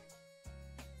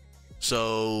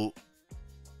 So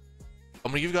I'm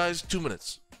gonna give you guys 2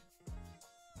 minutes.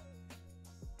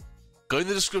 Go in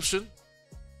the description,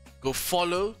 go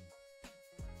follow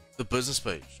the business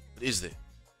page. It is there.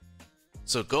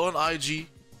 So go on IG,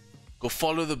 go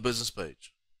follow the business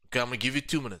page. Okay, I'm gonna give you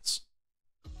 2 minutes.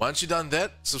 Once you've done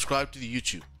that, subscribe to the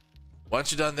YouTube.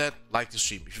 Once you've done that, like the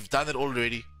stream. If you've done that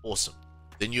already, awesome.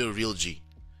 Then you're a real G.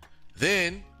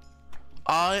 Then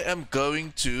I am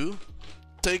going to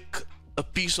take a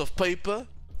piece of paper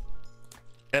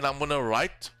and I'm gonna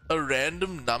write a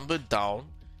random number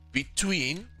down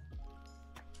between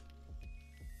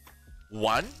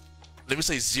 1, let me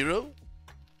say 0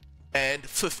 and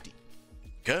 50.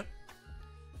 Okay?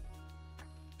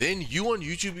 Then you on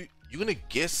YouTube, you're gonna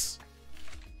guess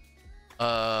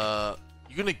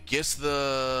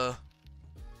the...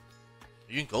 Are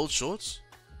you in gold shorts?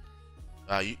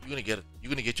 You're gonna get it.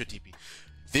 You're gonna get your TP.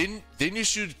 Then you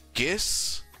should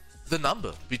guess the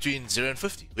number between 0 and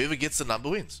 50. Whoever gets the number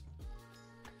wins.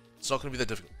 It's not gonna be that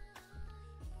difficult.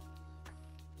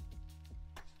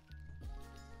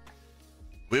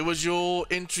 Where was your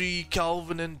entry,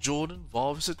 Calvin and Jordan?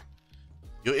 Varvisit?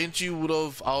 Your entry would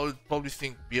have, I would probably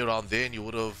think, be around there, and you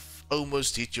would have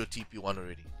almost hit your TP1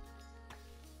 already.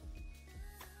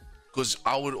 Because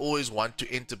I would always want to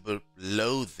enter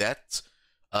below that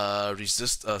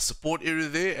support area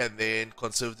there, and then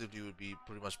conservatively would be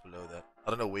pretty much below that. I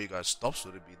don't know where you guys stops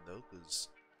would have been though, because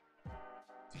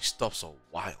these stops are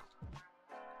wild.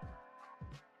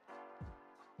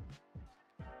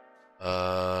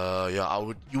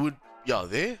 Yeah,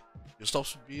 there your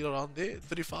stops would be around there,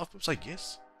 35 pips, I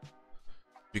guess,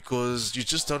 because you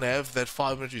just don't have that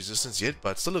 5-minute resistance yet,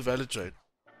 but still a valid trade.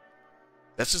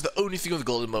 That's just the only thing with the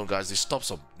golden moment, guys. These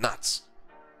stops are nuts.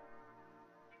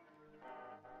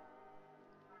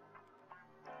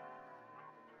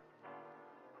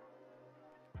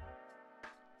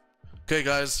 Okay,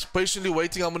 guys, patiently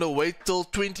waiting. I'm gonna wait till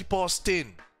 20 past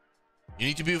 10. You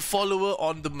need to be a follower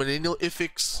on the Millennial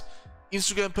FX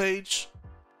Instagram page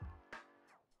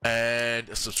and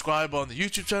a subscriber on the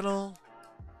YouTube channel.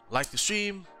 Like the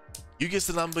stream. You guess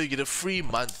the number, you get a free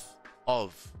month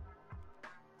of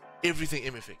everything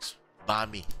MFX by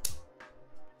me.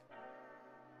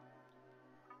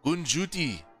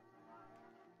 Gunjuti,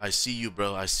 I see you,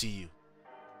 bro. I see you.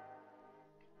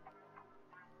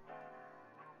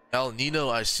 El Nino,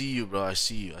 I see you, bro. I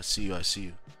see you. I see you. I see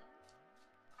you.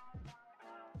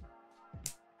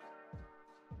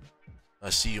 I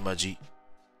see you, my G.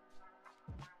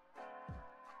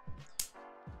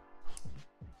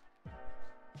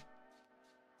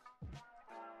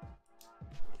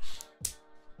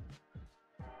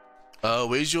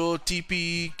 Where's your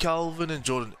TP, Calvin and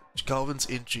Jordan? Calvin's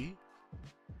entry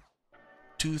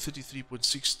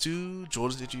 233.62.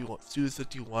 Jordan's entry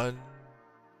 231.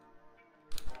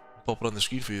 Pop it on the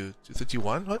screen for you.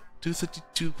 231. What?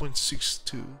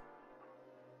 232.62.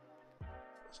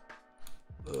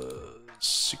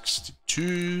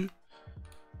 62.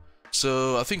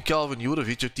 So I think Calvin, you would have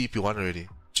hit your TP1 already.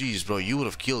 Jeez, bro, you would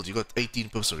have killed. You got 18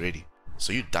 pips already.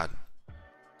 So you're done.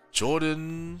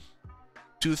 Jordan.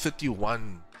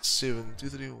 231.7,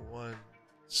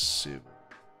 231.7.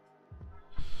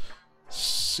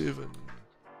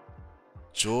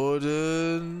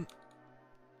 Jordan,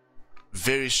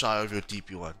 very shy of your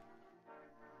TP1.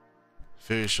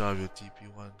 Very shy of your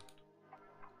TP1.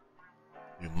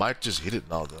 You might just hit it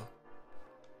now though.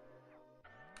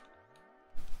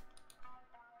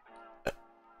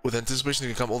 With anticipation,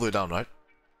 you can come all the way down, right?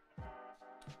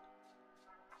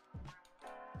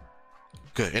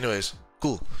 Okay, anyways,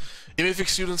 cool. MFX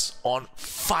students on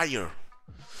fire.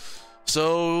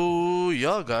 So,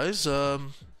 yeah, guys.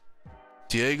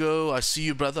 Diego, I see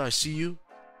you, brother. I see you.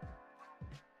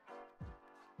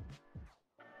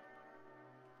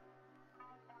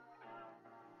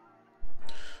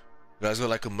 You guys got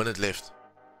like a minute left.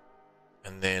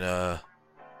 And then, we'll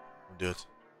do it.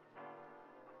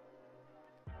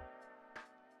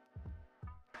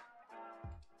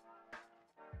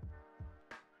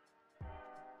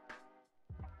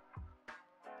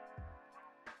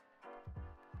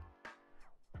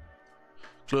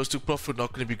 Close to profit,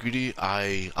 not going to be greedy.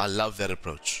 I love that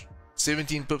approach.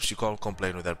 17 pips, you can't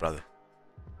complain with that, brother.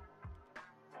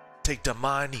 Take the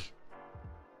money.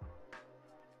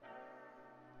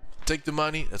 Take the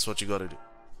money, that's what you got to do.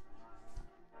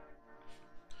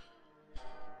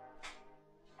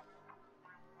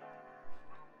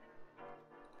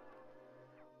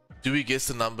 Do we guess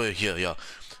the number here? Yeah.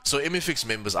 So MFX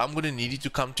members, I'm going to need you to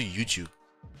come to YouTube.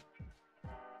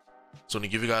 So I'm going to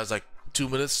give you guys like 2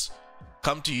 minutes.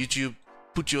 Come to YouTube,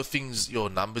 put your things, your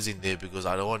numbers in there, because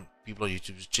I don't want people on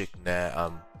YouTube to check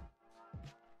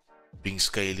being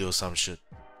scaly or some shit.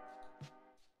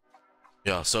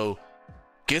 Yeah, so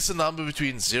guess a number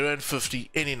between 0 and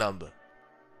 50, any number.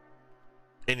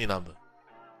 Any number.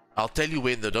 I'll tell you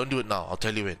when though, don't do it now, I'll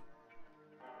tell you when.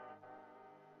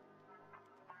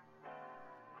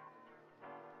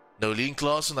 Nolene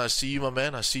Claassen, I see you, my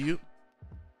man, I see you.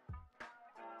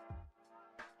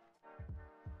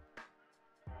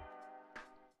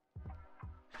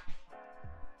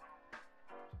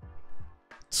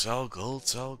 Sell gold,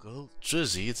 sell gold.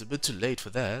 Drizzy, it's a bit too late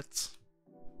for that.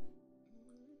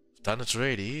 Done it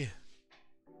already.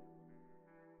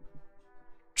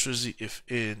 Drizzy, if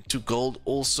in to gold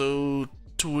also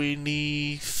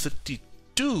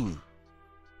 2032.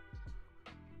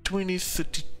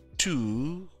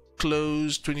 2032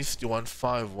 close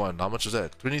 2031.51. How much is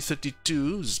that?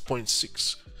 2032 is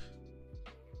 0.6.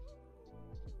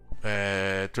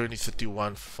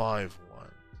 2031.51.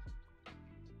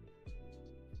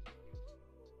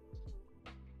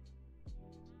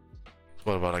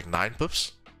 What about like 9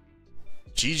 pips?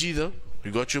 GG though,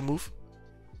 you got your move.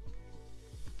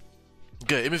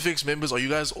 Okay, MFX members, are you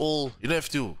guys all, you don't have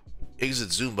to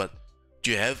exit Zoom, but do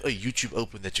you have a YouTube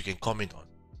open that you can comment on?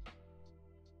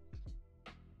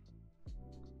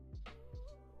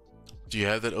 Do you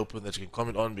have that open that you can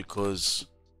comment on? Because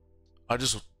I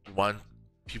just want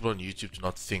people on YouTube to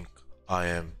not think I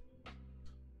am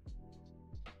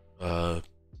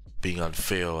being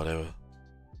unfair or whatever.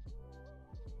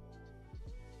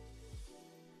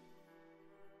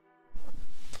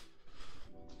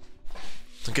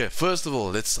 Okay, first of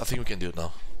all, I think we can do it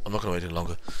now. I'm not gonna wait any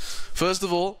longer. First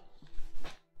of all,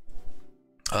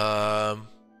 I'm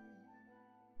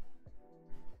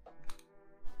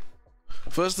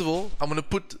gonna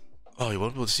put, oh, you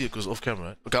won't be able to see it because it's off camera,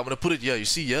 right? Okay, I'm gonna put it here. You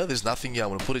see here, there's nothing here.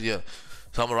 I'm gonna put it here.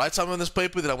 So I'm gonna write something on this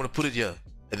paper, then I'm gonna put it here.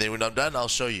 And then when I'm done, I'll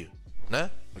show you. Nah?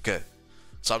 Okay.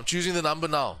 So I'm choosing the number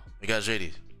now. You guys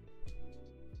ready?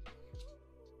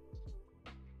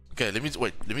 Okay, let me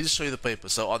just show you the paper.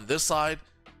 So on this side,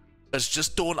 it's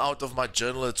just torn out of my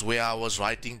journal. It's where I was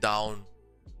writing down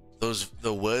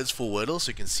the words for Wordle,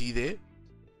 so you can see there.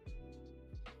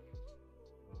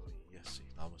 Yes, you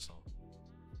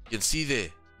can see there,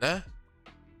 nah?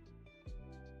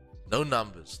 No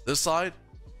numbers. This side,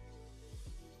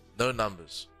 no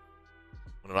numbers.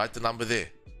 I'm gonna write the number there.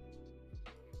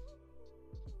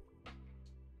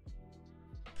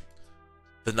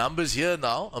 The number's here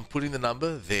now. I'm putting the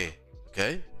number there.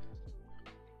 Okay?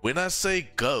 When I say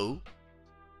go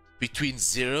between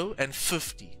 0 and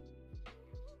 50,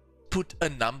 put a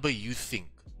number you think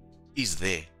is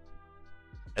there.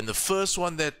 And the first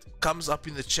one that comes up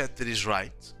in the chat that is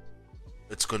right,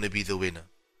 it's going to be the winner.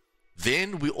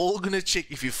 Then we're all going to check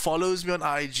if he follows me on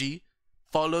IG,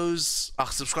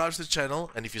 subscribes to the channel,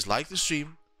 and if he's liked the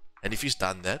stream, and if he's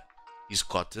done that, he's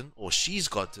gotten, or she's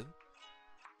gotten,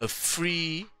 a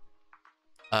free,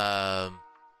 what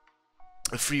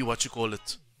you call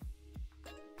it,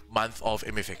 month of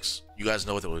MFX. You guys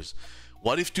know what it is.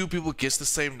 What if 2 people guess the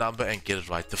same number and get it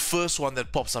right? The first one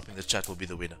that pops up in the chat will be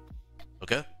the winner.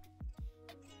 Okay?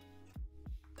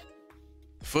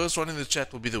 The first one in the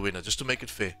chat will be the winner, just to make it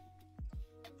fair.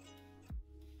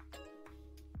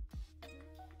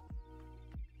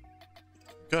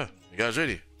 Okay, you guys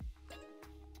ready?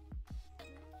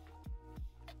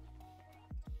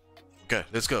 Okay,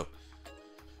 let's go.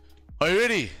 Are you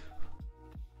ready?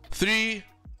 3,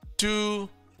 2,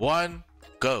 1,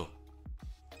 go.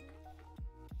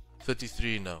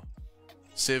 33, no.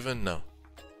 7, no.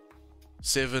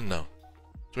 7, no.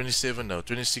 27, no.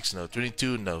 26, no.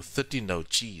 22, no. 30, no.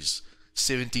 Jeez.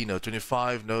 17, no.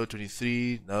 25, no.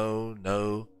 23, no.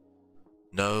 No.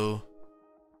 No.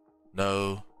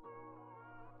 No.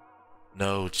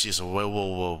 No. Jeez. Whoa, whoa,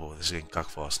 whoa, whoa. This is getting cuck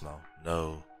fast now.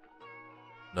 No.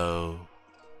 No.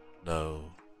 No.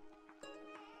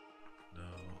 No.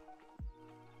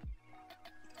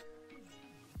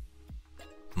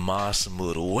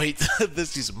 Masamur. Wait.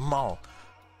 This is mal.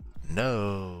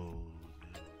 No.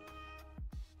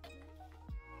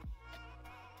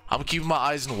 I'm keeping my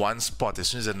eyes in one spot as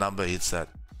soon as the number hits that.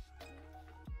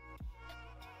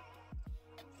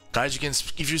 Guys, you can,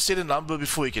 if you set a number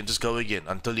before, you can just go again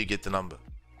until you get the number.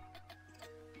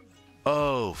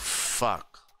 Oh,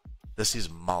 fuck. This is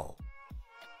mal.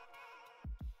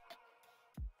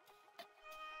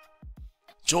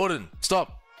 Jordan,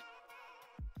 stop.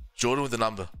 Jordan with the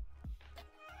number.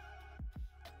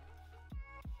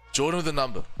 Jordan with the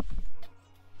number.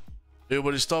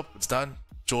 Everybody stop. It's done.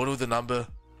 Jordan with the number.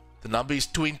 The number is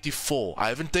 24. I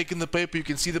haven't taken the paper. You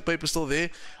can see the paper still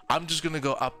there. I'm just going to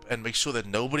go up and make sure that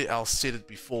nobody else said it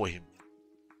before him.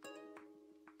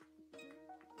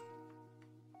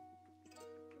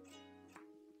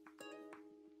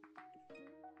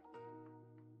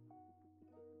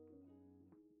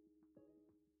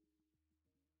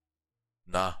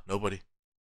 Nah, nobody.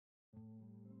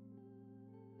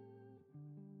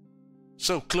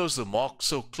 So close, the mark,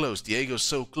 so close. Diego,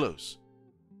 so close.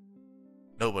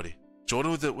 Nobody.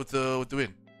 Jordan with the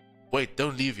win. Wait,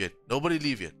 don't leave yet. Nobody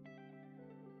leave yet.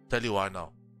 Tell you why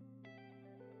now.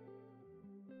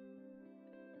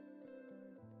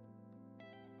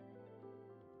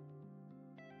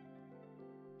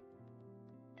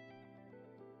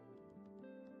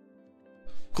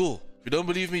 Cool. If you don't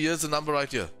believe me, here's the number right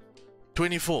here.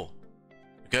 24.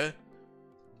 Okay?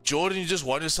 Jordan, you just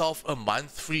won yourself a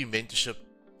month free mentorship.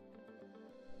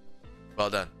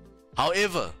 Well done.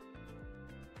 However,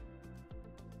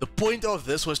 the point of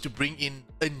this was to bring in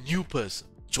a new person.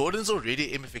 Jordan's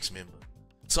already an MFX member.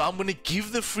 So I'm going to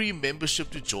give the free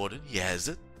membership to Jordan. He has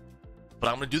it. But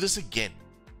I'm going to do this again.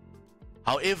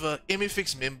 However,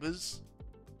 MFX members...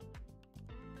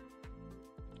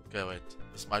 Okay, wait.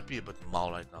 This might be a bit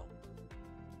mal right now.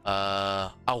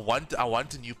 I want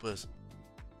a new person.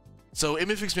 So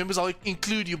MFX members, I'll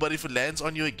include you, but if it lands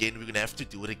on you again, we're going to have to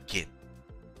do it again.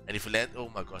 And if it lands...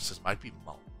 Oh my gosh, this might be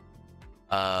mal.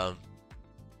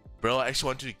 Bro, I actually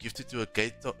want to gift it to a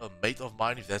mate of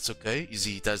mine, if that's okay.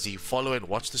 Does he follow and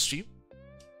watch the stream?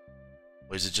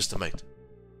 Or is it just a mate?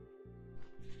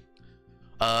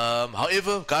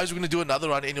 However, guys, we're going to do another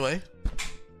run anyway.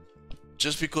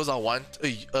 Just because I want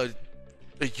a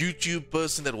YouTube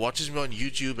person that watches me on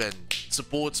YouTube and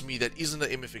supports me that isn't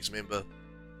an MFX member.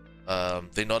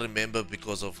 They're not a member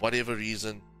because of whatever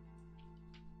reason.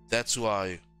 That's who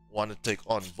I want to take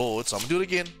on board. So I'm going to do it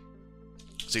again.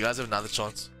 So you guys have another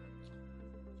chance.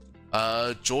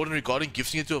 Jordan, regarding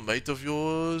gifting it to a mate of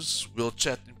yours, we'll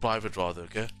chat in private rather,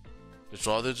 okay? Let's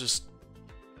rather just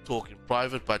talk in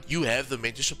private, but you have the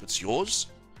mentorship, it's yours.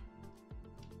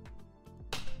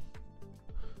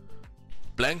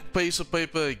 Blank piece of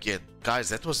paper again. Guys,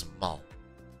 that was mal.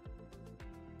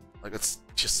 Like, it's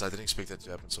just, I didn't expect that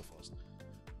to happen so fast.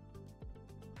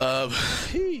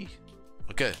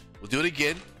 Okay, we'll do it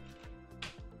again.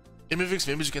 MFX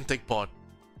members, you can take part.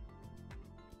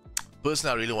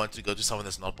 Personally, I really want to go to someone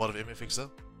that's not part of MFX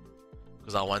though,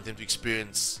 because I want them to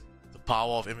experience the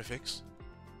power of MFX.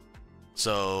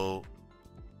 So,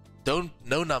 no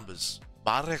numbers.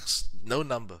 Marex, no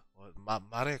number.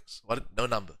 Marex, what? No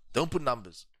number. Don't put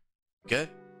numbers. Okay?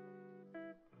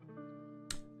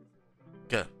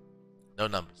 Okay. No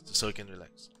numbers, just so you can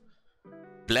relax.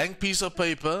 Blank piece of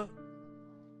paper.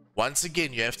 Once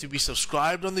again, you have to be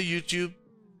subscribed on the YouTube,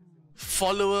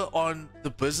 follower on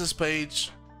the business page,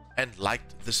 and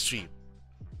liked the stream.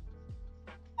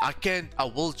 I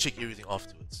will check everything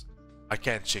afterwards. I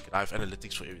can check it. I have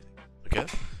analytics for everything. Okay?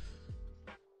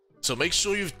 So make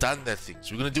sure you've done that thing.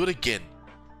 So we're going to do it again.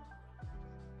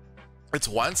 It's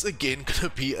once again going to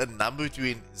be a number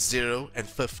between 0 and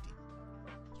 50.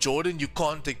 Jordan, you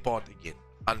can't take part again,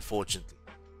 unfortunately,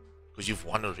 because you've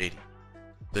won already.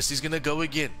 This is going to go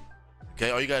again.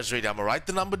 Okay, are you guys ready? I'm going to write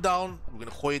the number down. We're going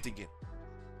to hoy it again.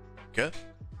 Okay?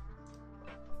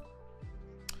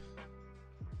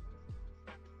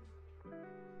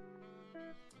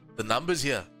 The number's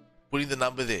here. Putting the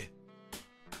number there.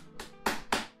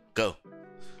 Go.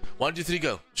 1, 2, 3,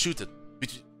 go. Shoot it.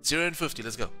 Between 0 and 50.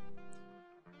 Let's go.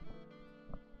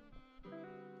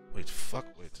 Wait, fuck,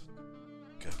 wait.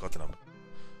 Okay, I got the number.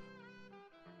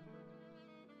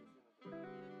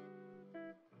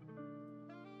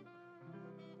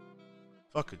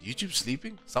 Fuck it, YouTube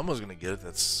sleeping? Someone's gonna get it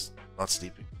that's not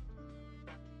sleeping.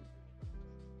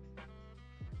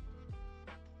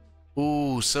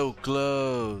 Ooh, so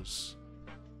close.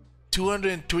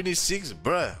 226,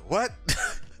 bruh. What?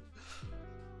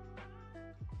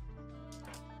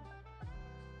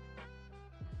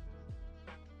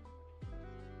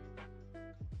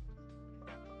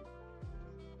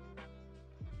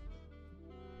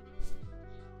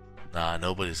 Nah,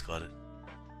 nobody's got it.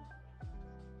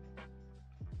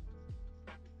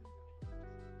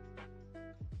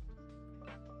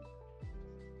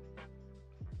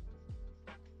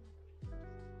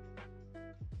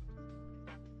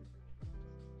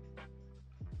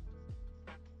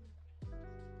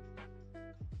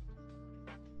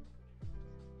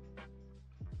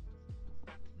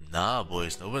 Nah,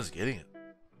 boys, no one's getting it.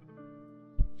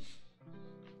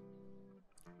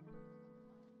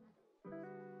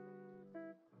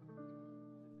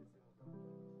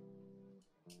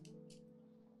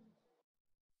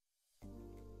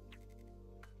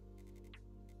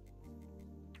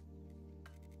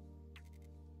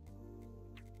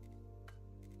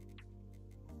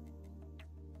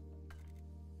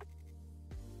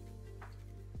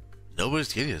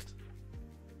 Nobody's getting it.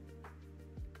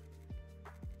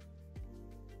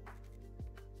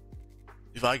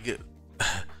 If I get...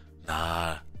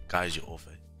 Nah, guys, you're off,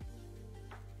 eh?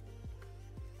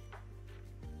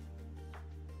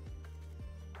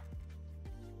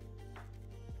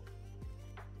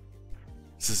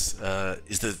 Is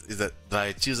that did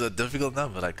I choose a difficult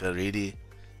number, like a really...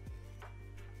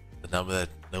 a number that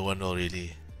no one will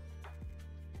really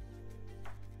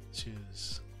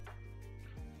choose?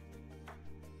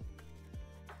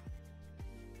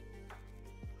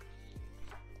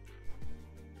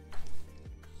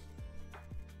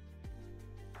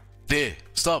 There,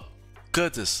 stop.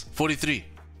 Curtis, 43.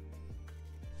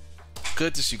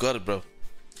 Curtis, you got it, bro.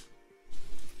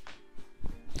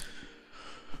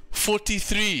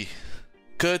 43.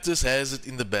 Curtis has it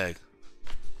in the bag.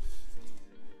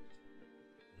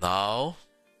 Now,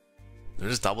 let me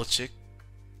just double check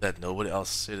that nobody else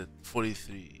said it.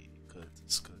 43.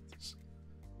 Curtis.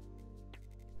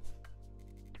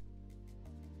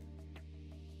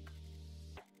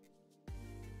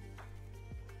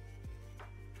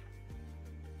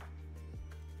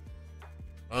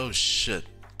 Oh shit.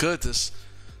 Curtis,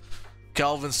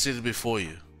 Calvin said it before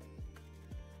you.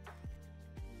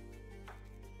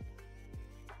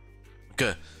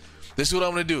 Okay, this is what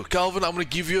I'm gonna do. Calvin, I'm gonna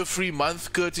give you a free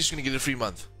month. Curtis, you're gonna get a free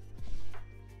month.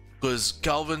 Because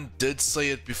Calvin did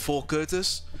say it before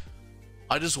Curtis.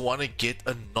 I just want to get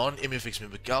a non-MFX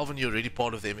member. Calvin, you're already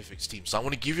part of the MFX team. So I'm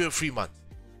gonna give you a free month.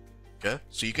 Okay?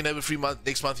 So you can have a free month.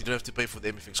 Next month you don't have to pay for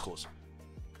the MFX course.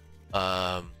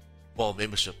 Well,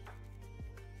 membership.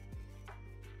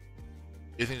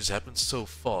 Everything just happens so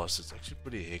fast. It's actually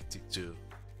pretty hectic to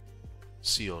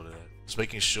see all of that. Just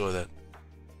making sure that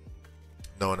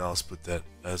no one else put that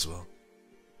as well.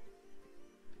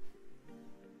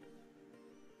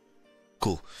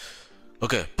 Cool.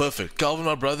 Okay, perfect. Calvin,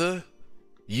 my brother,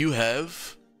 you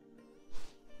have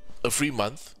a free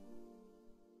month.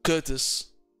 Curtis,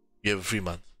 you have a free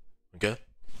month. Okay?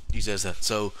 Easy as that.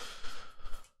 So,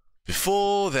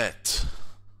 before that,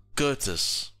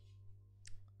 Curtis,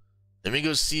 let me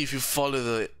go see if you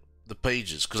follow the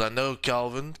pages. Because I know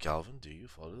Calvin, do you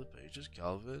follow the pages?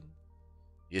 Calvin?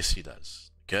 Yes, he does.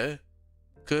 Okay?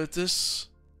 Curtis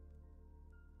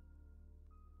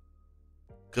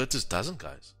doesn't,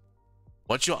 guys.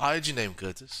 What's your IG name,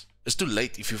 Curtis? It's too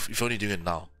late if you're only doing it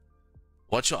now.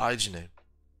 What's your IG name?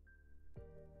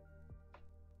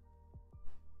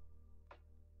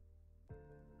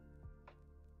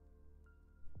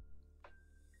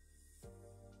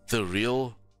 The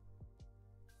Real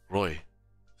Roy.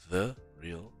 The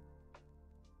Real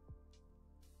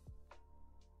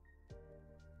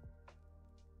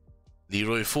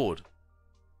Leroy Ford.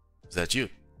 Is that you?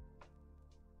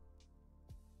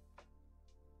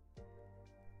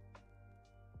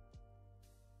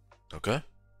 Okay.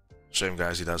 Shame,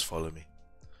 guys, he does follow me.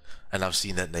 And I've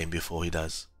seen that name before, he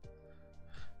does.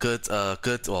 Kurt,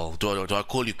 well, do I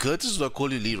call you Curtis or do I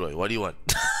call you Leroy? What do you want?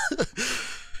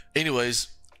 Anyways,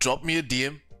 drop me a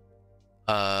DM.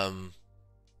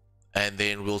 And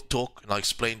then we'll talk and I'll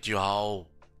explain to you how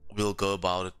we'll go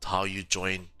about it, how you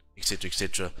join, etc,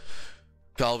 etc.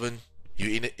 Calvin, you're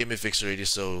in MFX already,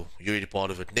 so you're already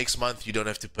part of it. Next month, you don't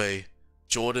have to pay.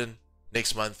 Jordan,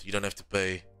 next month, you don't have to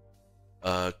pay.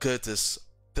 Curtis,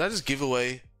 did I just give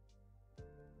away?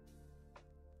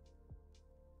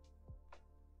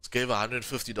 Just gave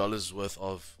 $150 worth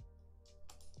of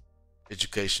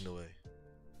education away.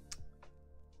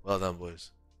 Well done,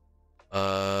 boys.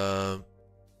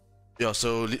 yeah,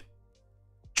 so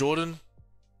Jordan,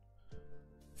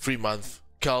 free month.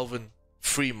 Calvin,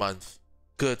 free month.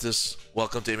 Curtis,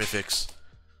 welcome to MFX.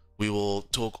 We will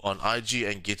talk on IG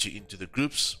and get you into the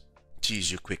groups.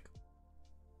 Tease you quick.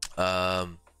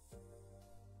 I'll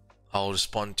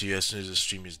respond to you as soon as the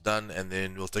stream is done, and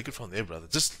then we'll take it from there, brother.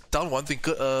 Just tell one thing.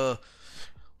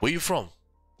 Where you from,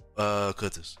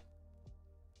 Curtis?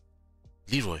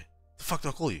 Leroy. The fuck do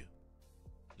I call you?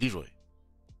 Leroy.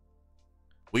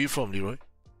 Where you from, Leroy?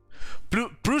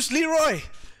 Bruce Leroy.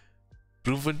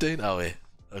 Bloemfontein. Oh, wait.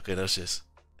 Okay, that's just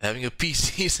having a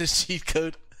PC is a cheat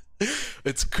code.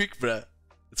 It's quick, bruh.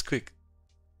 It's quick.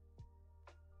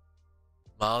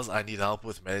 Miles, I need help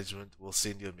with management. We'll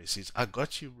send you a message. I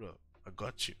got you, bro. I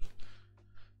got you.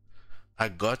 I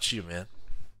got you, man.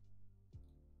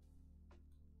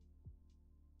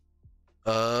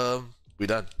 We're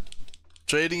done.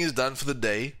 Trading is done for the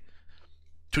day.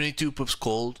 22 pips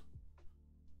called.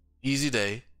 Easy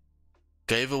day.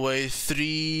 Gave away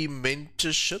 3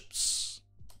 mentorships.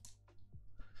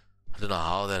 I don't know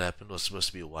how that happened. It was supposed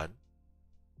to be 1.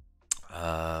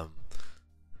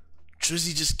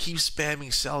 Trizzy just keeps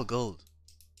spamming sell gold.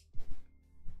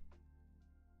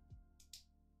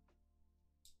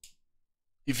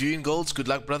 If you're in golds, good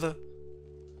luck, brother.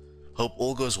 Hope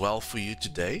all goes well for you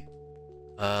today.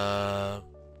 Same on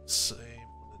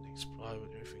the next private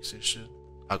everything session.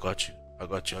 I got you. I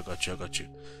got you. I got you. I got you.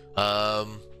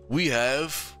 We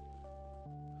have.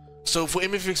 So for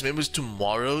MFX members,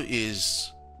 tomorrow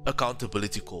is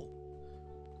accountability call.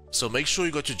 So make sure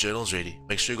you got your journals ready.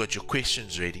 Make sure you got your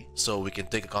questions ready, so we can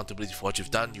take accountability for what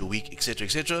you've done, your week, etc.,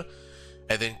 etc.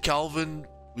 And then Calvin,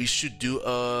 we should do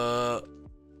a.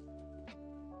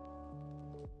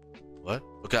 What?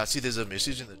 Okay, I see there's a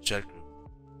message in the chat group.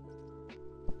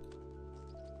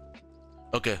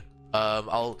 Okay.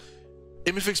 I'll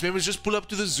MFX members just pull up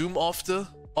to the Zoom after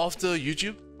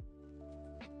YouTube.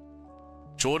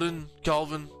 Jordan,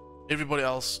 Calvin, everybody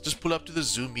else, just pull up to the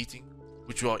Zoom meeting,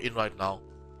 which we are in right now.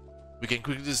 We can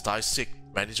quickly just dissect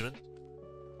management.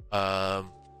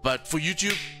 But for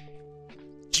YouTube,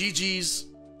 GG's,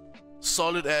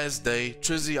 solid as day.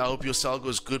 Trizzy, I hope your sell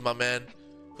goes good, my man.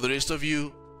 For the rest of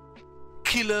you,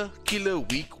 killer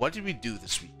week. What did we do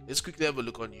this week? Let's quickly have a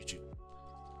look on YouTube.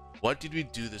 What did we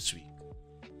do this week?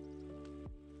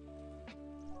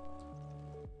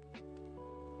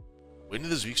 When did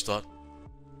this week start?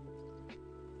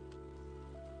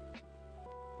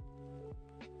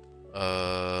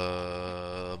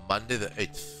 Monday the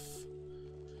 8th.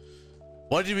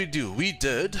 What did we do? We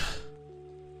did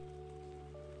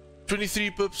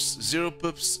 23 pips, 0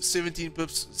 pips, 17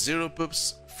 pips, 0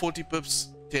 pips, 40 pips,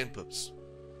 10 pips.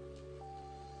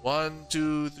 1,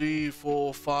 2, 3,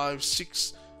 4, 5,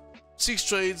 6. 6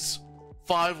 trades.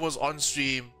 5 was on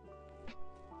stream.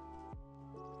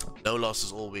 No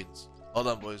losses, all wins. Well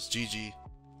done, boys. GG.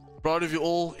 Proud of you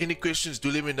all. Any questions,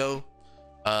 do let me know.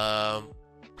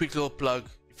 Quick little plug.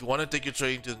 If you want to take your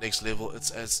trading to the next level, it's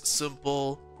as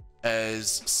simple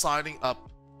as signing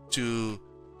up to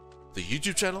the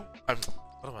YouTube channel. What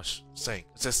am I saying?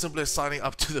 It's as simple as signing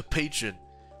up to the Patreon,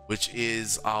 which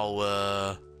is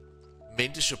our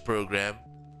mentorship program.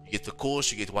 You get the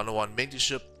course, you get one-on-one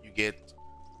mentorship, you get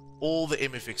all the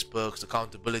MFX perks,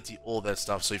 accountability, all that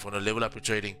stuff. So if you want to level up your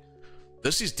trading,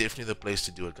 this is definitely the place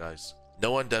to do it, guys.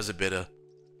 No one does it better.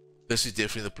 This is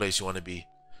definitely the place you want to be.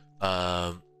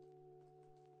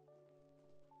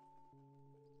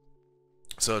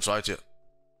 So it's right here.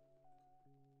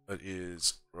 It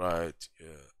is right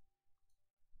here.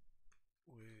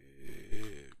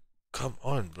 Come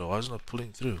on, bro. Why is it not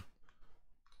pulling through?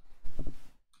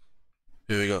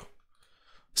 Here we go.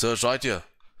 So it's right here.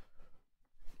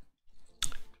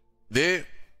 There.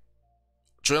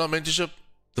 Trainer mentorship,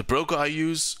 the broker I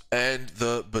use, and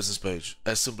the business page.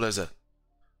 As simple as that.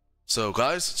 So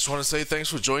guys, just want to say thanks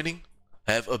for joining.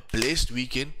 Have a blessed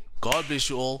weekend. God bless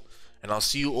you all. And I'll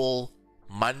see you all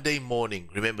Monday morning.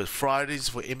 Remember, Fridays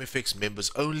for MFX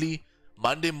members only.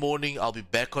 Monday morning, I'll be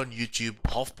back on YouTube,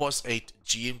 8:30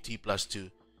 GMT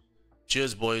 +2.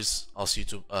 Cheers, boys. I'll see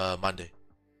you Monday.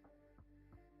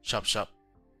 Sharp, sharp.